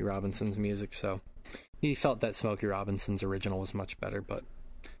of Smokey Robinson's music, so he felt that Smokey Robinson's original was much better, but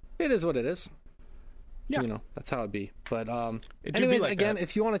it is what it is. Yeah. You know, that's how it be. But It do be anyways, like again, that.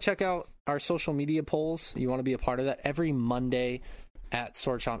 if you want to check out our social media polls, you want to be a part of that, every Monday at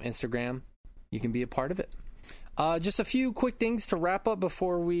Sword Chomp Instagram, you can be a part of it. Just a few quick things to wrap up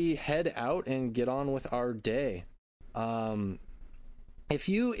before we head out and get on with our day. If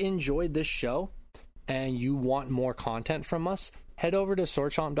you enjoyed this show and you want more content from us, head over to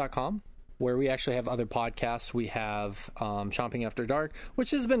swordchomp.com, where we actually have other podcasts. We have Chomping After Dark,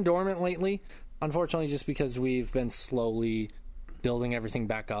 which has been dormant lately, unfortunately, just because we've been slowly building everything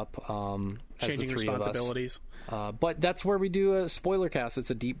back up as Changing the three responsibilities. of us. But that's where we do a spoiler cast. It's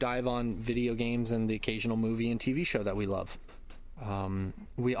a deep dive on video games and the occasional movie and TV show that we love.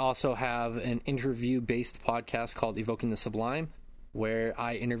 We also have an interview-based podcast called Evoking the Sublime, where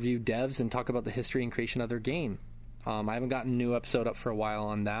I interview devs and talk about the history and creation of their game. I haven't gotten a new episode up for a while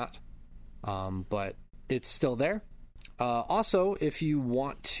on that, but it's still there. Also, if you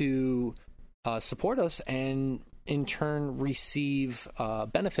want to support us and in turn receive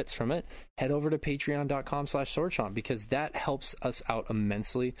benefits from it, head over to patreon.com/swordchomp, because that helps us out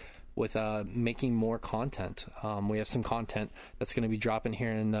immensely with making more content. We have some content that's going to be dropping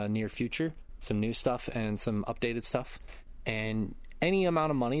here in the near future, some new stuff and some updated stuff, and any amount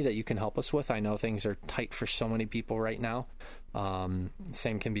of money that you can help us with. I know things are tight for so many people right now.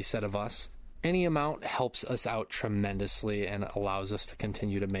 Same can be said of us. Any amount helps us out tremendously and allows us to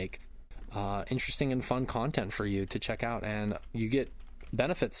continue to make interesting and fun content for you to check out, and you get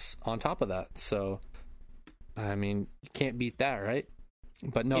benefits on top of that. So, I mean, you can't beat that, right?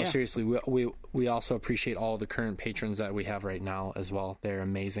 But no, Yeah. seriously, we also appreciate all the current patrons that we have right now as well. They're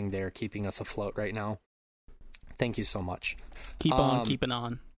amazing. They're keeping us afloat right now. Thank you so much. Keep on keeping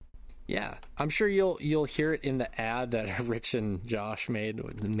on. Yeah, I'm sure you'll hear it in the ad that Rich and Josh made,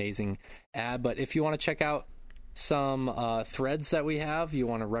 an amazing ad. But if you want to check out some threads that we have, you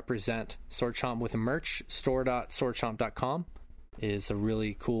want to represent Sword Chomp with a merch, store.swordchomp.com is a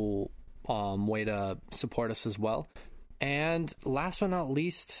really cool way to support us as well. And last but not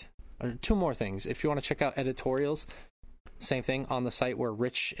least, two more things. If you want to check out editorials, same thing on the site where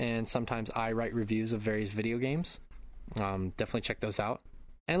Rich and sometimes I write reviews of various video games. Definitely check those out.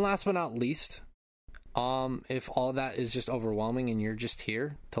 And last but not least, if all of that is just overwhelming and you're just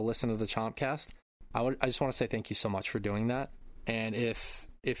here to listen to the Chompcast, I just want to say thank you so much for doing that. And if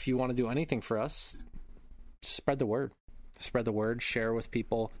you want to do anything for us, spread the word. Spread the word. Share with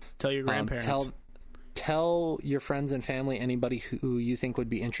people. Tell your grandparents. Tell your friends and family, anybody who you think would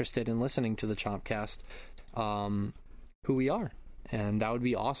be interested in listening to the Chompcast, who we are, and that would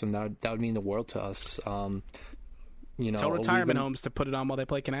be awesome. That would mean the world to us. Tell retirement homes to put it on while they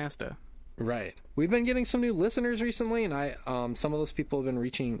play canasta. Right. We've been getting some new listeners recently, and some of those people have been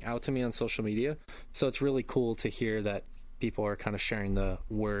reaching out to me on social media. So it's really cool to hear that people are kind of sharing the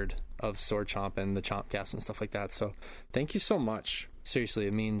word of Sword Chomp and the Chompcast and stuff like that. So thank you so much. Seriously,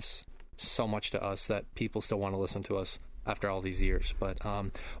 it means so much to us that people still want to listen to us after all these years. But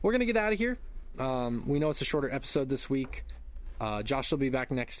we're going to get out of here. We know it's a shorter episode this week. Josh will be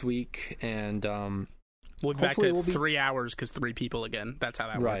back next week, and we'll be back to 3 hours because 3 people again. That's how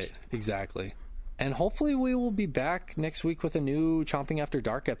that works. Right, exactly. And hopefully we will be back next week with a new Chomping After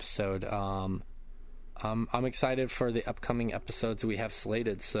Dark episode. I'm excited for the upcoming episodes we have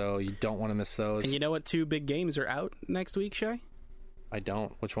slated, so you don't want to miss those. And you know what 2 big games are out next week, Shay? I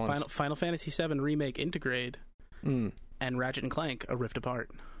don't. Which ones? Final Fantasy VII Remake Intergrade and Ratchet and Clank A Rift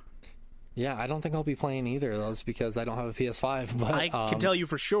Apart. Yeah, I don't think I'll be playing either of those because I don't have a PS5. But I can tell you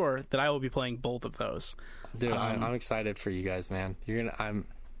for sure that I will be playing both of those. Dude, I'm excited for you guys, man.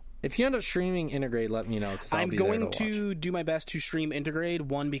 If you end up streaming Intergrade, let me know. I'm going to do my best to stream Intergrade.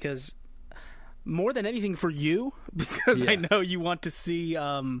 One, because more than anything for you, because I know you want to see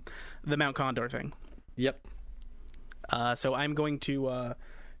the Mount Condor thing. Yep. So I'm going to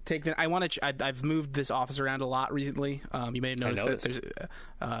take the. I've moved this office around a lot recently. You may have noticed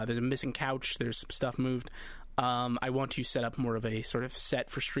that there's a missing couch. There's some stuff moved. I want to set up more of a sort of set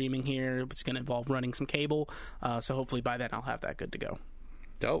for streaming here. It's going to involve running some cable. So hopefully by then I'll have that good to go.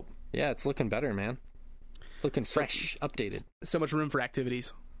 Dope. Yeah, it's looking better, man. Looking fresh, updated. So much room for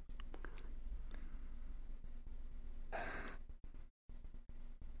activities.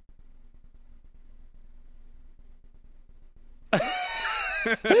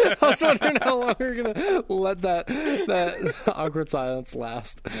 I was wondering how long we were going to let that awkward silence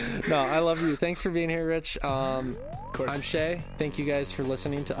last. No, I love you. Thanks for being here, Rich. Of course. I'm Shay. Thank you guys for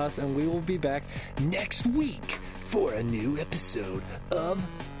listening to us, and we will be back next week for a new episode of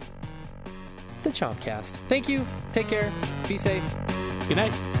the Chompcast. Thank you. Take care. Be safe. Good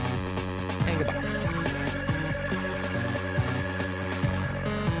night. And goodbye.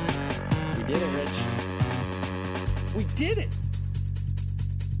 We did it, Rich. We did it.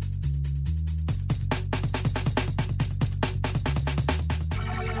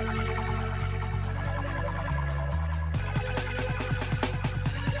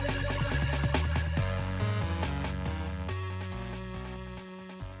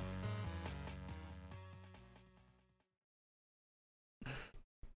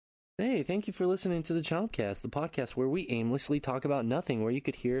 Hey, thank you for listening to the Chompcast, the podcast where we aimlessly talk about nothing, where you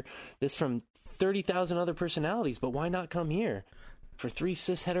could hear this from 30,000 other personalities, but why not come here for 3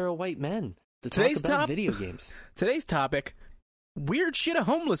 cis hetero white men to talk about video games? Today's topic, weird shit a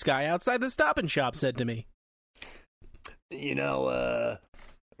homeless guy outside the Stop and Shop said to me. You know,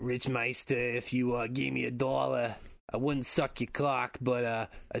 Rich Meister, if you gave me $1, I wouldn't suck your cock, but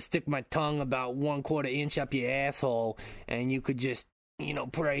I stick my tongue about 1/4 inch up your asshole, and you could just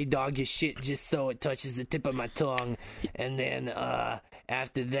prairie dog your shit just so it touches the tip of my tongue. And then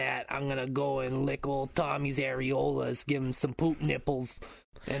after that, I'm going to go and lick old Tommy's areolas, give him some poop nipples,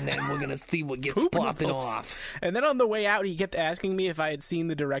 and then we're going to see what gets popping off. And then on the way out, he kept asking me if I had seen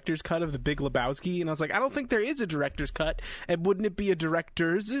the director's cut of The Big Lebowski, and I was like, I don't think there is a director's cut. And wouldn't it be a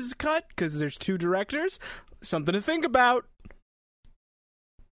director's cut? Because there's 2 directors? Something to think about.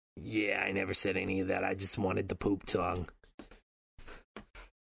 Yeah, I never said any of that. I just wanted the poop tongue.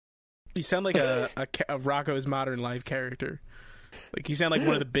 You sound like a Rocko's Modern Life character. Like, you sound like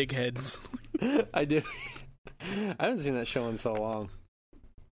one of the big heads. I do. I haven't seen that show in so long.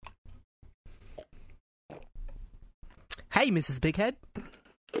 Hey, Mrs. Bighead.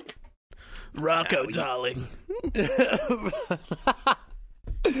 Rocko, darling.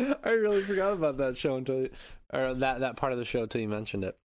 I really forgot about that show that part of the show until you mentioned it.